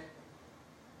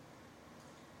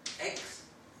x.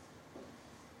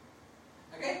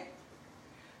 Okay?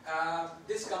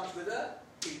 This comes with a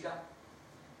theta.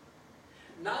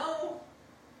 Now,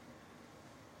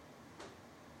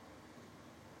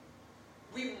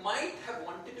 we might have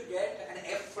wanted to get an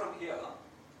f from here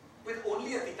with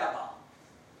only a theta bar,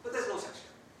 but there's no such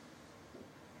term.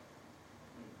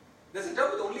 There's a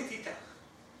term with only theta,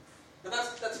 but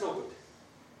that's no good.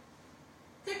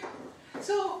 Okay.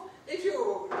 So, if you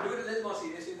do it a little more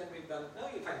seriously than we've done, now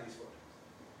you'll find these four terms.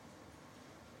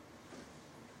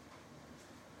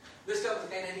 This term is the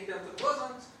kinetic term for the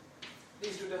bosons,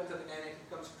 these two terms are the kinetic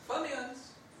terms for fermions,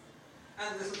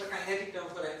 and this is the kinetic term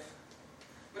for f.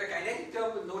 But a kinetic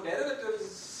term with no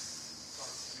derivatives,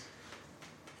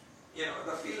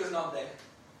 the field is not there.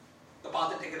 The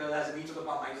path integral has an e to the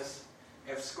power minus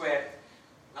f squared.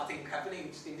 Nothing happening,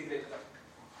 it's integrated out.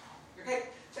 Okay?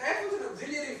 So f was an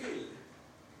auxiliary field.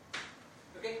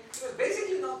 Okay? It was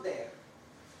basically not there.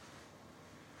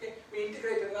 Okay? We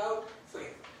integrated it out for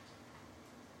it.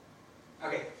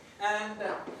 Okay? And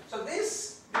so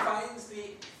this defines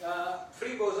the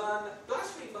free boson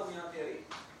plus free fermion theory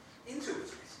in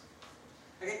superspace.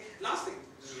 Okay, last thing,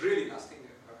 this is really last thing.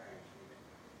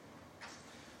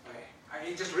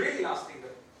 Okay, just really last thing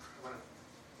that I want to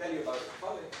tell you about the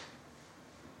following.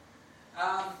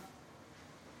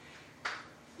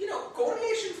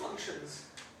 Correlation functions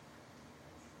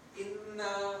in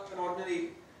an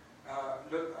ordinary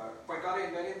Poincare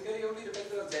invariant theory only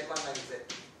depend on z1 minus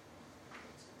z2.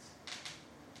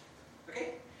 Okay?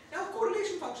 Now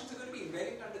correlation functions are going to be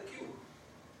invariant under Q.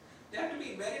 They have to be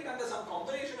invariant under some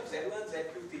combination of z1,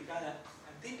 z2, theta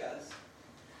and thetas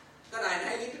that are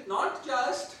annihilated not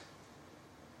just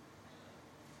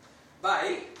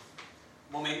by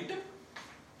momentum,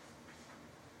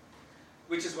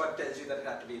 which is what tells you that it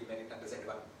had to be invariant under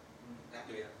z1,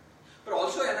 but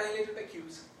also annihilated by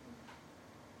Q's.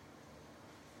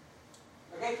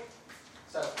 Okay?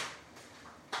 So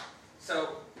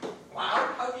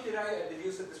how did I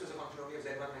deduce that this was a function only of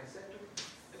z1 minus z2?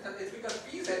 It's because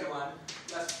pz1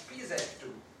 plus pz2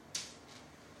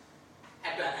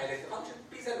 had to annihilate the function.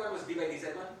 pz1 was d by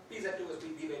dz1, pz2 was d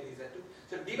by dz2.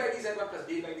 So d by dz1 plus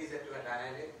d by dz2 had to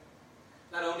annihilate.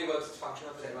 That only works as a function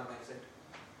of z1 minus z2.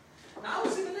 Now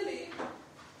similarly,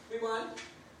 we want,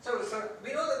 so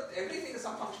we know that everything is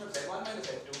some function of z1 minus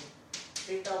z2,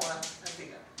 theta 1 and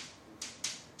theta 2.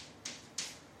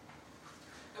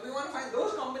 Now we want to find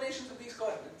those combinations of these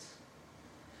coordinates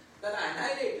that are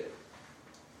annihilated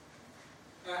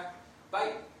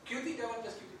by q theta 1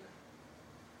 plus q theta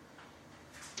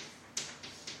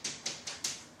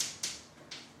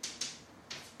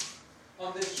 2.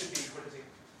 On this should be equal to 0.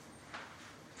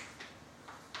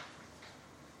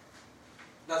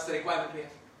 That's the requirement we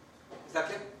have. Is that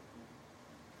clear?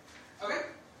 Okay?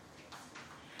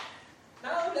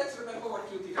 Now let's remember what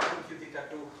q theta 1 and q theta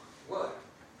 2 were.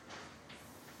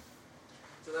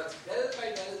 So that's del by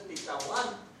del theta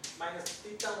 1 minus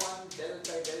theta 1 del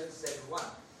by del z1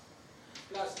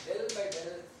 plus del by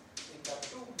del theta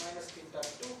 2 minus theta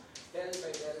 2 del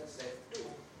by del z2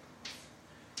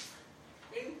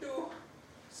 into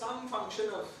some function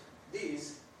of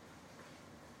these,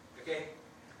 okay,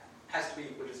 has to be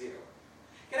equal to 0.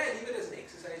 Can I leave it as an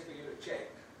exercise for you to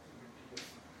check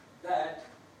that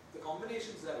the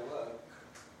combinations that work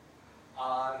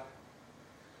are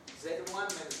z1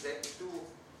 minus z2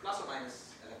 plus or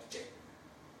minus, I'll have to check.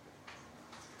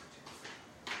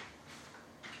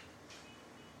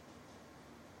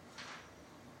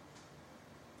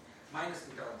 minus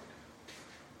theta 1 theta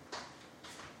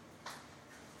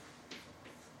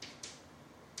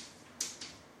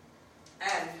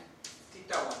 2 and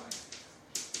theta 1 minus theta.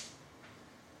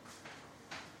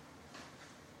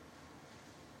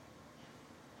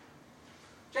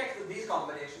 Check that these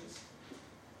combinations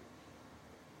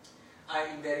are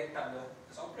invariant under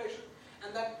this operation,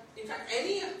 and that in fact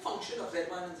any function of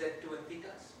z1 and z2 and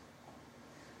thetas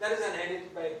that is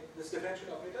annihilated by this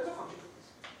differential operator is a function of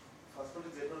this. First one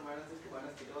is z1 minus z2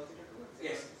 minus theta 1 theta 2.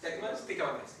 Yes, second one is theta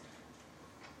 1 minus theta.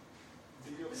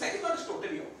 The second one is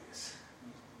totally obvious.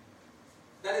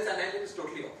 That is annihilated is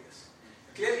totally obvious.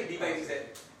 Clearly d by dz.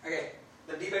 Okay,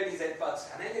 the d by dz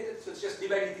part's annihilated, so it's just d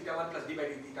by d theta 1 plus d by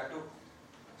d theta 2.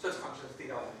 So it's a function of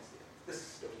theta 1 minus theta. This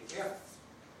is totally clear.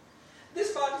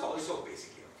 This part is also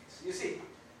basically obvious. You see,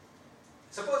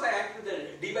 suppose I act with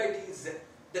the d by dz,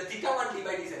 the theta 1 d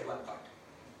by dz1 part.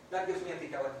 That gives me a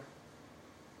theta 1.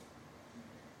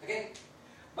 Okay?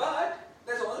 But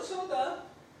there's also the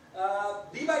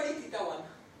d by d theta 1.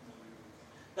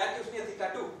 That gives me a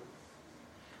theta 2.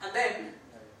 And then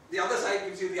the other side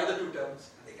gives you the other two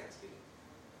terms, and they cancel.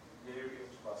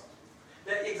 Derivative is fast.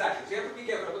 Exactly. So you have to be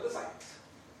careful about the signs.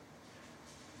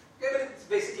 Okay, but it's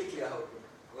basically clear how it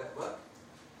would work.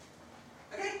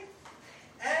 Okay?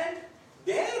 And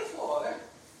therefore,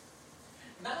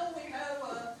 now we have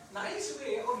a nice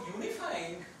way of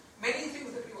unifying many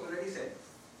things that we've already said.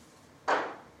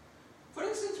 For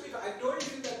instance, I told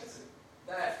you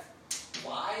that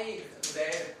y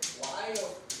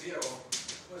of 0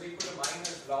 was equal to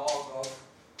minus log of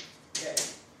z.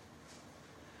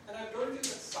 And I told you that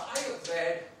psi of z,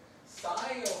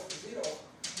 psi of 0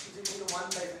 is equal to 1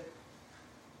 by z.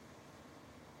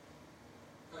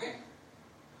 Okay?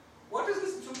 What is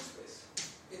this superspace?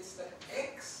 It's the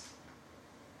x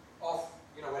of,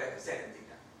 whatever, z and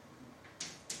theta.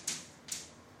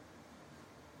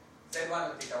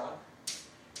 z1 and theta 1.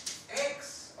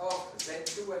 X of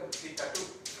z2 and theta 2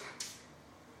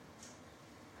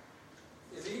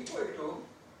 is equal to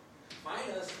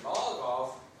minus log of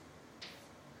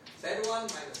z1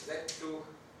 minus z2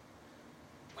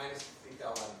 minus theta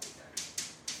 1 theta 2.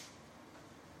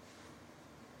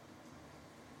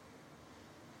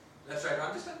 Let's try to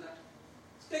understand that.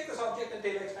 Let's take this object and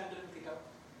Taylor expand it in theta 1.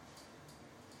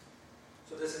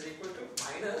 So this is equal to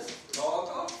minus log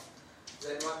of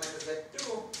z1 minus z2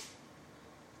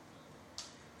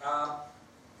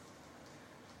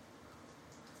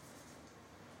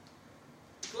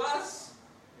 plus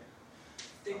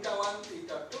theta 1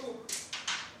 theta 2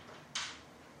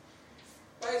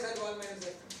 by z1 minus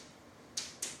z2.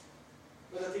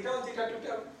 Well, the theta 1 theta 2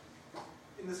 term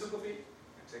in the superfield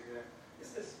is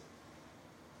this.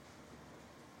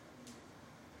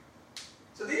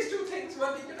 So these two things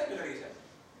were independent of each other.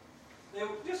 They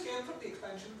just came from the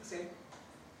expansion of the same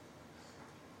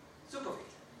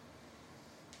superfield.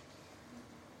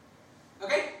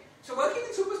 Okay? So working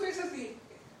in superspace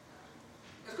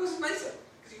of course, is nicer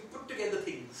because you put together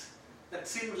things that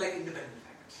seem like independent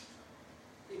factors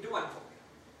into one formula.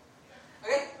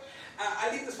 Okay?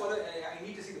 I'll leave this for I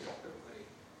need to see the doctor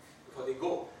before they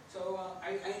go. So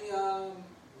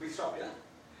we stop here.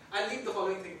 I'll leave the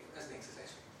following thing as an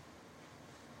exercise.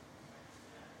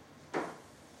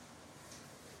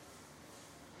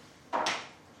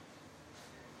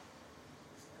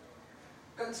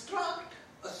 Construct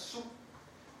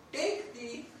take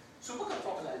the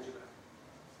superconformal algebra,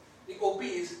 the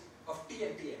OPs of T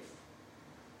and Tf,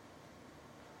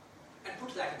 and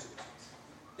put that in superspace.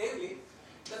 Namely,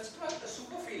 construct a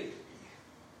superfield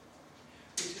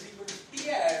T, which is equal to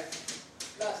Tf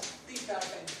plus theta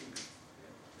times T.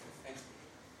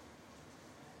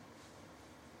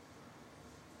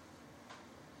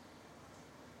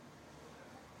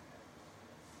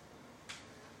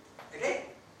 Okay?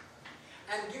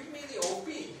 And give me the OP.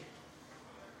 Should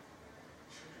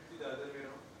it be the other way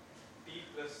around? T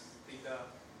plus theta.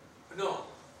 No,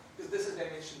 because this is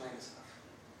dimension minus half.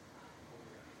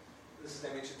 This is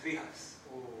dimension 3 halves.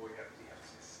 Oh, yeah, 3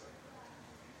 halves, yes. Sorry.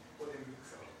 Oh, they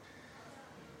mix out.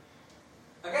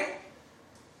 Okay?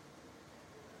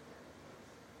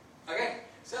 Okay?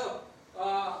 So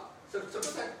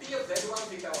suppose that T of z1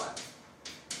 theta 1.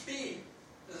 T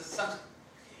is some,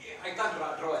 I can't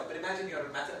draw it, but imagine you're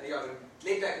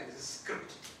later in this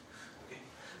script. Okay?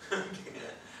 Okay.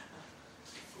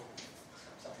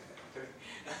 Something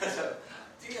like that. So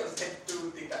T of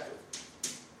z2 theta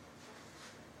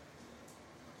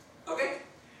 2. Okay?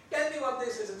 Tell me what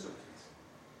this is in superspace.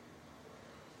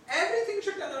 Everything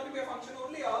should turn out to be a function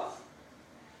only of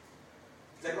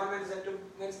z1 minus z2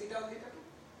 minus theta 1 theta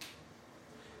 2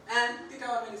 and theta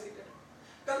 1 minus theta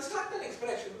 2. Construct an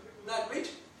expression that which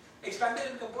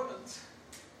expanded in components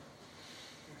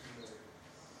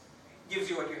gives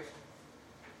you what you have.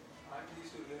 Aren't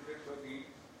these two related by D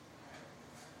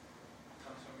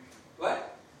transformation?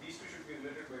 What? These two should be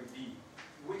related by D.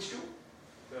 Which two?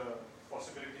 The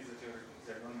possibilities that you're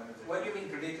Z1 minus Z2. What do you mean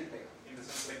related by? In the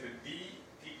sense like the D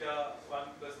theta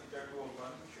 1 plus theta 2 of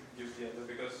 1 should give the other,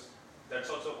 because that's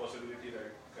also a possibility,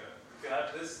 right? If you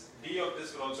have this, D of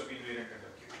this will also be invariant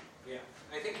under Q. Yeah,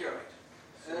 I think you're right.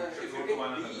 So it should if go you to take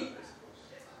one B, another, I suppose.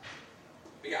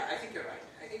 yeah, I think you're right.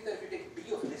 I think that if you take B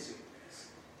of this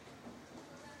universe,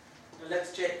 now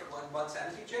let's check one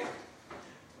sanity check.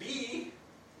 B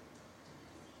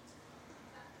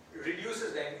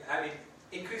reduces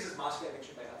increases mass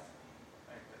dimension by half.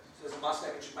 Right, that's So it's a mass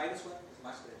dimension minus 1, it's a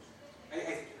mass dimension. I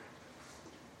think you're right.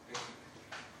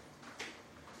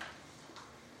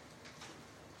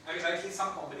 I mean, at least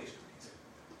some combination.